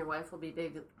you and your wife will be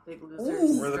big losers.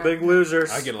 Ooh, We're the big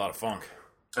losers. I get a lot of funk.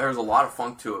 There's a lot of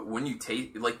funk to it. When you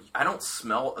taste, I don't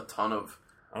smell a ton of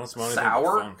I don't smell anything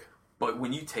sour, but funk. but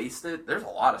when you taste it, there's a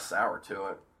lot of sour to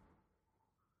it.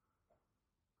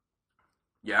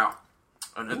 Yeah,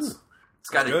 and it's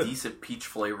got a decent peach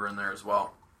flavor in there as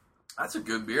well. That's a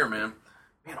good beer, man.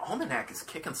 Man, Almanac is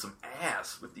kicking some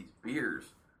ass with these beers.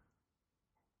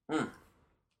 Yeah,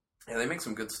 they make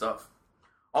some good stuff.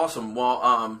 Awesome. Well,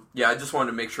 I just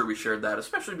wanted to make sure we shared that,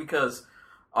 especially because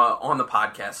on the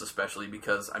podcast, especially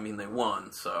because I mean they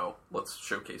won, so let's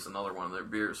showcase another one of their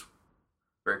beers.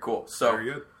 Very cool. So,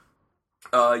 Very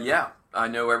good. yeah, I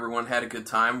know everyone had a good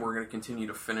time. We're going to continue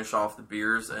to finish off the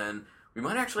beers, and we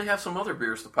might actually have some other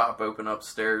beers to pop open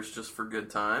upstairs just for good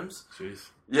times. Jeez.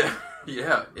 Yeah.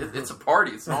 It's a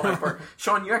party. It's an all-night party.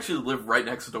 Sean, you actually live right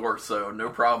next door, so no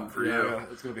problem for you. Yeah,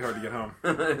 it's going to be hard to get home.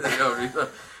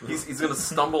 He's going to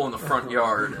stumble in the front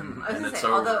yard, and it's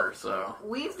over. So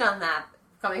we've done that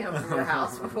coming home from your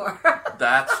house before.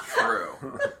 That's true.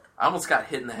 I almost got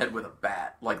hit in the head with a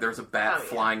bat. Like, there's a bat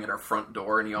flying at our front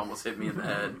door, and he almost hit me in the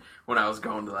head when I was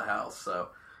going to the house. So,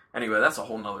 anyway, that's a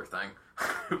whole nother thing.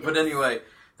 But anyway,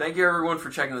 thank you, everyone, for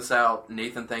checking this out.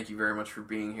 Nathan, thank you very much for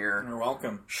being here. You're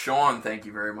welcome. Sean, thank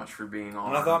you very much for being on.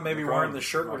 And I thought maybe wearing the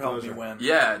shirt would help me win.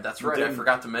 Yeah, that's right. I didn't.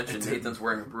 forgot to mention Nathan's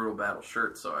wearing a Brutal Battle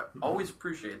shirt, so I always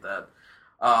appreciate that.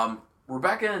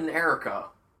 Rebecca and Erica,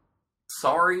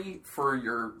 sorry for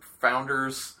your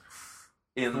founders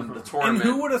in the tournament. And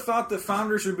who would have thought the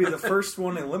founders would be the first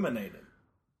one eliminated?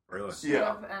 Really? Should Yeah.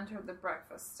 have entered the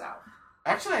breakfast stout.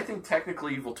 Actually, I think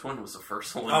technically Evil Twin was the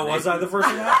first one. Oh, was I the first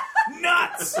one out?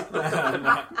 Nuts!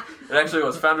 It actually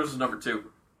was. Founders was number 2.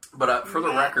 But for the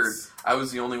record, I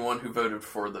was the only one who voted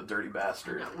for the Dirty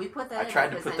Bastard. No, we put that I in tried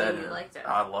to because put I that knew in. you liked it.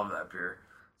 I love that beer.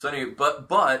 So anyway, but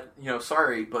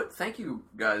sorry, but thank you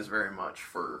guys very much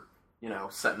for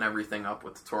setting everything up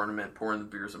with the tournament, pouring the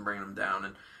beers and bringing them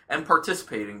down, and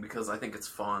participating, because I think it's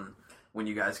fun when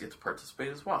you guys get to participate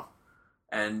as well,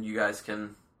 and you guys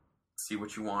can see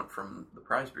what you want from the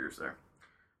prize beers there.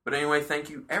 But anyway, thank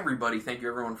you everybody. Thank you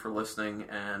everyone for listening,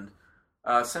 and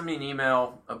send me an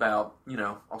email about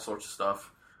all sorts of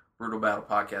stuff.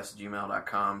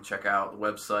 BrutalBattlePodcast@gmail.com. Check out the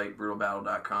website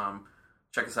BrutalBattle.com.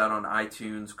 Check us out on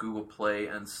iTunes, Google Play,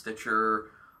 and Stitcher.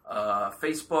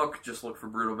 Facebook, just look for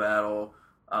Brutal Battle.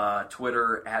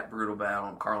 Twitter, @BrutalBattle.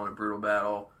 I'm Carlin at Brutal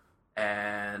Battle.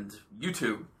 And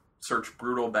YouTube, search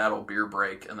Brutal Battle Beer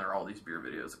Break, and there are all these beer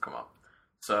videos that come up.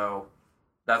 So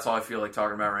that's all I feel like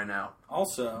talking about right now.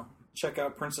 Also, check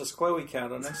out Princess Chloe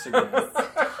Cat on Instagram.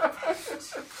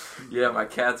 Yeah, my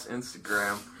cat's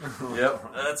Instagram.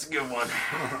 Yep, that's a good one.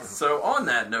 So on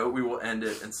that note, we will end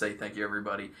it and say thank you,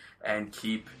 everybody, and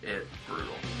keep it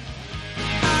brutal.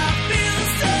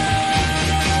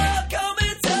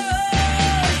 Coming to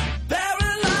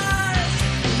paralyzed.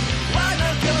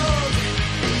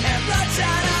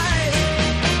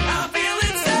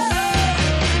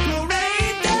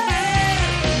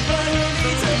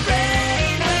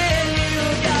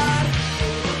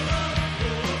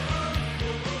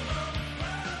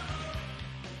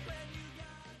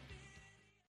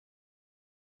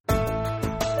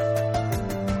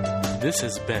 This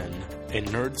has been a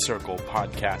Nerd Circle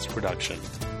podcast production.